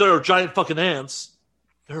past that, there are giant fucking ants.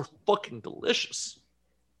 They're fucking delicious.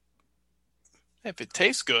 If it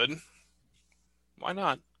tastes good, why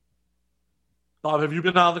not? Bob, have you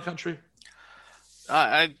been out of the country?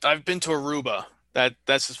 I've been to Aruba.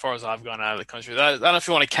 That's as far as I've gone out of the country. I don't know if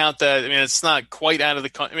you want to count that. I mean, it's not quite out of the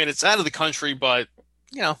country. I mean, it's out of the country, but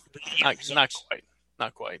not quite.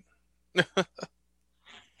 Not quite.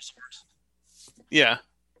 Yeah.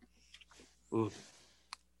 Ooh.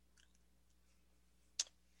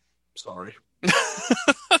 Sorry.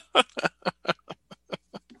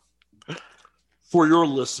 For your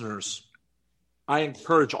listeners, I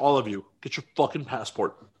encourage all of you, get your fucking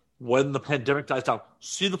passport. When the pandemic dies down,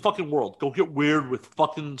 see the fucking world. Go get weird with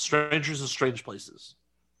fucking strangers in strange places.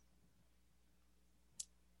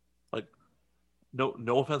 Like, no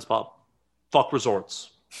offense, Bob. Fuck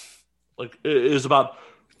resorts. Like, it is about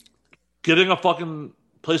getting a fucking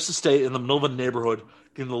place to stay in the middle of a neighborhood,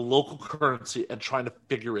 getting the local currency, and trying to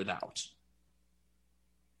figure it out.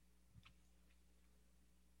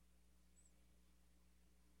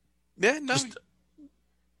 Yeah, no.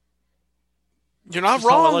 You're not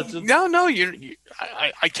wrong. No,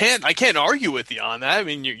 I can't argue with you on that. I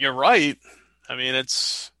mean, you're right. I mean,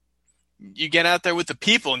 you get out there with the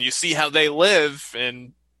people and you see how they live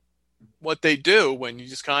and what they do when you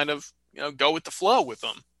just kind of go with the flow with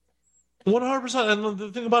them. 100%. And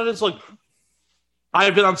the thing about it is, like,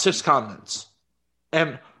 I've been on 6 continents,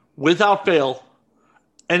 and without fail,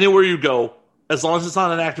 anywhere you go, as long as it's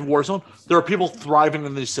not an active war zone, there are people thriving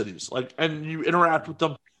in these cities. Like, and you interact with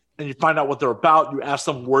them, and you find out what they're about. You ask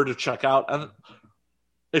them where to check out, and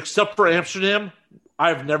except for Amsterdam,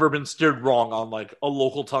 I've never been steered wrong on like a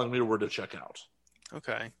local telling me where to check out.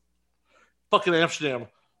 Okay. Fucking Amsterdam.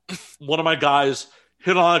 One of my guys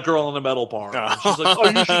hit on a girl in a metal bar. And she's like,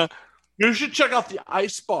 "Oh, You should check out the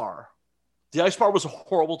Ice Bar. The Ice Bar was a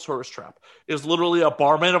horrible tourist trap. It is literally a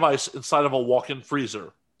bar made of ice inside of a walk-in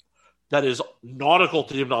freezer that is nautical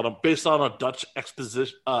themed, based on a Dutch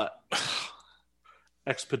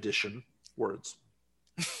expedition. Words.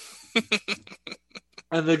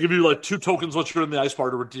 And they give you like 2 tokens once you're in the Ice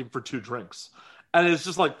Bar to redeem for 2 drinks. And it's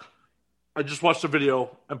just like, I just watched a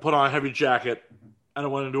video and put on a heavy jacket, and I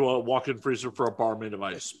went into a walk-in freezer for a bar made of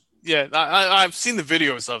ice. Yeah, I've seen the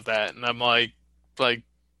videos of that, and I'm like,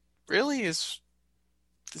 really? Is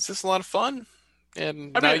this a lot of fun?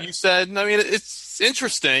 And you said, it's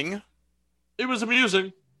interesting. It was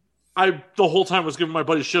amusing. I the whole time was giving my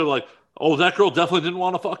buddy shit like, oh, that girl definitely didn't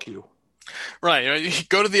want to fuck you. Right. You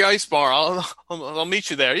go to the Ice Bar. I'll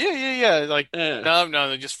meet you there. Yeah. Like,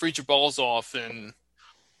 no, just freeze your balls off and.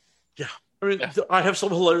 Yeah. I mean, I have some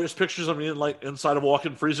hilarious pictures of me like inside of a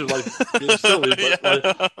walk-in freezer, like being silly,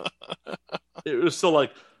 but it was still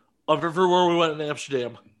like, of everywhere we went in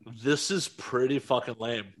Amsterdam, this is pretty fucking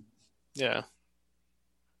lame. Yeah.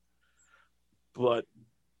 But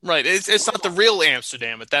right, it's not the real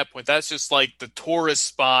Amsterdam at that point. That's just like the tourist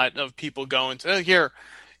spot of people going to here.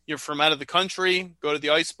 You're from out of the country, go to the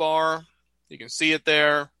Ice Bar, you can see it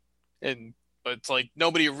there, but it's like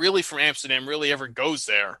nobody really from Amsterdam really ever goes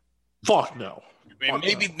there. Fuck no. I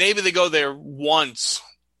mean, maybe they go there once,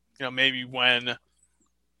 maybe when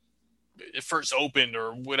it first opened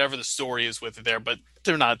or whatever the story is with it there, but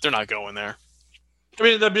they're not going there. I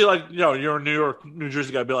mean, that'd be like, you're a New York, New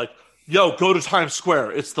Jersey guy, be like, yo, go to Times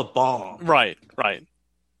Square. It's the bomb. Right.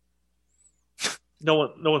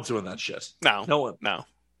 No one's doing that shit. No.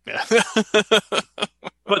 Yeah.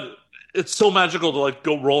 But it's so magical to like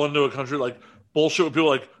go roll into a country like bullshit with people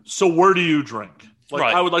like, so where do you drink? Like,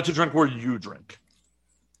 right. I would like to drink where you drink.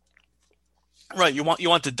 Right. You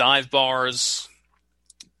want the dive bars,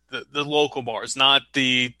 the local bars, not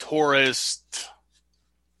the tourist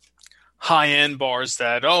high-end bars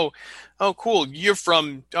that, oh, cool. You're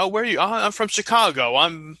from, where are you? Oh, I'm from Chicago.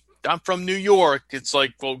 I'm from New York. It's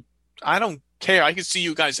like, well, I don't care. I can see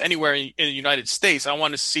you guys anywhere in the United States. I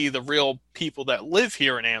want to see the real people that live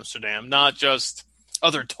here in Amsterdam, not just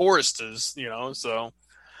other tourists, so.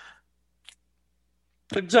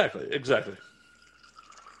 Exactly. So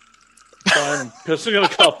I'm pissing in a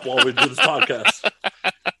cup while we do this podcast.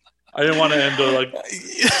 I didn't want to end it like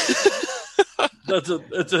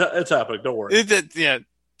it's happening. Don't worry.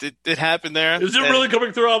 It happened there. Is it really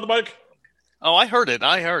coming through on the mic? Oh, I heard it.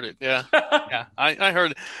 Yeah. Yeah, I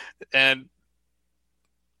heard it. And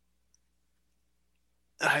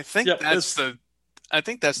I think that's the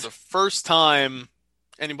first time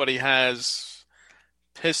anybody has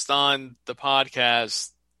pissed on the podcast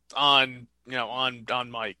on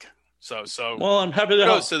mic. So well, I'm happy to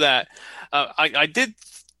help. To that. I did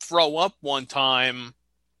throw up one time,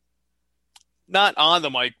 not on the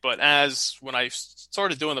mic, but when I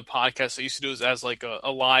started doing the podcast, I used to do it as like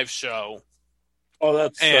a live show. Oh,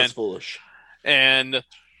 that's foolish. And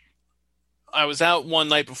I was out one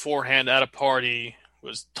night beforehand at a party,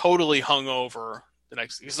 was totally hungover the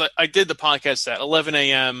next, because I did the podcast at 11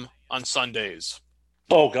 a.m. on Sundays.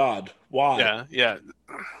 Oh God, why? Yeah.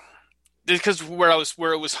 Because where it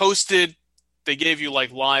was hosted, they gave you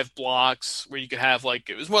like live blocks where you could have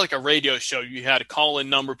it was more like a radio show. You had a call-in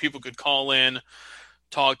number, people could call in,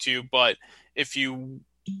 talk to you, but if you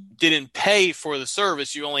didn't pay for the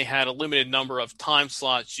service, you only had a limited number of time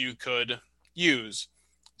slots you could use.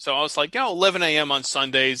 So I was like, 11 a.m. on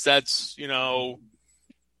Sundays, that's, you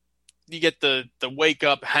get the wake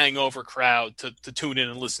up hangover crowd to tune in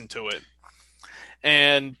and listen to it.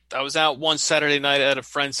 And I was out one Saturday night at a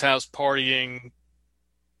friend's house partying,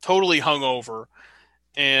 totally hungover,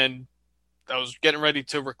 and I was getting ready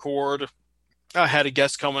to record. I had a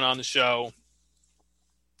guest coming on the show,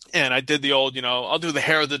 and I did the old, I'll do the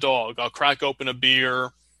hair of the dog. I'll crack open a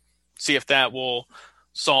beer, see if that will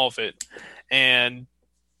solve it. And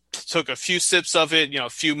took a few sips of it, a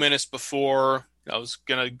few minutes before I was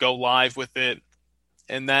going to go live with it.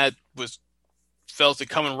 And that felt it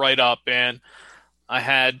coming right up. And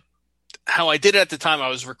how I did it at the time, I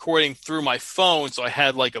was recording through my phone. So I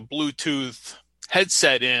had like a Bluetooth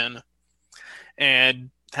headset in and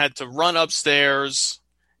had to run upstairs.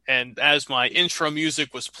 And as my intro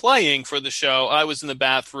music was playing for the show, I was in the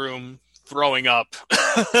bathroom throwing up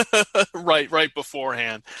right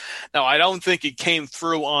beforehand. Now, I don't think it came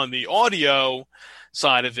through on the audio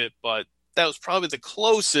side of it, but that was probably the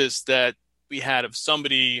closest that we had of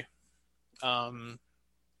somebody, I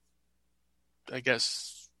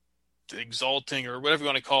guess, exalting or whatever you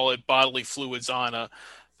want to call it, bodily fluids on a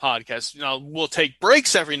podcast. We'll take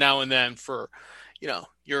breaks every now and then for,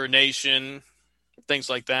 urination, things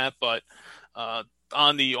like that. But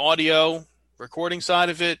on the audio recording side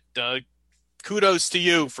of it, kudos to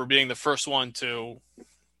you for being the first one to.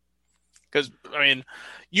 Because, I mean,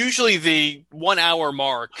 usually the 1 hour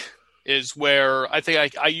mark is where I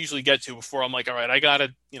think I usually get to before I'm like, all right, I got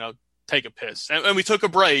to, take a piss. And we took a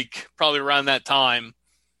break probably around that time.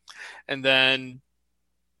 And then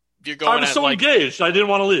you're going I was so engaged. I didn't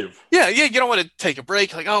want to leave. Yeah. You don't want to take a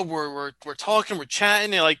break. Like, oh, we're talking, we're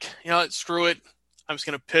chatting. You're like, screw it. I'm just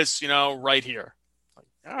going to piss, right here. Like,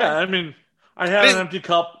 all right. Yeah, I mean, I had an empty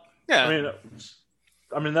cup. Yeah.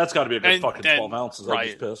 I mean that's got to be a good fucking 12 ounces. Right. I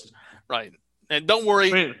just pissed. Right. And don't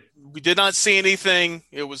worry, we did not see anything.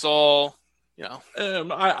 It was all,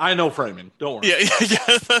 I know framing. Don't worry.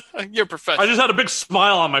 Yeah. You're professional. I just had a big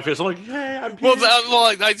smile on my face. I'm like, hey, I'm well,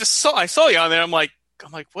 I saw you on there. I'm like,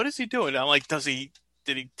 what is he doing? I'm like, did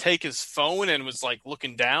he take his phone and was like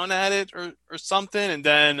looking down at it or something? And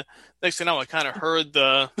then next thing you know, I kind of heard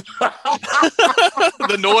the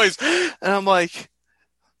the noise, and I'm like,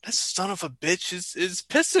 this son of a bitch is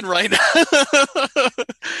pissing right now.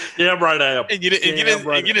 Yeah, right. I am. And you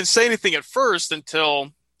didn't say anything at first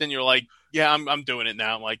until then. You're like, yeah, I'm doing it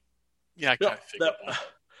now. I'm like, yeah, I kind of figured that.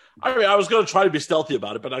 I mean, I was going to try to be stealthy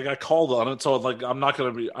about it, but I got called on it, so like, I'm not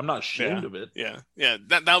ashamed of it. Yeah.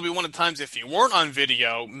 That would be one of the times if you weren't on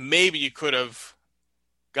video, maybe you could have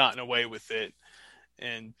gotten away with it.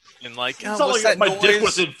 And like, it's not like my dick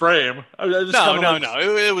was in frame. I just no.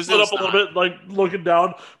 It was up a little bit, like looking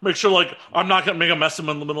down, make sure like I'm not going to make a mess in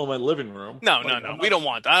the middle of my living room. No. We don't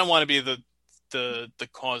want that. I don't want to be the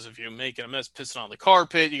cause of you making a mess, pissing on the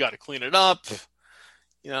carpet. You got to clean it up.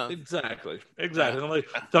 Exactly. Yeah. I'm like,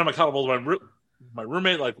 then I'm accountable to my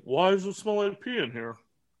roommate. Like, why does it smell like pee in here?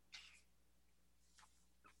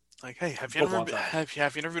 Like, hey, have you ever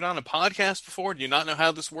been on a podcast before? Do you not know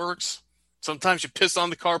how this works? Sometimes you piss on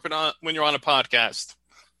the carpet when you're on a podcast.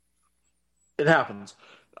 It happens.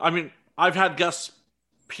 I mean, I've had guests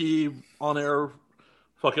pee on air.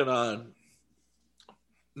 Fucking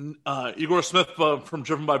Igor Smith from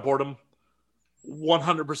Driven by Boredom,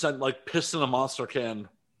 100% like pissed in a Monster can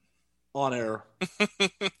on air.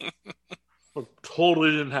 But totally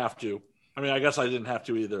didn't have to. I mean, I guess I didn't have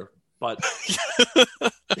to either. But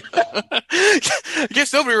I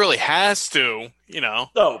guess nobody really has to, No,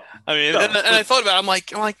 I mean, and I thought about it. I'm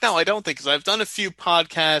like, no, I don't think, because I've done a few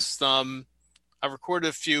podcasts. I recorded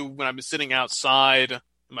a few when I've been sitting outside in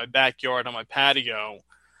my backyard on my patio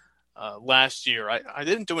last year. I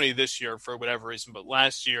didn't do any this year for whatever reason, but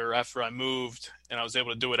last year after I moved and I was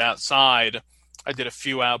able to do it outside, I did a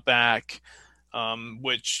few out back,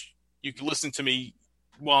 which you can listen to me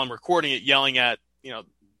while I'm recording it, yelling at,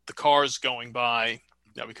 the cars going by,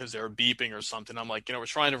 because they're beeping or something. I'm like, we're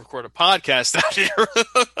trying to record a podcast out here.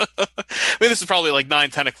 I mean, this is probably like 9,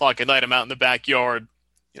 10 o'clock at night. I'm out in the backyard,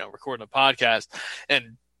 recording a podcast.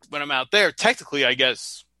 And when I'm out there, technically, I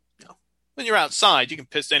guess, when you're outside, you can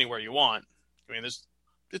piss anywhere you want. I mean,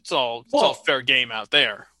 it's all fair game out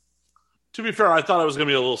there. To be fair, I thought I was going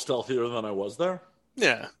to be a little stealthier than I was there.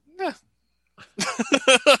 Yeah.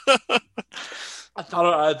 I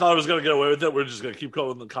thought I was going to get away with it. We're just going to keep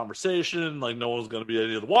going the conversation. Like, no one's going to be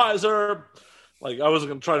any of the wiser. Like, I wasn't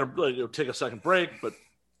going to try to take a second break, but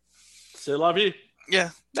c'est la vie. Yeah.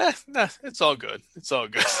 Nah, it's all good. It's all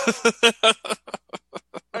good.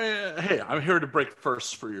 Hey, I'm here to break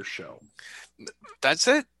first for your show. That's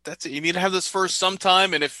it. You need to have this first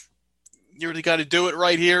sometime, and if you really got to do it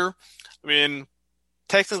right here, I mean,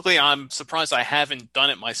 technically, I'm surprised I haven't done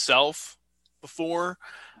it myself before,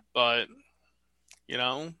 but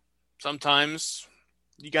sometimes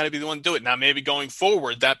you got to be the one to do it. Now, maybe going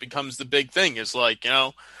forward, that becomes the big thing. Is like,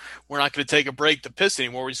 we're not going to take a break to piss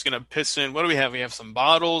anymore. We're just going to piss in. What do we have? We have some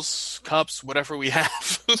bottles, cups, whatever we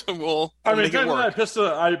have. we'll make it work.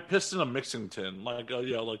 I pissed in a mixing tin, like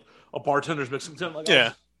like a bartender's mixing tin. Like,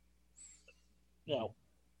 yeah.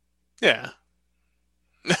 Yeah.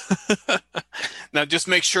 Now, just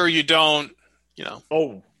make sure you don't.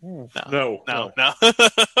 Oh. No.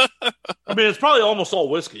 I mean, it's probably almost all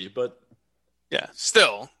whiskey, but yeah,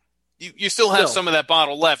 still, you still have some of that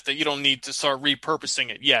bottle left that you don't need to start repurposing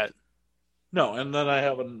it yet. No, and then I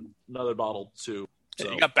have another bottle too.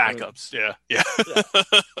 So, you got backups. Yeah.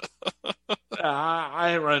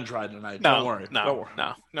 I ain't running dry tonight. No, don't worry.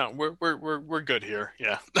 No. We're good here.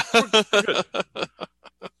 Yeah. We're good.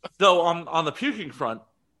 Though on the puking front,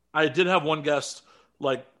 I did have one guest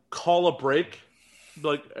like call a break.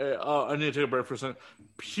 Like, I need to take a break for a second.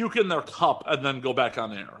 Puke in their cup and then go back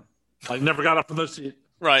on air. Like, never got up from their seat.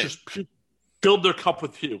 Right. Just filled their cup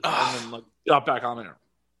with puke and then like got back on air.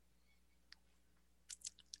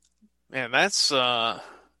 Man, that's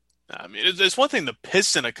I mean, it's one thing to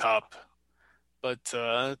piss in a cup, but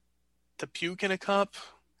to puke in a cup.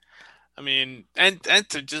 I mean, and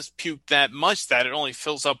to just puke that much that it only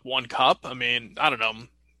fills up one cup. I mean, I don't know.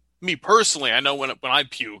 Me personally, I know when I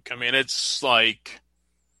puke, I mean, it's like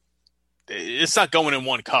it's not going in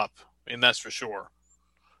one cup. I mean, that's for sure.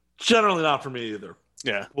 Generally not for me either.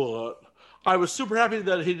 Yeah. Well, I was super happy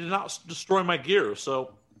that he did not destroy my gear.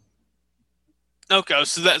 So. Okay,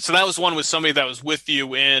 so that was one with somebody that was with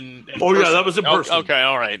you in oh person. Yeah, that was in person. Okay,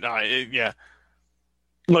 all right, yeah.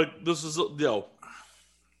 Like this is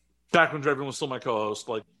back when Draven was still my co-host.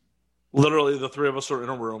 Like literally, the three of us are in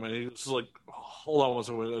a room, and he's like, "Hold on one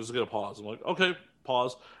second, I was gonna pause." I'm like, "Okay,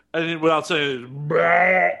 pause," and he, without saying,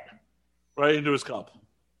 right into his cup.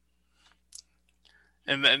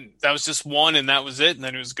 And then that was just one, and that was it, and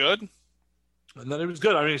then it was good. And then it was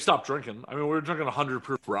good. I mean, he stopped drinking. I mean, we were drinking 100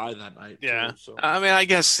 proof rye that night. Yeah. Too, so. I mean, I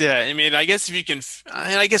guess, yeah. I mean, I guess if you can,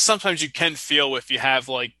 I guess sometimes you can feel if you have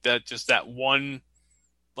like that, just that one,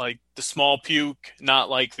 like the small puke, not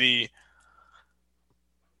like the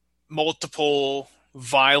multiple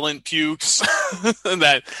violent pukes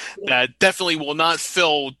that definitely will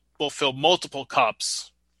fill multiple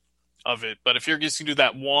cups of it. But if you're just gonna do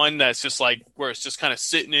that one, that's just like where it's just kind of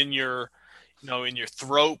sitting in your, in your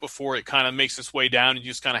throat before it kind of makes its way down, and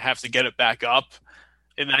you just kind of have to get it back up.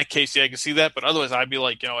 In that case, yeah, I can see that. But otherwise, I'd be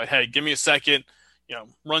like, hey, give me a second,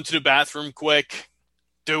 run to the bathroom quick,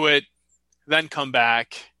 do it, then come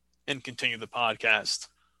back and continue the podcast.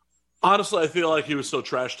 Honestly, I feel like he was so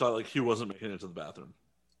trashed out, like he wasn't making it to the bathroom.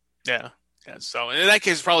 Yeah. Yeah. So in that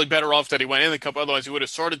case, it's probably better off that he went in the cup. Otherwise, he would have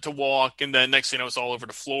started to walk, and then next thing you know, it's all over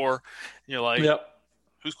the floor. And you're like, yep.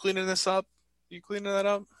 Who's cleaning this up? You cleaning that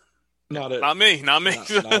up? Not it. Not me. Not me.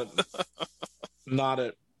 Not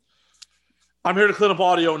it. I'm here to clean up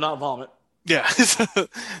audio, not vomit. Yeah.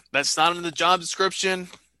 That's not in the job description.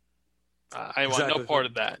 I want no part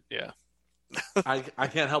of that. Yeah. I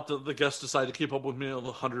can't help that the guests decide to keep up with me on the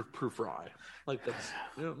 100 proof rye. Like that's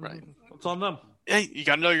right. It's on them. Hey, you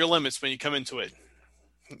got to know your limits when you come into it.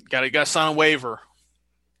 Got to sign a waiver.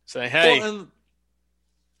 Say, hey. Well, and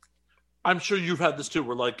I'm sure you've had this too,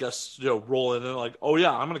 where like guests roll in and like, oh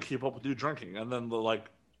yeah, I'm going to keep up with you drinking, and then they're like,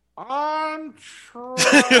 I'm trash.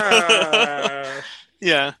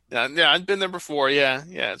 Yeah, I've been there before. Yeah.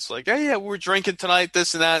 It's like, hey, yeah, we're drinking tonight,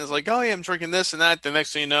 this and that. It's like, oh yeah, I'm drinking this and that. The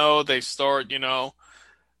next thing you know, they start,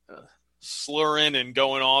 slurring and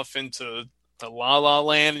going off into the la la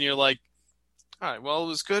land, and you're like, all right, well, it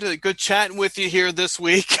was good chatting with you here this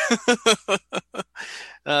week.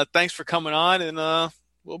 Thanks for coming on, and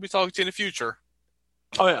we'll be talking to you in the future.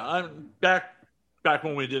 Oh yeah, I'm back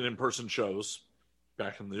when we did in-person shows,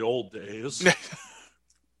 back in the old days.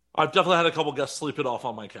 I've definitely had a couple guests sleep it off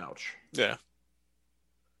on my couch. Yeah.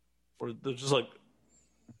 Or they're just like,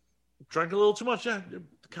 drank a little too much. Yeah, the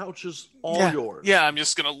couch is all yours. Yeah, I'm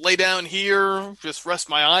just going to lay down here, just rest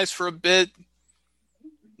my eyes for a bit.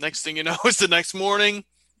 Next thing you know, it's the next morning.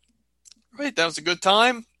 Right, that was a good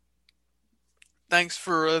time. Thanks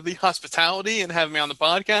for the hospitality and having me on the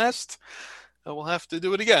podcast. We'll have to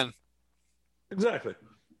do it again. Exactly.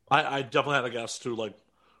 I definitely had a guest who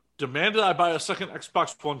demanded I buy a second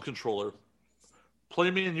Xbox One controller,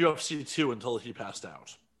 play me in UFC 2 until he passed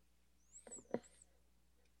out.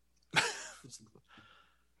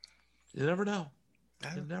 You never know.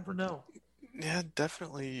 You never know. Yeah,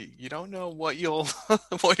 definitely. You don't know what you'll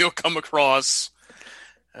come across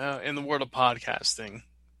in the world of podcasting.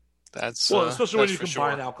 That's especially when you sure.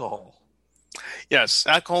 combine alcohol. Yes,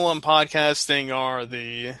 alcohol and podcasting are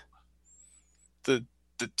the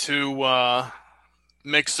two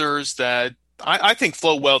mixers that I think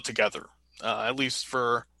flow well together. At least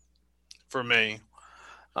for me.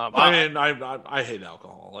 I hate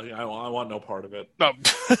alcohol. I want no part of it. No.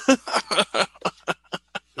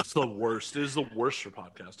 It's the worst. It is the worst for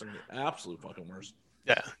podcasting. The absolute fucking worst.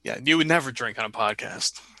 Yeah. You would never drink on a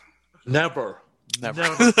podcast. Never.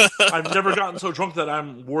 I've never gotten so drunk that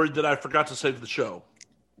I'm worried that I forgot to save the show.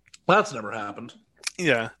 That's never happened.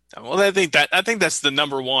 Yeah. Well, I think that's the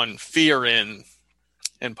number one fear in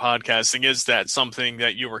podcasting is that something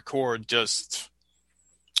that you record just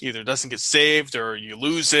either doesn't get saved or you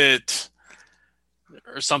lose it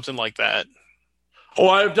or something like that. Oh,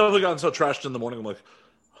 I've definitely gotten so trashed in the morning. I'm like,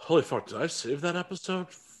 holy fuck, did I save that episode?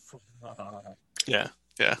 Yeah.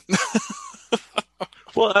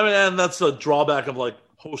 Well, I mean, and that's the drawback of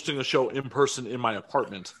hosting a show in person in my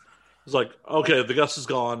apartment. It's like, okay, the guest is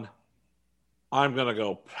gone. I'm going to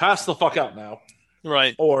go pass the fuck out now.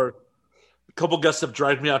 Right. Or a couple guests have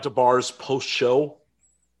dragged me out to bars post-show.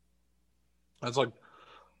 It's like,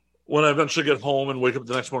 when I eventually get home and wake up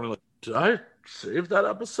the next morning, did I save that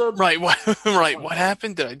episode? Right. What? Right. What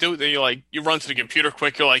happened? Did I do it? Then you run to the computer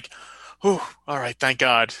quick. You're like, "Whew, all right, thank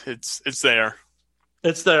God, it's there."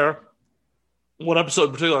 It's there. One episode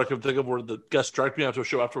in particular I can think of where the guest dragged me out to a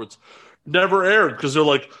show afterwards never aired because they're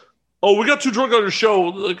like, "Oh, we got too drunk on your show.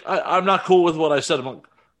 Like, I'm not cool with what I said." I'm like,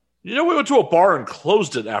 "You know, we went to a bar and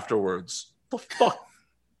closed it afterwards. The fuck,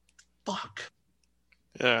 fuck."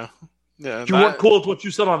 Yeah. Yeah. You weren't cool with what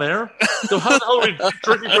you said on air. So how the hell are we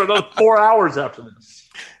drinking for another 4 hours after this?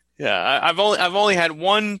 Yeah. I've only had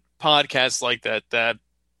one podcast like that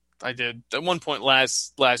I did at one point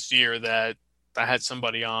last year that I had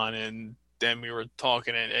somebody on and then we were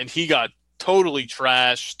talking and he got totally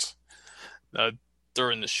trashed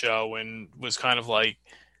during the show and was kind of like,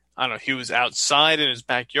 I don't know, he was outside in his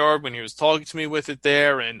backyard when he was talking to me with it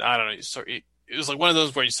there, and I don't know, it was like one of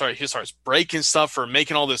those where he starts breaking stuff or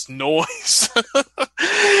making all this noise,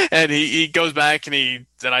 and he goes back and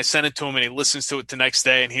then I sent it to him and he listens to it the next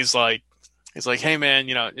day and he's like, "Hey man,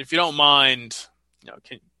 if you don't mind,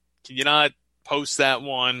 can you not post that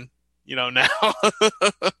one, now?"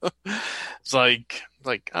 It's like,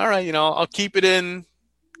 all right, I'll keep it in,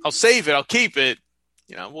 I'll save it, I'll keep it.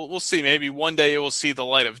 We'll see. Maybe one day it will see the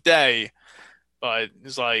light of day. But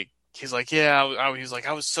he's like, yeah. He's like,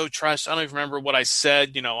 I was so trashed. I don't even remember what I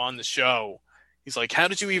said, on the show. He's like, how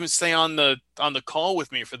did you even stay on the call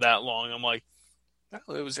with me for that long? I'm like,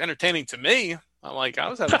 well, it was entertaining to me. I'm like, I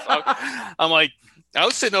was having fun. I'm like, I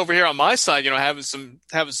was sitting over here on my side, having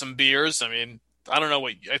some beers. I mean, I don't know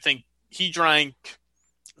what I think he drank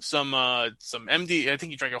some MD. I think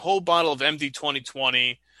he drank a whole bottle of MD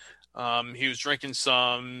 2020. He was drinking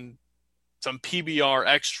some PBR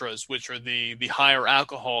extras, which are the higher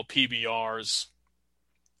alcohol PBRs,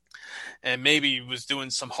 and maybe he was doing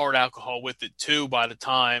some hard alcohol with it too by the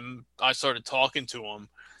time I started talking to him.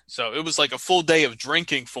 So it was like a full day of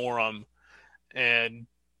drinking for him. And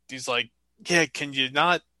he's like, yeah, can you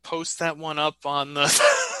not post that one up on the...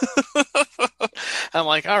 I'm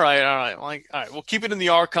like, all right. I'm like, all right, we'll keep it in the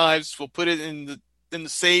archives. We'll put it in the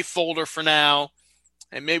save folder for now.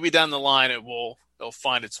 And maybe down the line it'll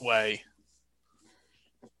find its way.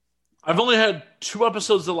 I've only had 2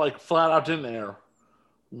 episodes that flat out didn't air.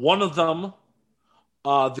 One of them,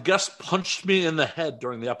 the guest punched me in the head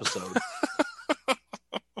during the episode.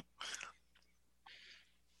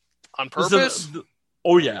 On purpose?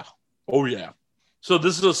 Oh yeah. So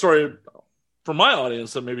this is a story for my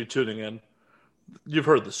audience that may be tuning in. You've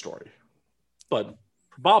heard this story, but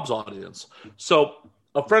for Bob's audience. So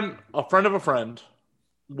a friend of a friend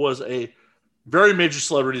was a very major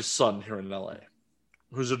celebrity's son here in LA,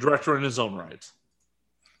 who's a director in his own right.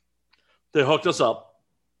 They hooked us up.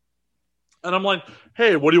 And I'm like,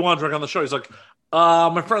 hey, what do you want to drink on the show? He's like,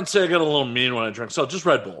 my friends say I get a little mean when I drink, so just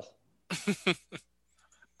Red Bull. And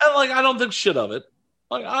I don't think shit of it.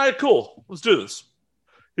 Like, all right, cool. Let's do this.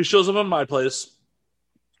 He shows up at my place.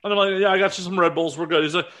 And I'm like, yeah, I got you some Red Bulls. We're good.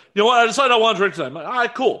 He's like, you know what? I decided I want to drink tonight. I'm like, all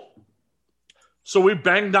right, cool. So we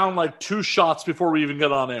banged down 2 shots before we even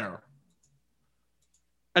get on air.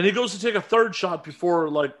 And he goes to take a 3rd shot before,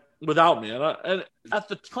 without me. And at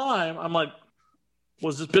the time, I'm like,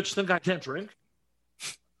 was this bitch think I can't drink?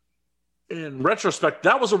 In retrospect,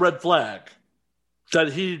 that was a red flag.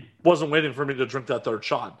 That he wasn't waiting for me to drink that 3rd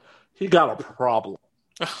shot. He got a problem.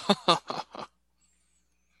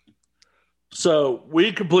 So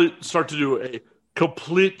we start to do a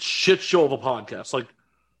complete shit show of a podcast.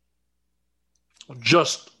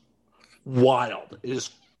 Just wild. It is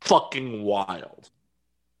fucking wild.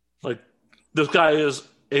 This guy is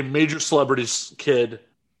a major celebrity's kid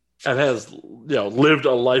and has, lived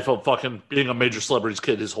a life of fucking being a major celebrity's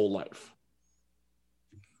kid his whole life.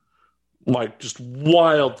 Just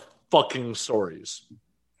wild fucking stories.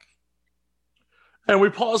 And we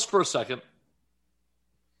paused for a second.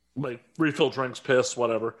 Refill drinks, piss,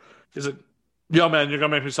 whatever. He's like, yo, man, you're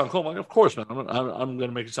going to make me sound cool. I'm like, of course, man. I'm going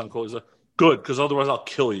to make you sound cool. He's like, good, because otherwise I'll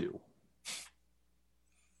kill you.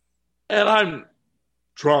 And I'm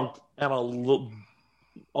drunk and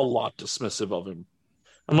a lot dismissive of him.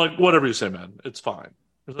 I'm like, whatever you say, man. It's fine.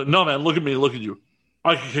 He's like, no, man, look at me, look at you.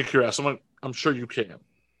 I can kick your ass. I'm like, I'm sure you can.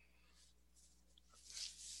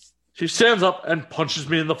 He stands up and punches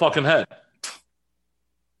me in the fucking head.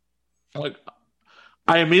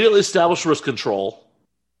 I immediately established risk control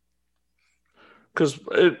because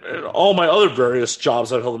in all my other various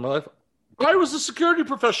jobs I've held in my life, I was a security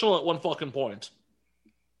professional at one fucking point.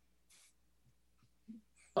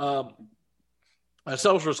 I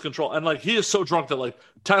established risk control, and he is so drunk that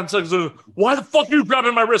 10 seconds later, why the fuck are you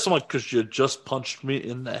grabbing my wrist? I'm like, because you just punched me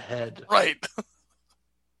in the head. Right.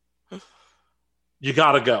 You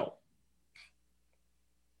gotta go.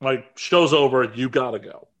 Like, show's over. You gotta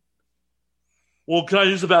go. Well, can I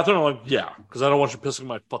use the bathroom? I'm like, yeah, because I don't want you pissing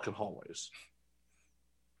my fucking hallways.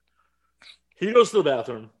 He goes to the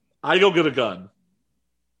bathroom. I go get a gun.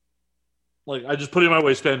 Like, I just put it in my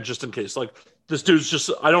waistband just in case. Like, this dude's just,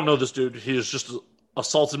 I don't know this dude. He has just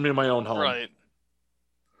assaulted me in my own home. Right.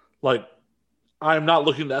 Like, I'm not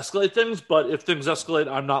looking to escalate things, but if things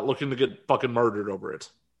escalate, I'm not looking to get fucking murdered over it.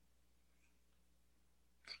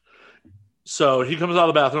 So he comes out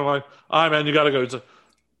of the bathroom. I'm like, all right, man, you gotta go. He's like,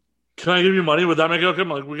 can I give you money? Would that make it okay? I'm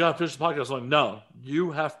like, we gotta finish the podcast. I'm like, no,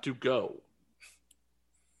 you have to go.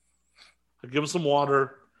 I give him some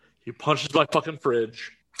water. He punches my fucking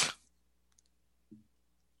fridge.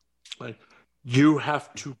 Like, you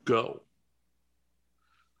have to go.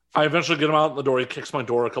 I eventually get him out the door. He kicks my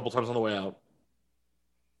door a couple times on the way out.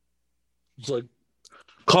 He's like,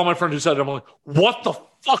 call my friend who said it. I'm like, what the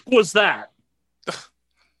fuck was that?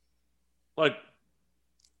 Like,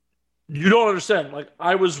 you don't understand. Like,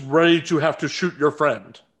 I was ready to have to shoot your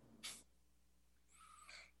friend.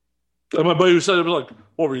 And my buddy who said it was like,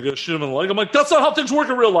 what, were you going to shoot him in the leg? I'm like, that's not how things work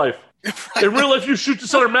in real life. In real life, you shoot to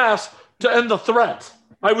center mass to end the threat.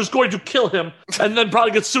 I was going to kill him and then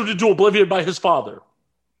probably get suited to oblivion by his father.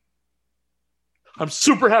 I'm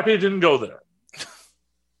super happy I didn't go there.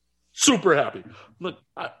 Super happy. Look,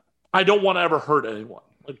 I don't want to ever hurt anyone.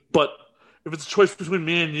 Like, but if it's a choice between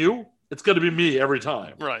me and you, it's going to be me every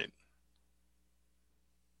time. Right.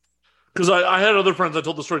 Because I had other friends I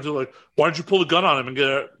told the story to, like, why don't you pull the gun on him and get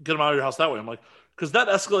him out of your house that way? I'm like, because that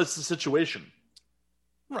escalates the situation.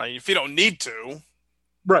 Right. If you don't need to.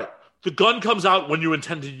 Right. The gun comes out when you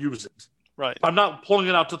intend to use it. Right. I'm not pulling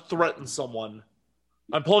it out to threaten someone.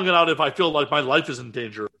 I'm pulling it out if I feel like my life is in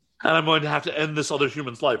danger and I'm going to have to end this other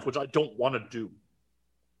human's life, which I don't want to do.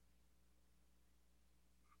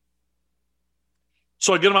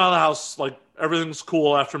 So I get him out of the house, like, everything's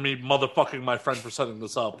cool after me motherfucking my friend for setting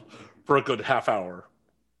this up for a good half hour.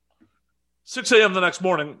 6 a.m. the next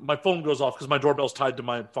morning, my phone goes off because my doorbell's tied to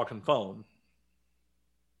my fucking phone.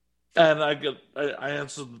 And I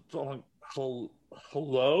answer the phone, like,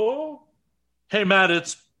 hello? Hey, Matt,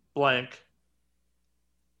 it's blank.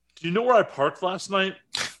 Do you know where I parked last night?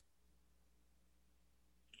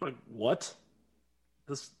 Like, what?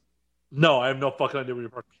 No, I have no fucking idea where you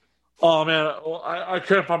parked. Oh, man, I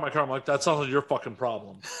can't find my car. I'm like, that sounds like your fucking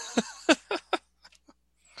problem.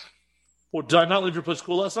 Well, did I not leave your place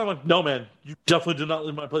cool last night? I'm like, no, man, you definitely did not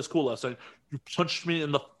leave my place cool last night. You punched me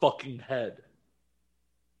in the fucking head.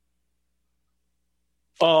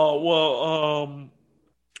 I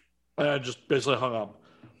just basically hung up.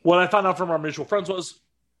 What I found out from our mutual friends was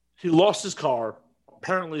he lost his car,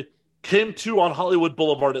 apparently came to on Hollywood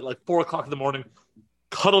Boulevard at like 4 o'clock in the morning,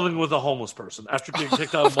 cuddling with a homeless person after being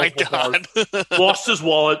kicked out of multiple cars, lost his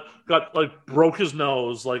wallet, broke his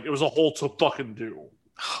nose. Like, it was a whole to fucking do.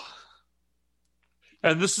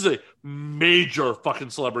 And this is a major fucking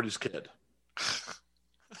celebrity's kid.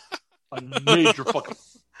 A major fucking...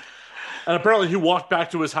 And apparently he walked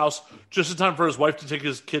back to his house just in time for his wife to take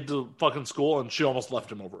his kid to fucking school, and she almost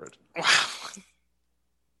left him over it. Wow.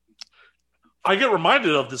 I get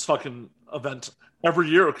reminded of this fucking event every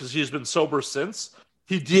year because he's been sober since.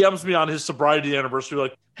 He DMs me on his sobriety anniversary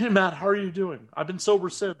like, hey, Matt, how are you doing? I've been sober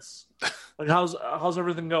since. Like, how's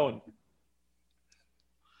everything going?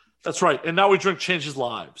 That's right. And now we drink changes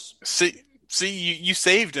lives. See, you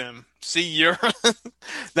saved him. See, your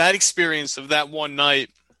that experience of that one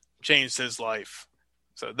night changed his life.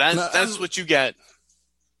 So that's what you get.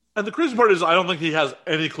 And the crazy part is I don't think he has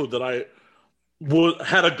any clue that I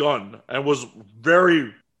had a gun and was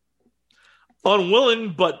very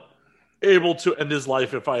unwilling but able to end his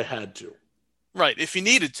life if I had to. Right. If you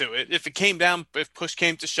needed to. If it came down, if push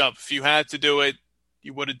came to shove, if you had to do it,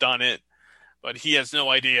 you would have done it. But he has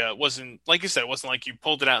no idea. It wasn't, like you said, it wasn't like you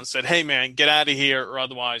pulled it out and said, hey, man, get out of here, or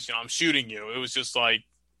otherwise, I'm shooting you. It was just like,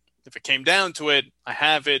 if it came down to it, I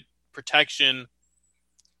have it, protection,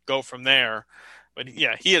 go from there. But,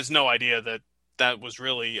 yeah, he has no idea that was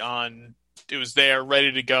really on. It was there,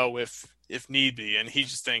 ready to go if need be. And he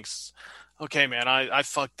just thinks, okay, man, I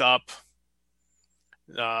fucked up.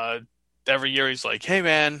 Every year he's like, hey,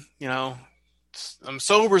 man, I'm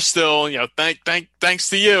sober still. Thanks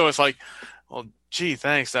to you. It's like, well, gee,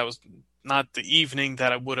 thanks. That was not the evening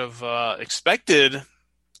that I would have expected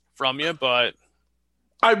from you, but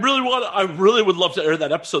I really would love to air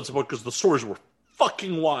that episode somewhere because the stories were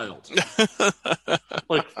fucking wild.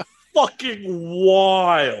 Like, fucking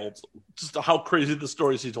wild. Just how crazy the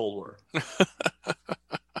stories he told were.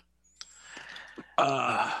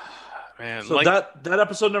 Man, so that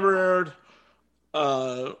episode never aired.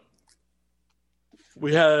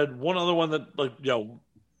 We had one other one that,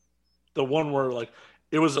 The one where like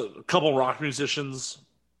it was a couple rock musicians,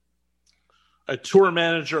 a tour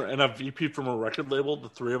manager, and a VP from a record label. The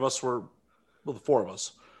three of us were, well, the four of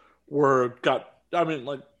us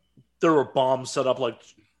like there were bombs set up, like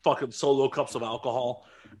fucking solo cups of alcohol,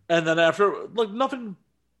 and then after, like, nothing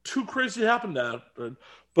too crazy happened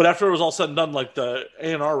but after it was all said and done, like the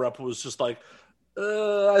A&R rep was just like,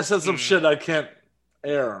 I said some shit I can't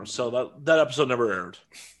air, so that episode never aired.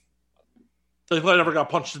 Thankfully, I never got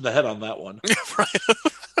punched in the head on that one.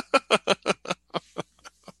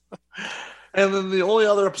 And then the only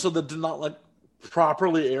other episode that did not like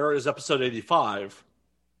properly air is episode 85.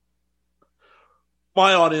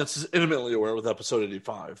 My audience is intimately aware with episode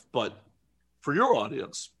 85, but for your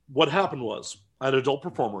audience, what happened was I had an adult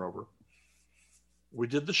performer over. We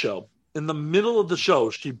did the show. In the middle of the show,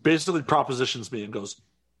 she basically propositions me and goes,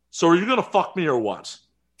 "So are you going to fuck me or what?"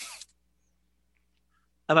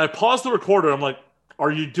 And I paused the recorder. I'm like,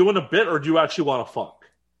 "Are you doing a bit or do you actually want to fuck?"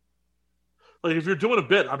 Like, if you're doing a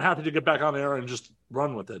bit, I'm happy to get back on air and just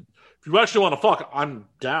run with it. If you actually want to fuck, I'm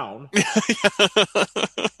down.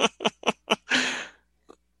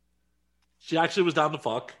 She actually was down to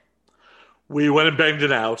fuck. We went and banged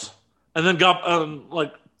it out. And then got,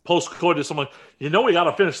 post-coitus, I'm like, we got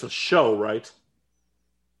to finish the show, right?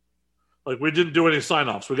 Like, we didn't do any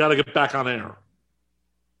sign-offs. We got to get back on air.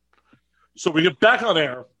 So we get back on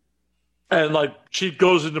air, and, like, she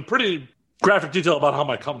goes into pretty graphic detail about how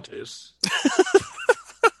my cum tastes.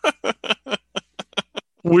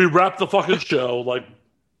 We wrap the fucking show, like,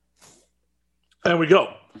 and we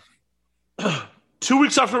go. 2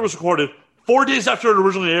 weeks after it was recorded, 4 days after it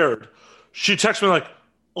originally aired, she texts me like,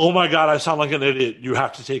 "Oh my God, I sound like an idiot. You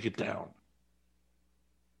have to take it down."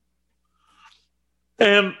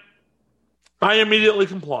 And I immediately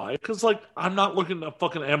comply because, like, I'm not looking to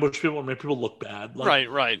fucking ambush people and make people look bad. Like,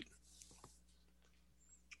 Right.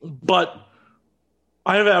 But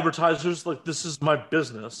I have advertisers. Like, this is my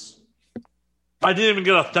business. I didn't even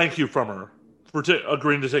get a thank you from her for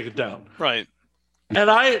agreeing to take it down. Right. And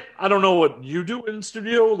I don't know what you do in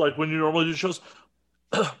studio, like when you normally do shows,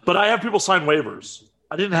 but I have people sign waivers.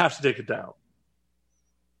 I didn't have to take it down.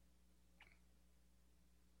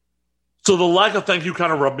 So the lack of thank you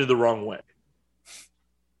kind of rubbed me the wrong way.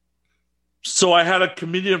 So I had a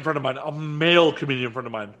comedian friend of mine, a male comedian friend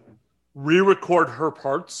of mine, re-record her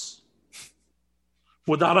parts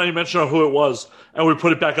without any mention of who it was, and we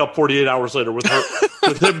put it back up 48 hours later with her,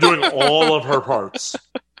 with him doing all of her parts,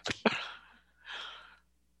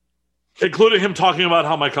 including him talking about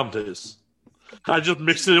how my cum tastes. I just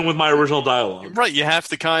mixed it in with my original dialogue. Right, you have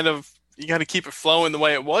to you got to keep it flowing the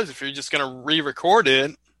way it was if you're just going to re-record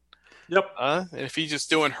it. Yep. And if he's just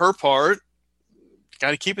doing her part, you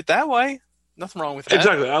got to keep it that way. Nothing wrong with that.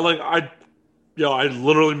 Exactly. I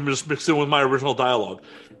literally just mixed it in with my original dialogue.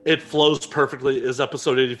 It flows perfectly. Is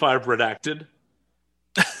episode 85 redacted?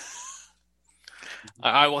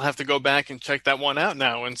 I will have to go back and check that one out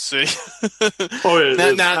now and see. Oh,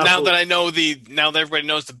 yeah, now that I know now that everybody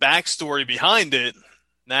knows the backstory behind it,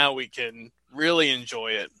 now we can really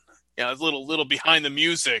enjoy it. Yeah, it's a little behind the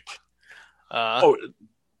music. One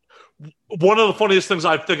of the funniest things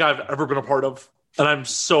I think I've ever been a part of, and I'm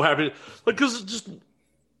so happy, because just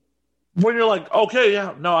when you're like, okay,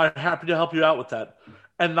 yeah, no, I'm happy to help you out with that,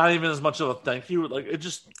 and not even as much of a thank you, like it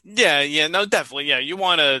just no, definitely, yeah, you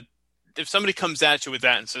want to. If somebody comes at you with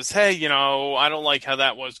that and says, "Hey, I don't like how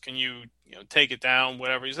that was. Can you, take it down?"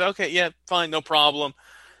 Whatever. You say, "Okay, yeah, fine, no problem."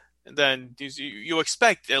 And then you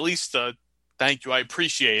expect at least a thank you. I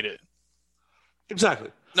appreciate it. Exactly.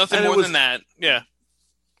 Nothing more than that. Yeah.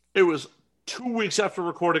 It was 2 weeks after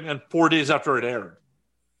recording and 4 days after it aired.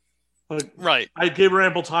 Like, right. I gave her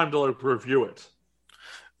ample time to review it.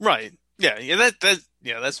 Right. Yeah.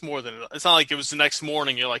 That's more than. It's not like it was the next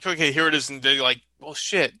morning. You're like, okay, here it is, and they're like, well,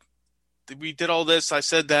 shit. We did all this. I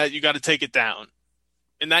said that. You got to take it down.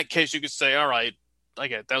 In that case, you could say, all right, I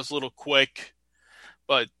get it. That was a little quick.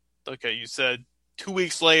 But, okay, you said 2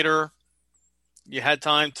 weeks later, you had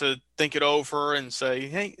time to think it over and say,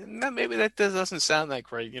 hey, maybe that doesn't sound that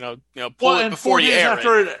great. Pull it before you air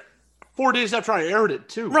it. 4 days after I aired it,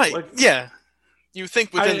 too. Right, yeah. You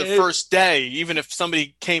think within the first day, even if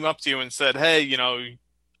somebody came up to you and said, hey, I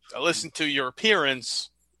listened to your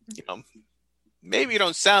appearance, maybe you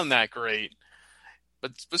don't sound that great,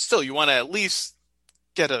 but still, you want to at least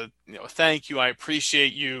get a thank you. I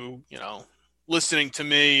appreciate you, listening to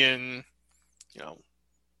me and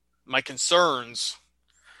my concerns.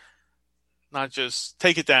 Not just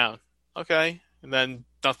take it down, okay, and then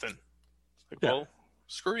nothing. Well,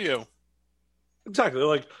 screw you. Exactly.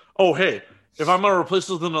 Like, oh hey, if I'm gonna replace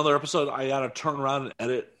this with another episode, I gotta turn around and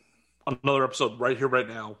edit another episode right here, right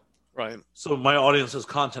now. Right. So my audience has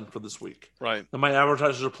content for this week. Right. And my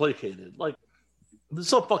advertisers are placated. Like, this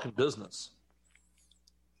is a fucking business.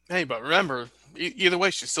 Hey, but remember, either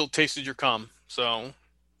way, she still tasted your cum. So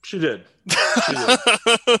She did. She did.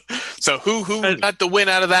 So who got the win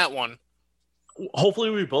out of that one? Hopefully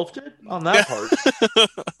we both did on that part.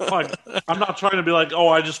 Like, I'm not trying to be like, oh,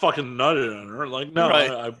 I just fucking nutted on her. Like, no.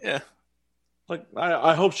 Right.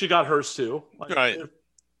 I hope she got hers too. Like, Right.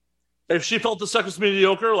 If she felt the sex was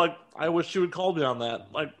mediocre, like, I wish she would call me on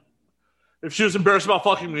that. Like, if she was embarrassed about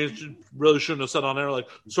fucking me, she really shouldn't have said on air, like,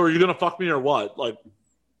 so are you going to fuck me or what? Like,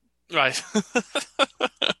 right.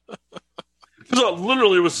 Because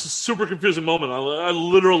literally it was a super confusing moment. I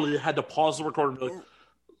literally had to pause the recording and be like,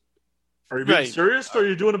 are you being serious or are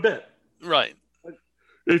you doing a bit? Right.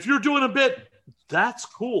 If you're doing a bit, that's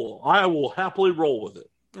cool. I will happily roll with it.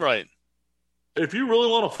 Right. If you really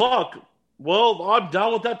want to fuck, well, I'm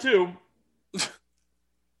down with that too.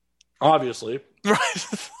 Obviously.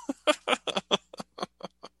 Right.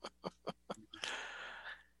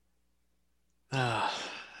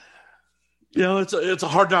 You know, it's a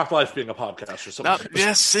hard knock life being a podcaster.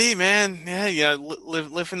 Yeah, see, man, yeah,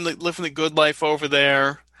 living the good life over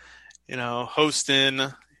there. You know, hosting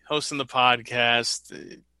the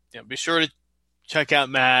podcast. Be sure to check out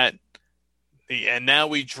Matt. And Now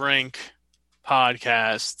We Drink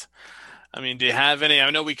podcast. I mean, do you have any? I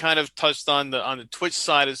know we kind of touched on the Twitch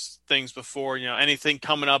side of things before. You know, anything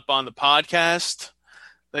coming up on the podcast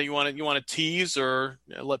that you want to tease or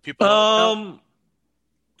let people know about?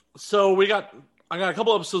 So I got a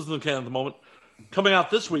couple episodes in the can at the moment coming out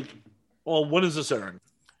this week. Well, when is this airing?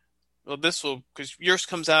 Well, because yours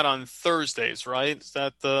comes out on Thursdays, right? Is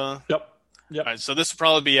that the? Yep. All right, so this will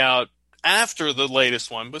probably be out after the latest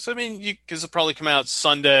one, but I mean, because it'll probably come out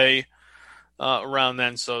Sunday around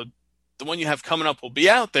then. So the one you have coming up will be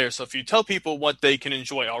out there. So if you tell people what they can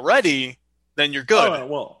enjoy already, then you're good. Oh,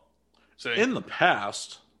 well, in the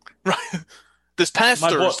past, right? This past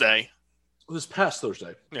Thursday. This past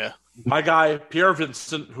Thursday. Yeah. My guy, Pierre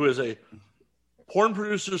Vincent, who is a porn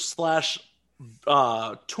producer /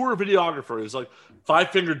 tour videographer. He's like Five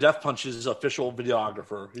Finger Death Punch's official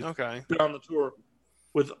videographer. He's been on the tour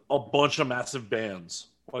with a bunch of massive bands.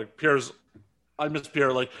 Like I miss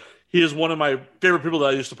Pierre. Like, he is one of my favorite people that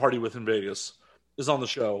I used to party with in Vegas, is on the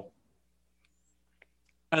show.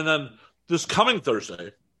 And then this coming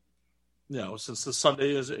Thursday, since the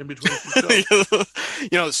Sunday is in between two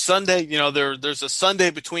shows. Sunday, there's a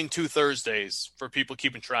Sunday between two Thursdays for people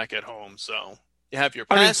keeping track at home. So you have your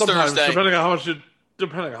past sometimes, Thursday. Depending on how much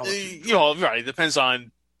right. Depends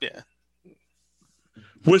on,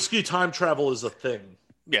 Whiskey time travel is a thing.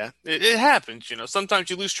 Yeah, it happens. Sometimes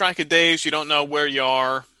you lose track of days. You don't know where you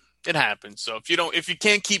are. It happens. So if you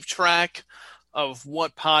can't keep track of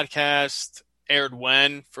what podcast aired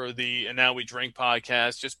when for the And Now We Drink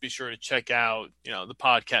podcast, just be sure to check out, the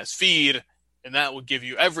podcast feed, and that will give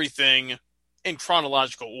you everything in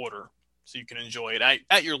chronological order so you can enjoy it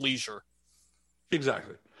at your leisure.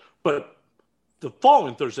 Exactly. But the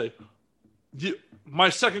following Thursday, my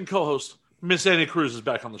second co-host, Miss Annie Cruz, is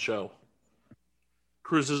back on the show.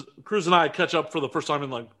 Cruz and I catch up for the first time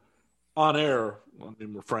in on air. Well, I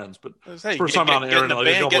mean, we're friends, but first time on air in a couple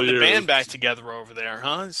years. Getting the band back together over there,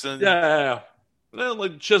 huh? So, yeah.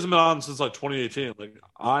 And she hasn't been on since 2018.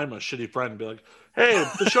 I'm a shitty friend and be like, hey,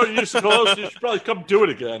 the show you used to co-host, you should probably come do it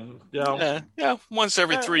again. Yeah. Once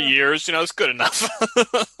every 3 years, it's good enough.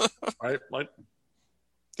 Right?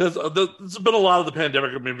 There's been a lot of the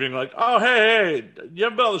pandemic of me being like, oh, hey, you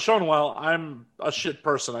haven't been on the show in a while. I'm a shit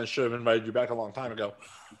person. I should have invited you back a long time ago.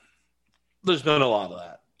 There's been a lot of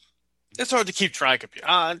that. It's hard to keep track of you.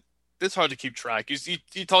 It's hard to keep track.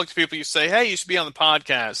 You talk to people, you say, hey, you should be on the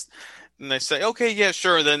podcast. And they say, okay, yeah,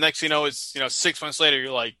 sure. Then next, it's 6 months later,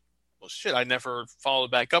 you're like, well, shit, I never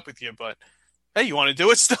followed back up with you. But, hey, you want to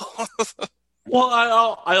do it still? Well,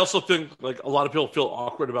 I also think, a lot of people feel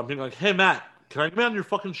awkward about being like, hey, Matt, can I be on your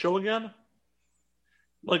fucking show again?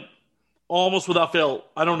 Almost without fail,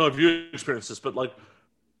 I don't know if you experienced this, but,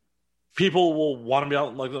 people will want to be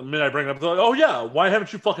out, the minute I bring it up, they're like, oh, yeah, why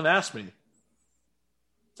haven't you fucking asked me?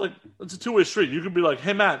 It's it's a two-way street. You could be like,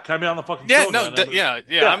 hey, Matt, can I be on the fucking show again?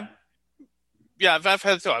 I've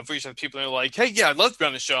had to. I've reached out to people and they're like, hey, yeah, I'd love to be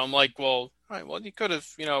on the show. I'm like, well, all right, well, you could have,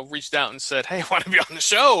 reached out and said, hey, I want to be on the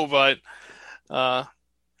show. But,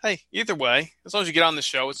 hey, either way, as long as you get on the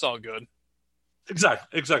show, it's all good.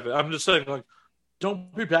 Exactly. I'm just saying,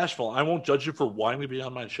 don't be bashful. I won't judge you for wanting to be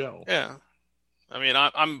on my show. Yeah. I mean,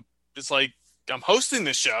 I'm hosting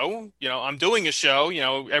the show. I'm doing a show,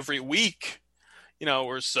 every week,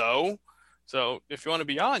 or so. So if you want to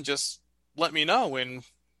be on, just let me know and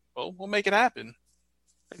we'll make it happen.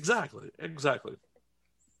 Exactly.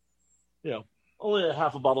 Yeah. Only a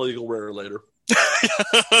half a bottle Eagle Rare later.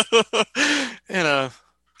 And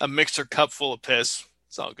a mixer cup full of piss.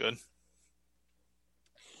 It's all good.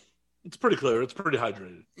 It's pretty clear. It's pretty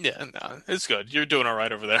hydrated. Yeah, no, it's good. You're doing all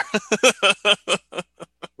right over there.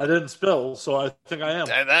 I didn't spill, so I think I am.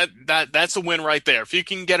 That's a win right there. If you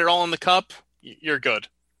can get it all in the cup, you're good.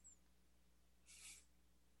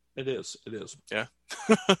 It is. Yeah.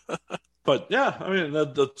 But yeah, I mean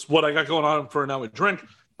that's what I got going on for Now We Drink.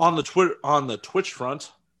 On the Twitch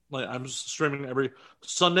front, like I'm streaming every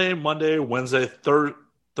Sunday, Monday, Wednesday,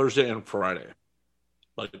 Thursday, and Friday.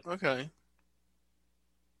 Like, Okay.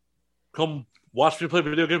 come watch me play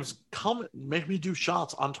video games. Come make me do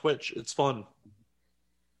shots on Twitch. It's fun.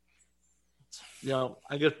 You know,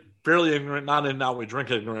 I get fairly ignorant, not in Now We Drink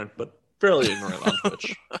ignorant, but fairly ignorant on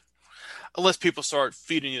Twitch. Unless people start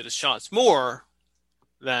feeding you the shots more,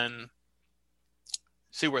 then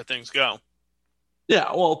see where things go.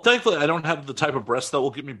 Yeah, well, thankfully, I don't have the type of breast that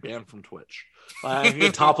will get me banned from Twitch. I can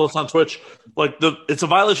get topless on Twitch. Like it's a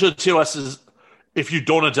violation of TOS is if you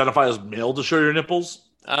don't identify as male to show your nipples.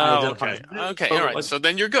 Oh, okay. Okay, all right. So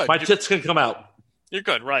then you're good. My tits can come out. You're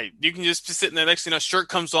good, right? You can just be sitting there next thing you know, shirt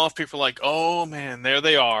comes off. People are like, "Oh man, there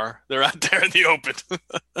they are. They're out there in the open."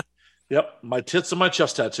 Yep, my tits and my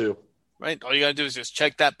chest tattoo. Right. All you gotta do is just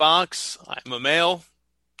check that box. I'm a male.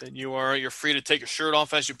 Then you're free to take your shirt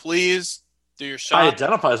off as you please. Do your shot. I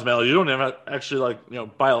identify as male. You don't even actually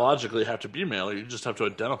biologically have to be male. You just have to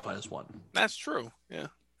identify as one. That's true. Yeah.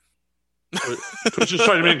 Twitch is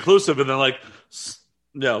trying to be inclusive, and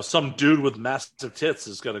then some dude with massive tits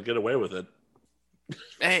is gonna get away with it.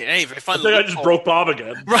 Hey! If I think I just broke Bob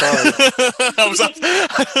again. Sorry.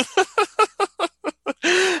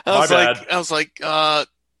 I was like,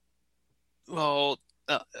 well,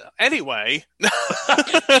 anyway.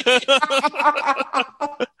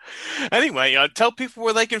 Anyway, tell people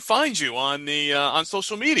where they can find you on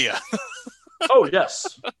social media. Oh,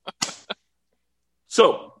 yes.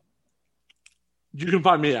 So, you can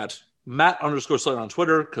find me at Matt_Slayer on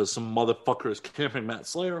Twitter because some motherfucker is camping Matt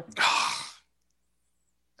Slayer.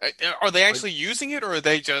 Are they actually using it, or are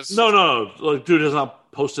they just... No. Like, dude has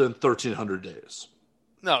not posted in 1,300 days.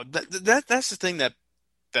 No, that's the thing that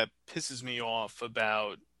pisses me off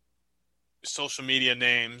about social media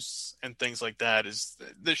names and things like that is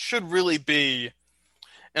there should really be,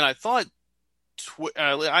 and I thought,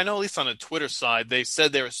 I know at least on the Twitter side, they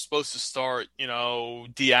said they were supposed to start,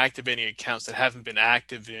 deactivating accounts that haven't been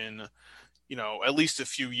active in, at least a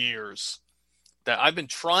few years. That I've been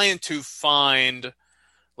trying to find,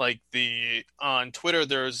 like on Twitter,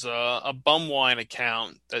 there's a Bumwine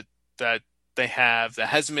account that they have that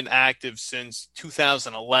hasn't been active since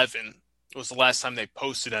 2011. It was the last time they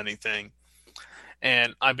posted anything.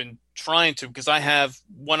 And I've been trying to, because I have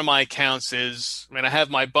one of my accounts I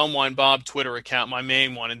have my Bumwine Bob Twitter account, my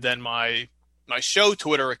main one, and then my show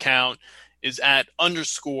Twitter account is at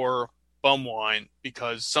 _Bumwine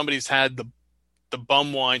because somebody's had the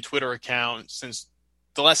Bumwine Twitter account since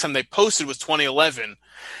the last time they posted was 2011.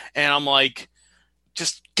 And I'm like,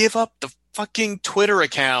 just give up the fucking Twitter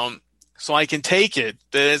account so I can take it.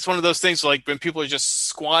 It's one of those things like when people are just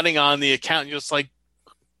squatting on the account, you're just like,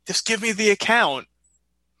 just give me the account.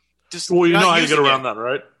 Well, you know how you get around that,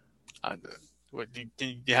 right?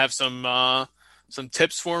 Do you have some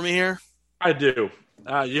tips for me here? I do.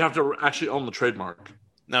 You have to actually own the trademark.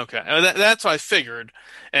 Okay. That's what I figured.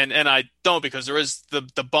 And I don't, because there is the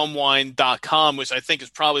bumwine.com, which I think is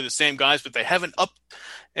probably the same guys, but they haven't up.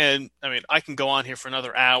 And I mean, I can go on here for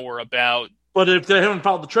another hour about. But if they haven't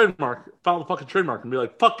filed the fucking trademark and be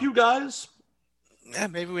like, fuck you guys. Yeah,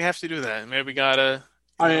 maybe we have to do that. Maybe we gotta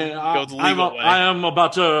go the legal way. I am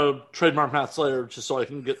about to trademark Matt Slayer just so I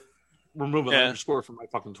can remove an underscore from my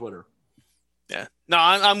fucking Twitter. Yeah. No,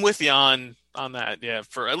 I'm with you on that. Yeah,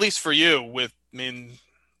 for at least for you, being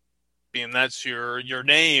that's your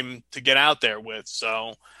name to get out there with.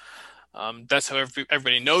 So that's how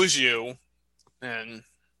everybody knows you. And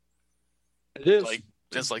it is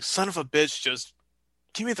it's like, son of a bitch, just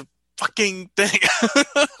give me the fucking thing.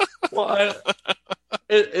 Well,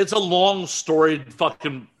 it's a long storied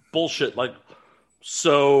fucking bullshit. Like,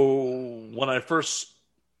 so when I first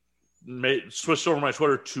switched over my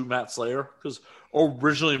Twitter to Matt Slayer, because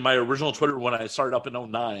originally my original Twitter when I started up in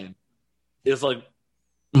 2009 is like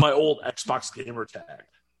my old Xbox gamer tag,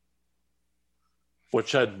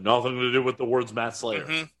 which had nothing to do with the words Matt Slayer.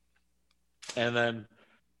 Mm-hmm. And then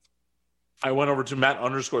I went over to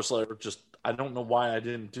Matt_Slayer. Just, I don't know why I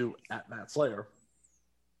didn't do at Matt Slayer.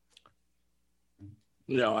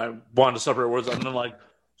 I wanted to separate words. And then, like,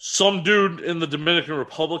 some dude in the Dominican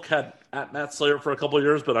Republic had at Matt Slayer for a couple of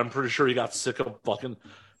years, but I'm pretty sure he got sick of fucking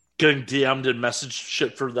getting DM'd and message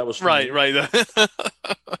shit for that was from Right, me. right.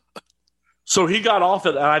 So he got off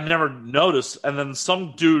it, and I never noticed. And then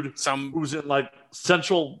some dude who's in like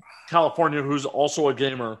Central California, who's also a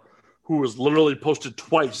gamer, who was literally posted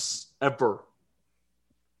twice ever,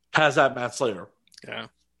 has that Matt Slayer. Yeah.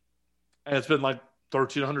 And it's been like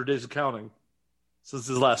 1,300 days of counting since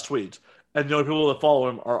his last tweet. And the only people that follow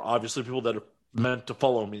him are obviously people that are meant to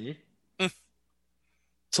follow me.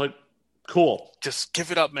 It's like, cool. Just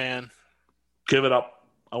give it up, man. Give it up.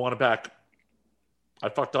 I want it back. I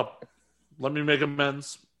fucked up. Let me make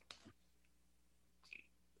amends.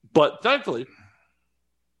 But thankfully,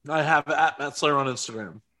 I have at Matt Slayer on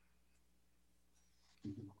Instagram.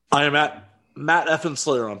 I am at Matt Effin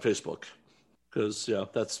Slayer on Facebook. Because, yeah,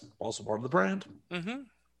 that's also part of the brand. Mm-hmm.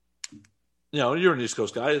 You know, you're an East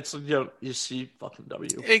Coast guy. It's, you know, you see fucking W.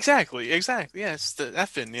 Exactly. Yeah, it's the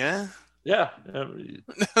effing, yeah. Yeah.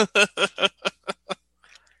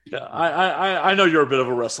 Yeah, I know you're a bit of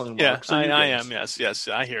a wrestling mark. Yeah, I am. Yes,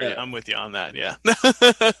 I hear you. I'm with you on that. Yeah.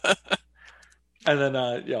 And then,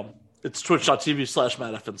 it's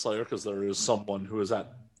twitch.tv/Matt Effin Slayer because there is someone who is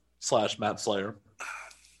at /Matt Slayer.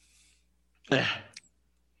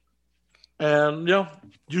 And,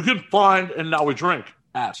 you can find And Now We Drink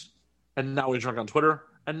at And Now We Drink on Twitter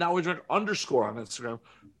and Now We Drink _ on Instagram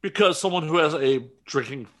because someone who has a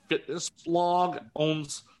drinking fitness blog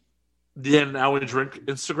owns the And Now We Drink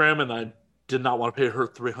Instagram, and I did not want to pay her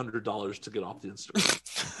 $300 to get off the Instagram.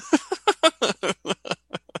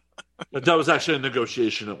 But that was actually a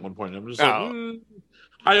negotiation at one point. I'm just like,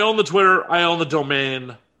 I own the Twitter, I own the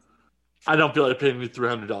domain. I don't feel like paying you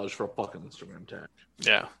 $300 for a fucking Instagram tag.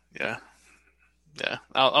 Yeah.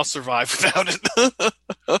 I'll survive without it.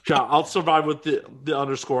 Yeah, I'll survive with the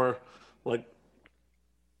underscore. Like,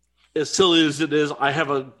 as silly as it is, I have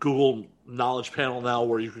a Google Knowledge panel now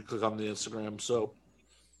where you can click on the Instagram. So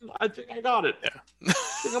I think I got it. Yeah. I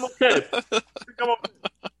think I'm okay.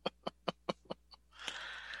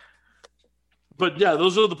 But yeah,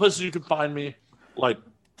 those are the places you can find me. Like,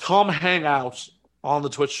 come hang out on the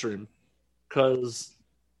Twitch stream because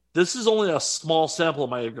this is only a small sample of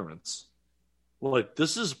my ignorance. Like,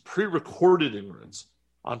 this is pre-recorded ignorance.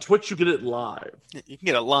 On Twitch, you get it live. You can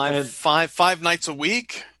get it live five nights a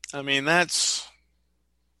week. I mean, that's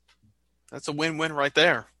a win-win right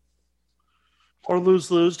there. Or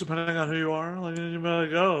lose-lose, depending on who you are. Like, you might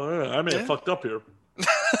like, I may have fucked up here.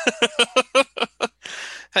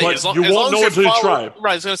 Hey, but you won't know until you try.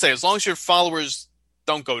 Right, I was going to say, as long as your followers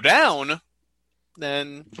don't go down,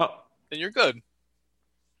 then you're good.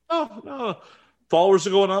 No. Followers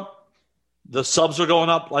are going up. The subs are going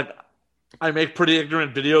up. Like, I make pretty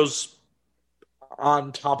ignorant videos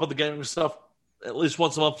on top of the gaming stuff at least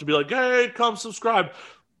once a month to be like, hey, come subscribe.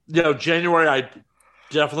 January, I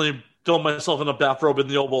definitely filmed myself in a bathrobe in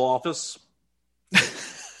the Oval Office.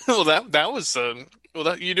 Well, that was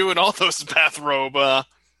you doing all those bathrobe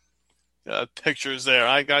pictures there.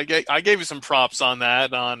 I gave you some props on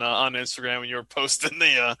that on Instagram when you were posting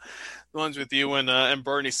the ones with you and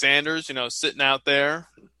Bernie Sanders. Sitting out there.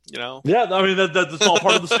 Yeah, I mean that's all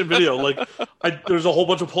part of the same video. Like, there's a whole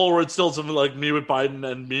bunch of Polaroid stills of like me with Biden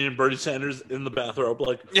and me and Bernie Sanders in the bathrobe.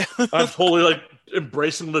 Like, yeah. I'm totally like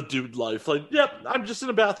embracing the dude life. Like, yep, I'm just in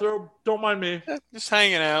a bathrobe. Don't mind me. Yeah, just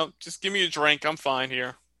hanging out. Just give me a drink. I'm fine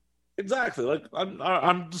here. Exactly. Like,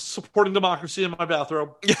 I'm just supporting democracy in my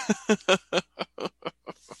bathrobe.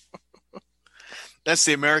 That's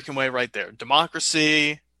the American way right there.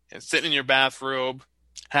 Democracy and sitting in your bathrobe,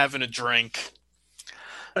 having a drink.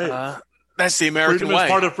 Hey, that's the American way.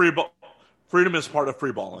 Freedom is part of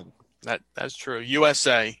free balling. That's true.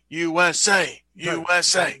 USA.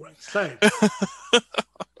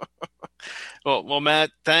 Well,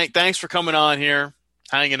 Matt, thanks for coming on here,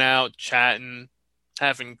 hanging out, chatting,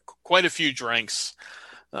 having quite a few drinks,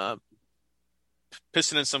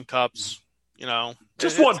 pissing in some cups.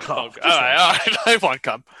 Just one cup. All right, one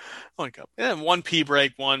cup. Yeah, one pee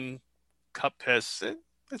break, one cup piss.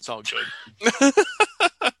 It's all good.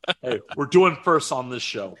 Hey, we're doing first on this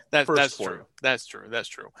show. That's true. That's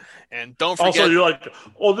true. And don't forget. Also, you're like,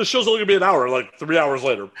 this show's only gonna be an hour. Like 3 hours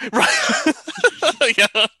later. Right.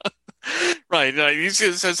 Yeah. Right. He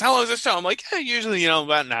says, "How long is this show?" I'm like, usually,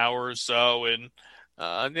 about an hour or so. And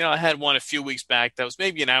I had one a few weeks back that was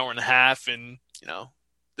maybe an hour and a half, and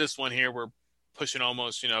this one here we're pushing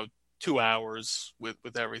almost 2 hours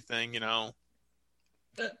with everything.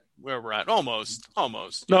 Where we're at, almost.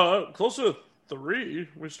 No, closer to 3.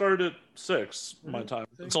 We started at 6 my time.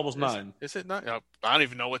 It's almost 9. Is it not? I don't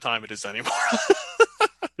even know what time it is anymore.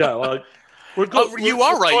 Yeah, like You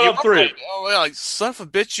are right. Going You on are 3. right. Oh, well, son of a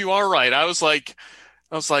bitch, you are right. I was like,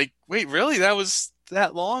 wait, really? That was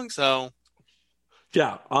that long? So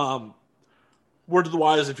Yeah. Word to the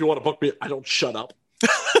wise: if you want to book me, I don't shut up.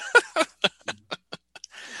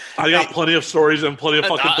 I got plenty of stories and plenty of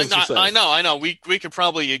fucking things to say. I know. We could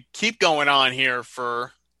probably keep going on here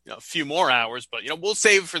for a few more hours, but we'll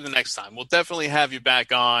save it for the next time. We'll definitely have you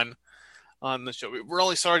back on the show. We're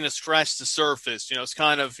only starting to scratch the surface. It's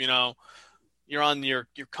kind of you're on your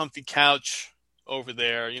comfy couch over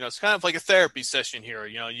there. It's kind of like a therapy session here.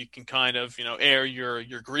 You can kind of air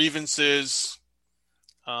your grievances.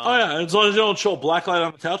 Oh yeah, as long as you don't show a black light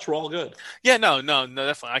on the couch, we're all good. Yeah, no,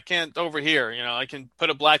 definitely. I can't over here. I can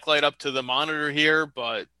put a black light up to the monitor here,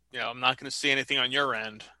 but I'm not going to see anything on your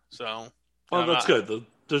end. So, well, that's good.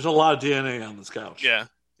 There's a lot of DNA on this couch. Yeah.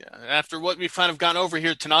 After what we've kind of gone over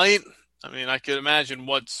here tonight, I mean, I could imagine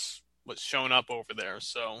what's showing up over there.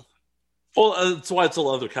 So, well, that's why it's a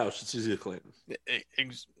leather couch. It's easy to clean.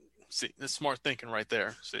 See, that's smart thinking right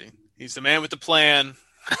there. See, he's the man with the plan.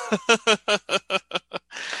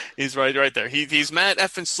 He's right there. He's Matt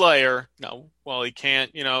effing Slayer. No, well, he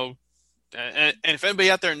can't. And if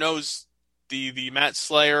anybody out there knows the Matt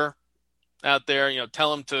Slayer out there,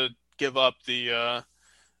 tell him to give up the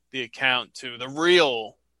account to the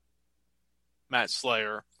real Matt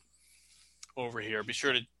Slayer over here. Be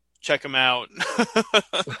sure to check him out.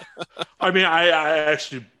 I mean, I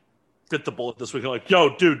actually bit the bullet this week. I'm like,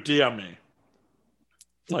 yo, dude, DM me.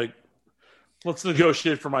 Like, let's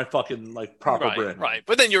negotiate for my fucking proper brand. Right.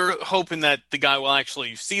 But then you're hoping that the guy will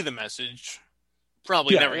actually see the message.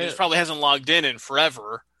 Probably never. He probably hasn't logged in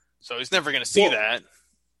forever, so he's never going to see that.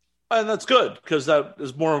 And that's good, because that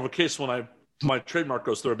is more of a case when my trademark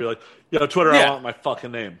goes through. I'd be like, Twitter, I want my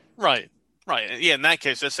fucking name. Right. Yeah, in that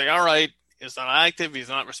case, they say, all right, he's not active, he's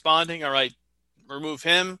not responding. All right, remove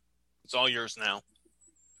him. It's all yours now.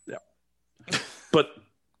 Yeah. But,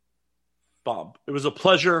 Bob, it was a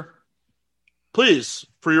pleasure. Please,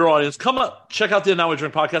 for your audience, come up, check out the Now We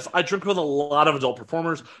Drink podcast. I drink with a lot of adult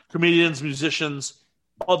performers, comedians, musicians,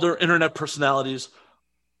 other internet personalities.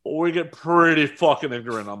 We get pretty fucking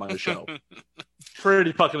ignorant on my show.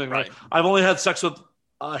 Pretty fucking ignorant. Right. I've only had sex with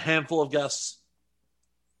a handful of guests.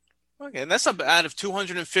 Okay, and that's not bad. Out of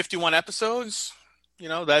 251 episodes,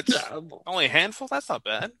 that's only a handful. That's not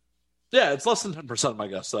bad. Yeah, it's less than 10% of my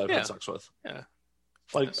guests that I've had sex with. Yeah.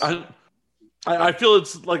 I feel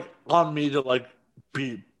it's on me to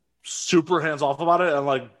be super hands off about it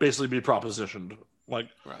and basically be propositioned.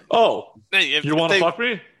 Oh, hey, you want to fuck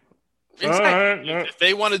me? Exactly. Right. If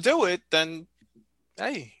they want to do it, then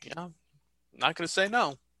hey, I'm not going to say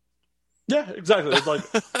no. Yeah, exactly. It's like,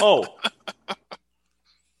 oh,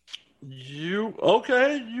 you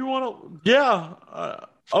okay? You want to? Yeah.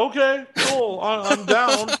 Okay, cool. I'm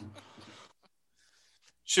down.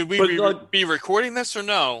 Should we be recording this or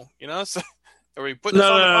no? So, are we putting this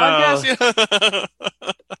on the podcast?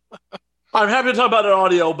 I'm happy to talk about it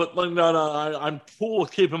audio, but no. I'm cool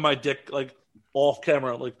with keeping my dick off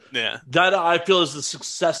camera. That I feel is the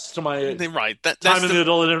success to my time in the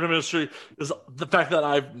adult entertainment industry is the fact that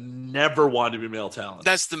I've never wanted to be male talent.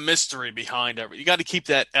 That's the mystery behind everything. You got to keep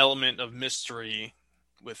that element of mystery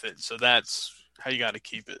with it. So that's how you got to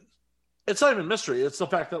keep it. It's not even mystery. It's the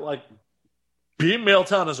fact that being male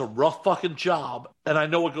talent is a rough fucking job, and I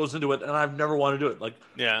know what goes into it, and I've never wanted to do it.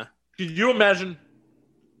 Can you imagine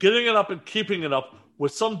getting it up and keeping it up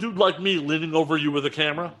with some dude like me leaning over you with a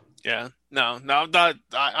camera? Yeah, no,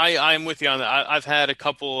 I'm with you on that. I've had a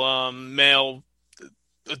couple male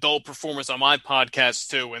adult performers on my podcast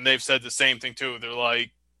too, and they've said the same thing too. They're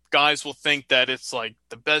like, guys will think that it's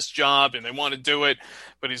the best job and they want to do it,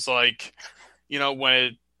 but he's like, when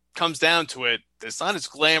it comes down to it, it's not as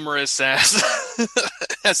glamorous as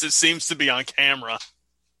as it seems to be on camera.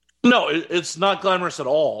 No, it's not glamorous at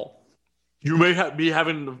all. You may be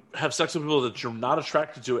having to have sex with people that you're not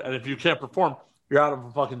attracted to, and if you can't perform, you're out of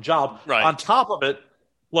a fucking job. Right. On top of it,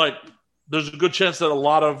 there's a good chance that a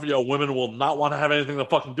lot of women will not want to have anything to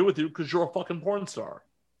fucking do with you because you're a fucking porn star.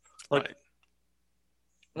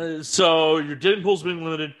 So your dating pool's being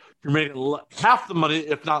limited. You're making half the money,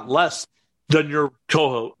 if not less, than your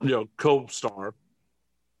co-star,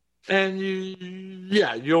 and you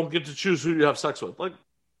don't get to choose who you have sex with.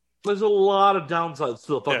 There's a lot of downsides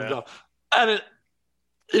to the fucking job, and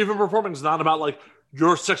even performing is not about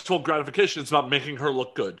your sexual gratification. It's about making her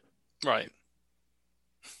look good. Right.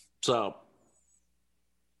 So,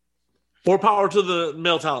 more power to the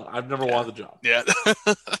male talent. I've never wanted the job. Yeah.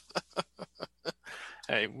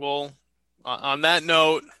 Hey, well, on that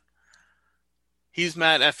note, he's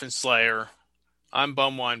Matt effing Slayer. I'm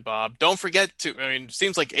Bumwine Bob. Don't forget to, I mean, it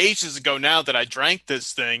seems like ages ago now that I drank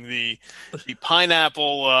this thing. The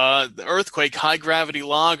pineapple, the Earthquake High Gravity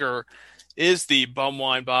Lager is the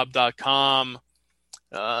bumwinebob.com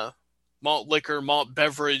malt liquor, malt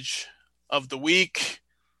beverage of the week.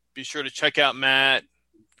 Be sure to check out Matt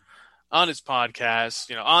on his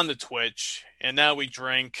podcast, on the Twitch. And now we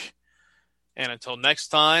drink. And until next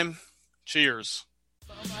time, cheers.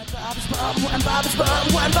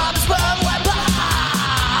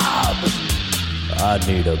 I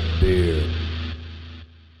need a beer.